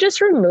 If we could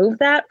just remove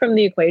that from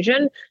the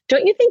equation,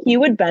 don't you think you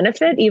would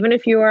benefit even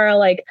if you are a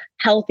like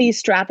healthy,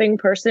 strapping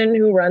person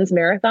who runs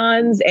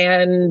marathons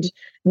and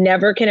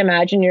never can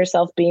imagine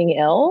yourself being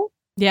ill?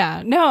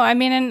 Yeah, no, I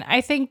mean, and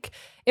I think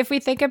if we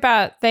think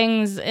about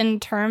things in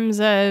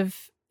terms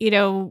of,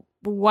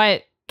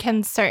 what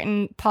can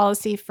certain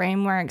policy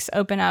frameworks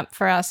open up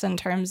for us in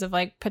terms of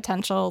like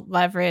potential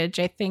leverage,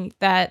 I think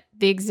that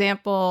the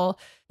example,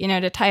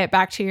 to tie it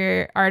back to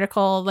your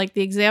article, like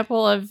the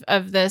example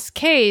of this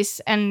case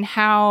and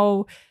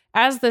how,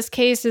 as this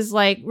case is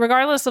like,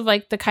 regardless of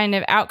like the kind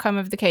of outcome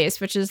of the case,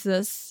 which is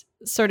this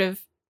sort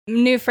of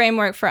new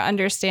framework for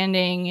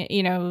understanding,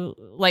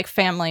 like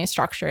family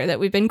structure that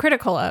we've been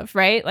critical of,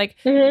 right? Like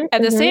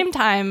at the same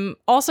time,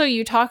 also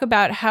you talk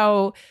about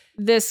how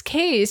this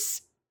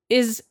case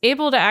is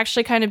able to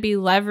actually kind of be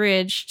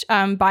leveraged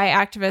by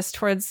activists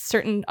towards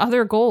certain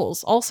other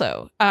goals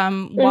also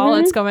while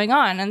it's going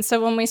on. And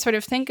so when we sort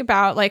of think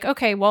about like,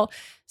 okay, well,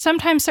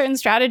 sometimes certain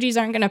strategies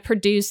aren't going to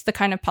produce the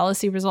kind of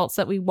policy results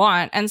that we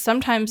want. And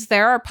sometimes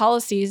there are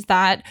policies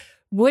that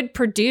would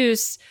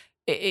produce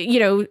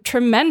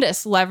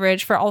tremendous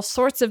leverage for all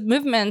sorts of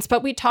movements,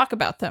 but we talk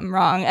about them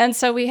wrong. And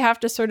so we have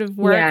to sort of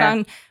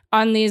work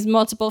on these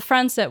multiple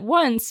fronts at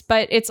once.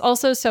 But it's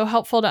also so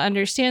helpful to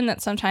understand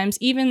that sometimes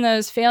even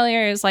those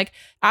failures, like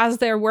as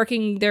they're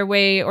working their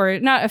way, or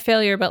not a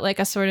failure, but like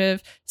a sort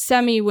of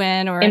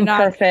semi-win or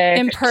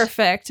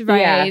imperfect, right?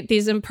 Yeah.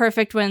 These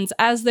imperfect wins,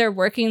 as they're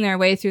working their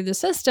way through the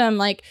system,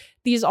 like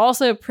these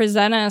also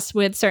present us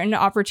with certain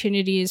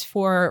opportunities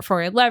for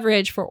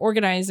leverage, for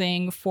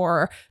organizing,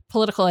 for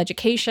political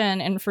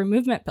education, and for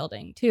movement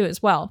building too,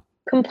 as well.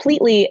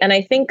 Completely. And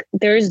I think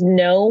there's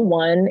no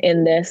one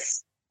in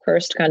this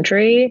cursed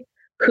country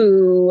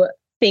who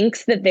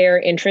thinks that they're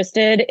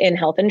interested in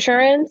health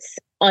insurance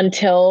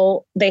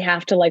until they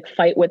have to like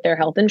fight with their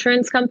health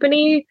insurance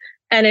company.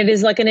 And it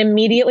is like an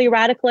immediately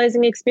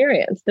radicalizing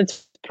experience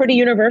that's pretty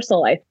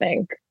universal, I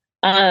think.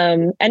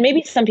 And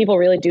maybe some people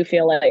really do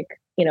feel like,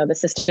 the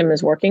system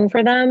is working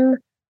for them,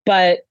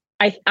 but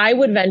I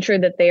would venture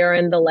that they are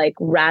in the like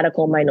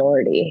radical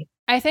minority.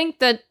 I think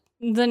that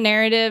the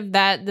narrative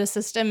that the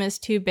system is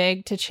too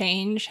big to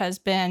change has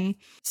been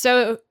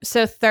so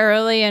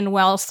thoroughly and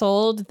well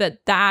sold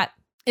that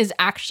is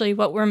actually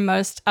what we're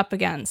most up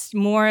against,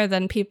 more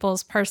than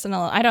people's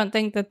personal. I don't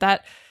think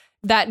that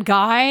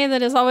guy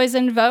that is always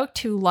invoked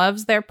who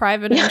loves their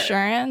private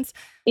insurance.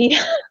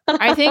 Yeah.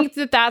 I think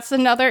that that's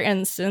another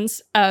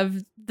instance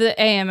of the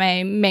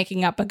AMA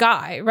making up a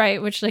guy, right?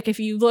 Which, like, if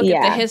you look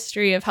at the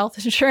history of health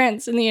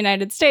insurance in the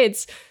United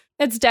States,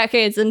 it's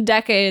decades and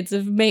decades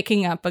of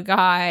making up a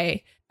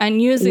guy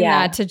and using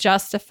that to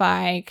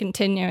justify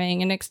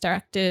continuing an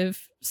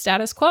extractive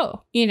status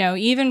quo.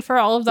 Even for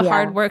all of the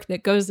hard work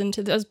that goes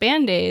into those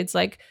Band-Aids,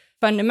 like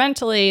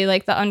fundamentally,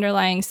 like the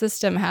underlying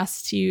system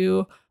has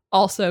to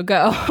also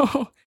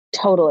go.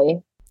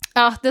 Totally.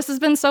 Oh, this has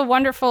been so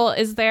wonderful.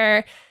 Is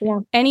there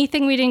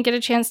anything we didn't get a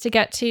chance to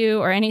get to,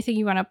 or anything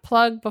you want to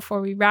plug before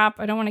we wrap?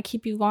 I don't want to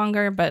keep you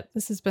longer, but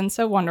this has been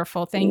so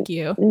wonderful. Thank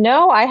you.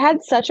 No, I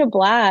had such a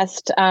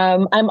blast.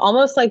 I'm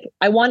almost like,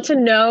 I want to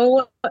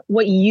know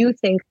what you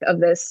think of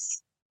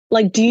this.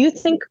 Like, do you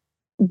think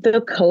the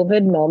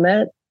COVID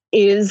moment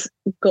is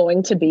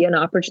going to be an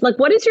opportunity? Like,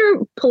 what is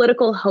your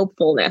political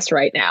hopefulness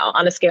right now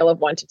on a scale of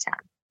 1 to 10?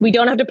 We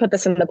don't have to put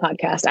this in the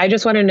podcast. I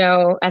just want to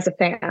know as a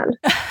fan.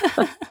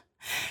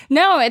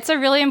 No, it's a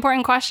really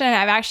important question.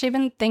 I've actually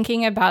been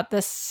thinking about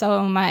this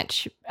so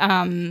much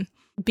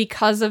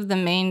because of the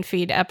main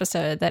feed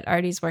episode that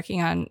Artie's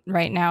working on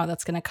right now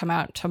that's going to come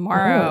out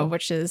tomorrow,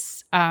 which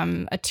is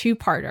a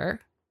two-parter.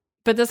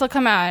 But this will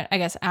come out, I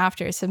guess,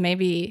 after. So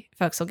maybe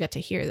folks will get to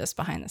hear this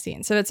behind the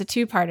scenes. So it's a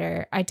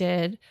two-parter. I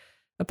did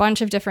a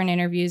bunch of different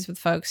interviews with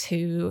folks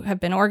who have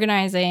been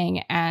organizing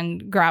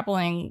and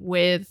grappling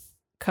with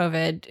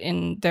COVID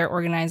in their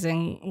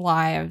organizing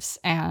lives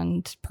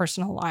and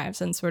personal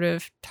lives, and sort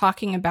of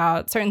talking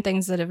about certain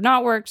things that have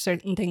not worked,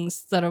 certain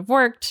things that have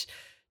worked,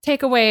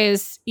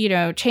 takeaways,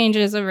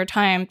 changes over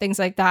time, things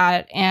like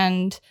that.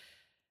 And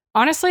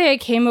honestly, I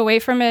came away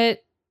from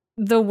it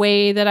the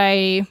way that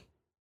I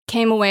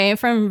came away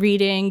from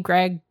reading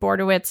Greg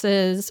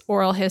Bordowitz's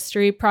oral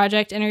history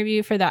project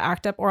interview for the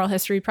ACT UP oral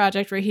history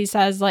project, where he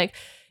says,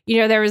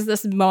 there was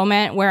this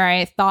moment where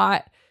I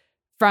thought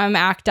from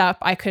ACT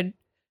UP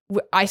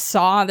I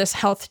saw this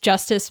health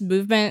justice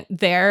movement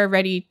there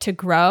ready to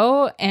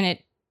grow, and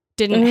it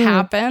didn't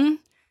happen.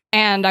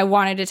 And I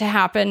wanted it to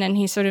happen. And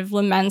he sort of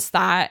laments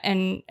that.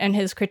 And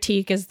his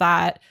critique is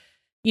that,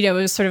 it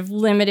was sort of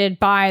limited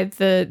by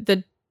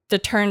the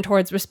turn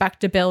towards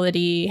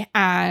respectability,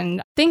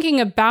 and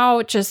thinking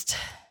about just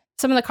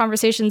some of the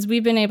conversations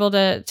we've been able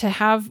to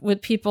have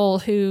with people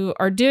who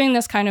are doing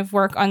this kind of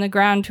work on the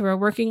ground, who are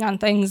working on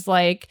things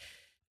like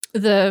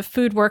the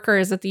food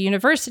workers at the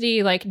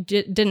university,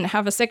 didn't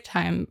have a sick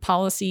time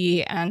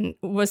policy, and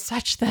was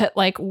such that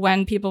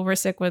when people were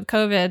sick with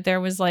COVID, there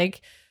was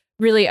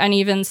really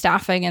uneven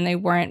staffing, and they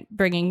weren't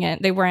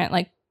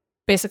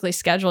basically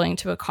scheduling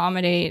to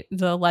accommodate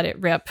the let it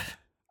rip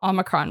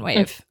Omicron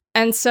wave.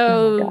 And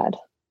so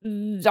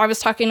I was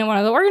talking to one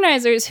of the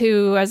organizers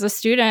who, as a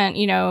student,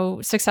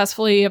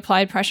 successfully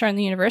applied pressure on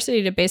the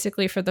university to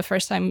basically, for the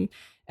first time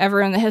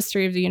ever in the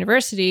history of the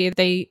university,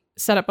 they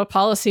set up a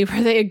policy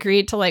where they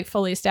agreed to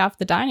fully staff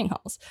the dining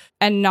halls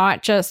and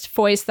not just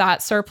foist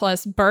that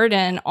surplus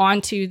burden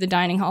onto the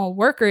dining hall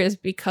workers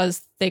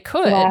because they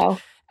could. Wow.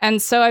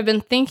 And so I've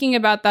been thinking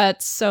about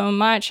that so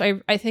much.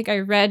 I think I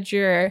read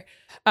your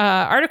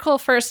article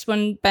first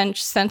when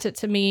Bench sent it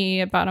to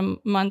me about a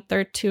month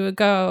or two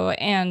ago,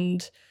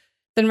 and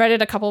then read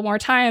it a couple more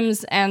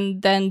times,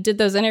 and then did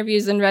those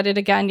interviews and read it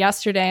again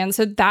yesterday. And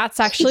so that's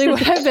actually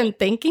what I've been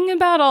thinking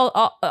about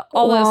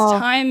all this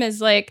time,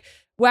 is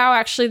wow,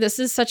 actually, this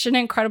is such an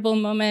incredible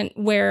moment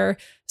where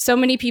so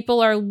many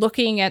people are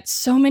looking at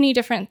so many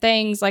different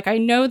things. I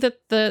know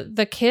that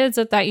the kids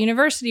at that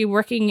university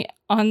working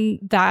on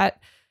that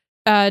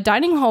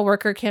dining hall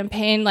worker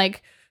campaign,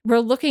 we're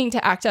looking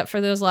to ACT UP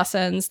for those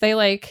lessons. They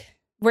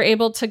were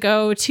able to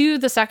go to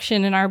the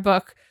section in our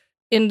book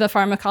in the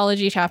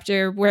pharmacology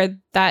chapter where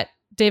that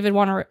David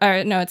no,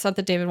 it's not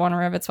the David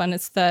Wojnarowicz one.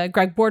 It's the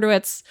Greg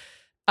Bordowitz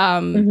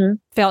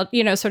felt,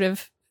 sort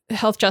of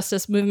health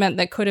justice movement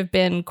that could have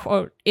been,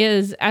 quote,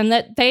 is, and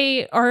that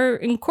they are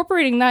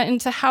incorporating that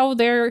into how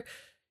they're,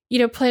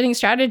 planning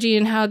strategy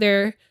and how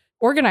they're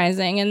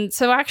organizing. And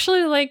so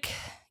actually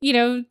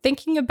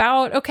thinking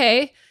about,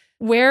 okay,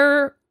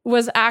 where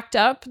was ACT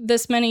UP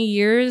this many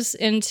years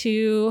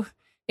into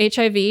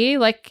HIV?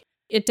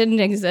 It didn't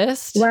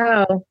exist.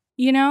 Wow.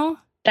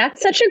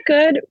 That's such a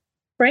good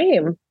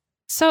frame.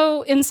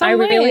 So in some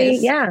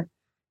ways,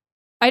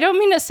 I don't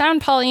mean to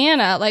sound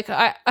Pollyanna.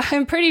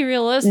 I'm pretty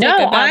realistic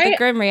about the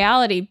grim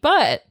reality,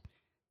 but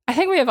I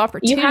think we have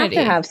opportunity. You have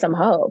to have some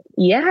hope.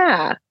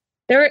 Yeah.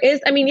 There is,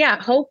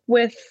 hope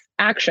with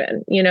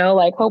action,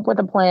 hope with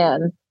a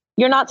plan.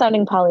 You're not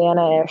sounding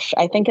Pollyanna-ish.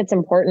 I think it's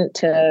important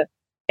to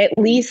at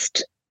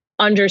least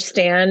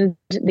understand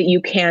that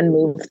you can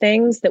move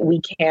things, that we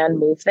can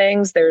move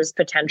things. There's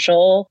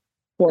potential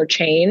for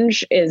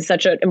change is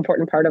such an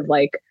important part of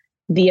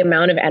the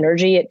amount of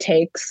energy it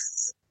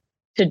takes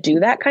to do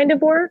that kind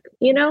of work,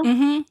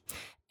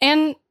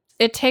 And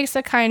it takes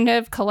a kind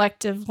of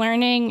collective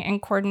learning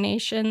and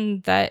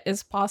coordination that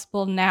is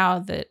possible now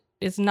that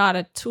is not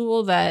a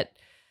tool that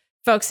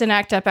folks in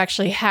ACT UP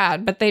actually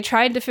had, but they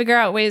tried to figure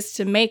out ways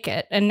to make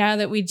it. And now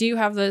that we do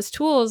have those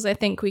tools, I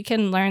think we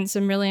can learn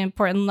some really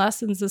important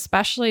lessons,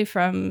 especially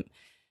from,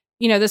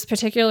 this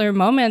particular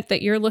moment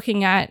that you're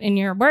looking at in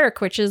your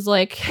work, which is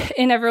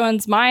in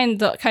everyone's mind,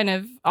 the kind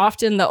of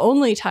often the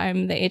only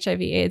time the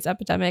HIV/AIDS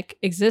epidemic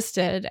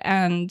existed,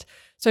 and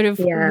sort of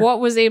what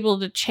was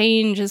able to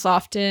change is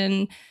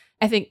often,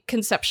 I think,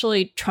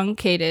 conceptually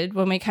truncated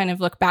when we kind of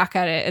look back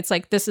at it. It's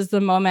this is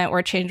the moment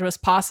where change was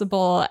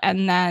possible.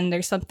 And then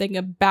there's something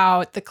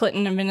about the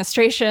Clinton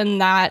administration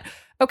that,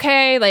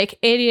 okay,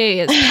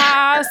 ADA is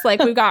passed,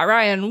 we've got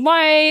Ryan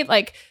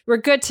White, we're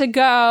good to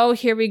go.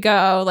 Here we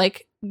go.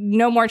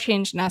 No more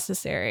change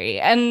necessary.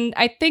 And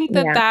I think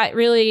that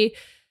really,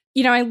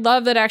 I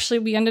love that actually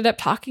we ended up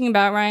talking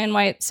about Ryan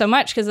White so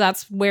much, because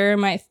that's where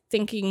my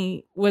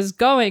thinking was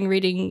going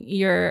reading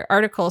your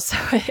article. So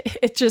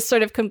it just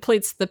sort of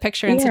completes the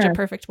picture in such a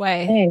perfect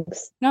way.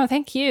 Thanks. No,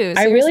 thank you.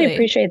 Seriously. I really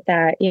appreciate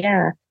that.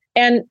 Yeah.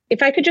 And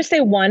if I could just say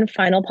one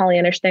final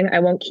Pollyannish thing, I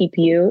won't keep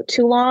you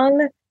too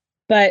long,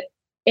 but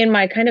in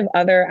my kind of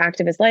other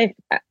activist life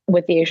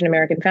with the Asian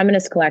American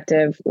Feminist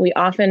Collective, we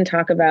often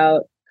talk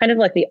about kind of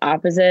like the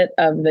opposite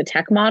of the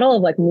tech model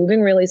of like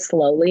moving really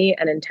slowly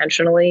and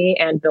intentionally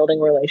and building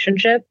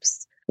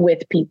relationships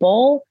with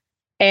people.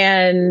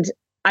 And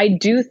I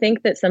do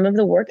think that some of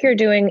the work you're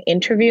doing,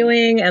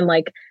 interviewing and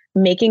like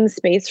making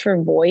space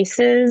for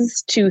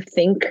voices to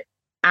think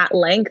at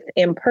length,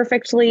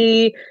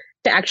 imperfectly,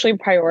 to actually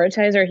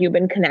prioritize our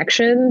human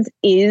connections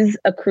is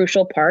a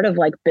crucial part of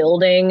like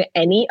building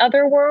any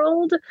other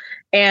world.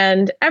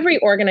 And every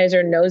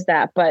organizer knows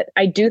that. But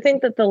I do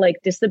think that the like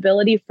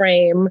disability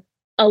frame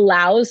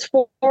allows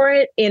for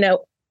it in a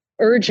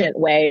urgent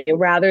way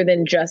rather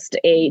than just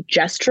a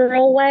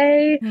gestural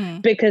way,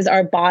 because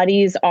our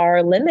bodies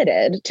are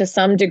limited to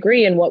some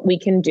degree in what we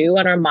can do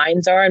and our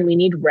minds are, and we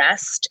need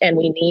rest and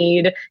we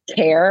need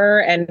care,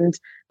 and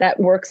that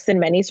works in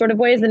many sort of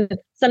ways. And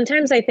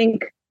sometimes I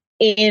think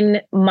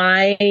in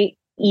my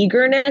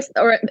eagerness,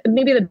 or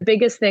maybe the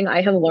biggest thing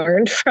I have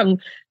learned from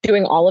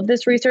doing all of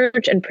this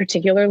research, and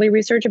particularly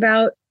research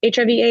about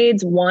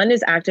HIV/AIDS, one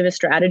is activist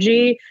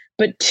strategy,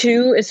 but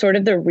two is sort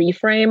of the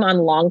reframe on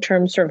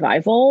long-term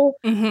survival,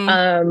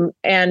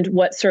 and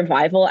what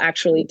survival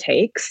actually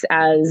takes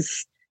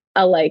as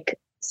a like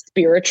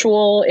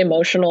spiritual,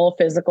 emotional,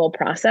 physical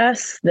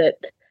process that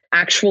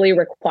actually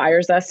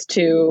requires us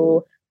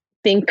to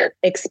think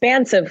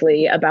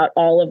expansively about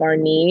all of our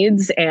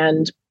needs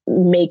and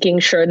making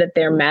sure that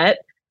they're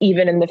met,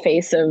 even in the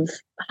face of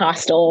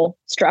hostile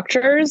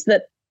structures,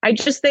 that I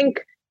just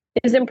think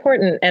is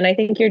important. And I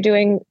think you're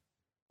doing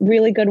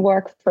really good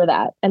work for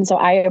that. And so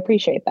I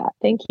appreciate that.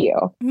 Thank you.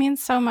 It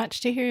means so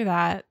much to hear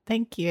that.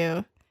 Thank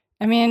you.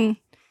 I mean,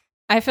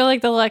 I feel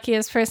like the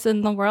luckiest person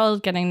in the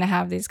world getting to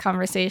have these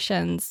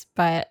conversations,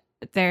 but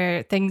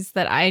they're things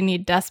that I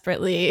need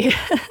desperately.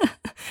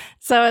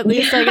 So at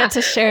least I get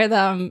to share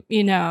them,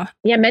 you know.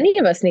 Yeah, many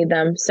of us need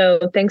them. So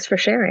thanks for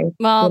sharing.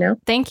 Well,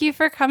 thank you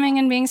for coming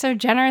and being so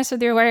generous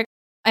with your work.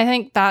 I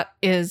think that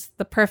is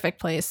the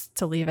perfect place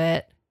to leave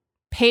it.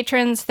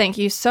 Patrons, thank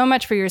you so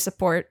much for your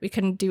support. We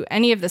couldn't do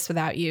any of this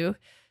without you.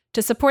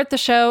 To support the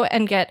show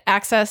and get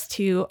access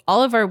to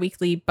all of our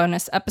weekly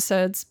bonus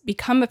episodes,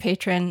 become a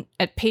patron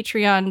at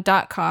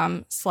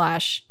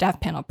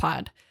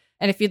patreon.com/deathpanelpod.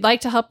 And if you'd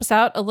like to help us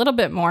out a little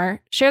bit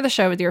more, share the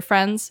show with your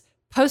friends,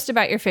 post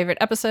about your favorite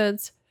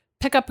episodes,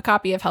 pick up a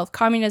copy of Health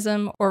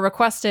Communism, or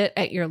request it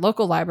at your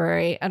local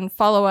library, and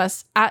follow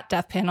us at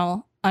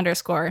deathpanel_.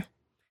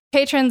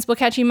 Patrons will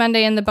catch you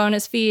Monday in the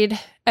bonus feed.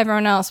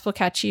 Everyone else will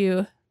catch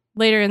you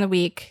later in the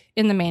week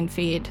in the main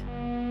feed.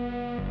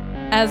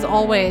 As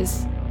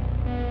always,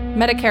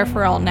 Medicare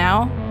for all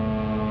now,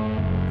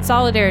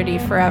 solidarity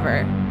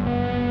forever.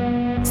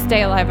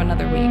 Stay alive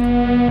another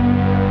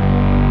week.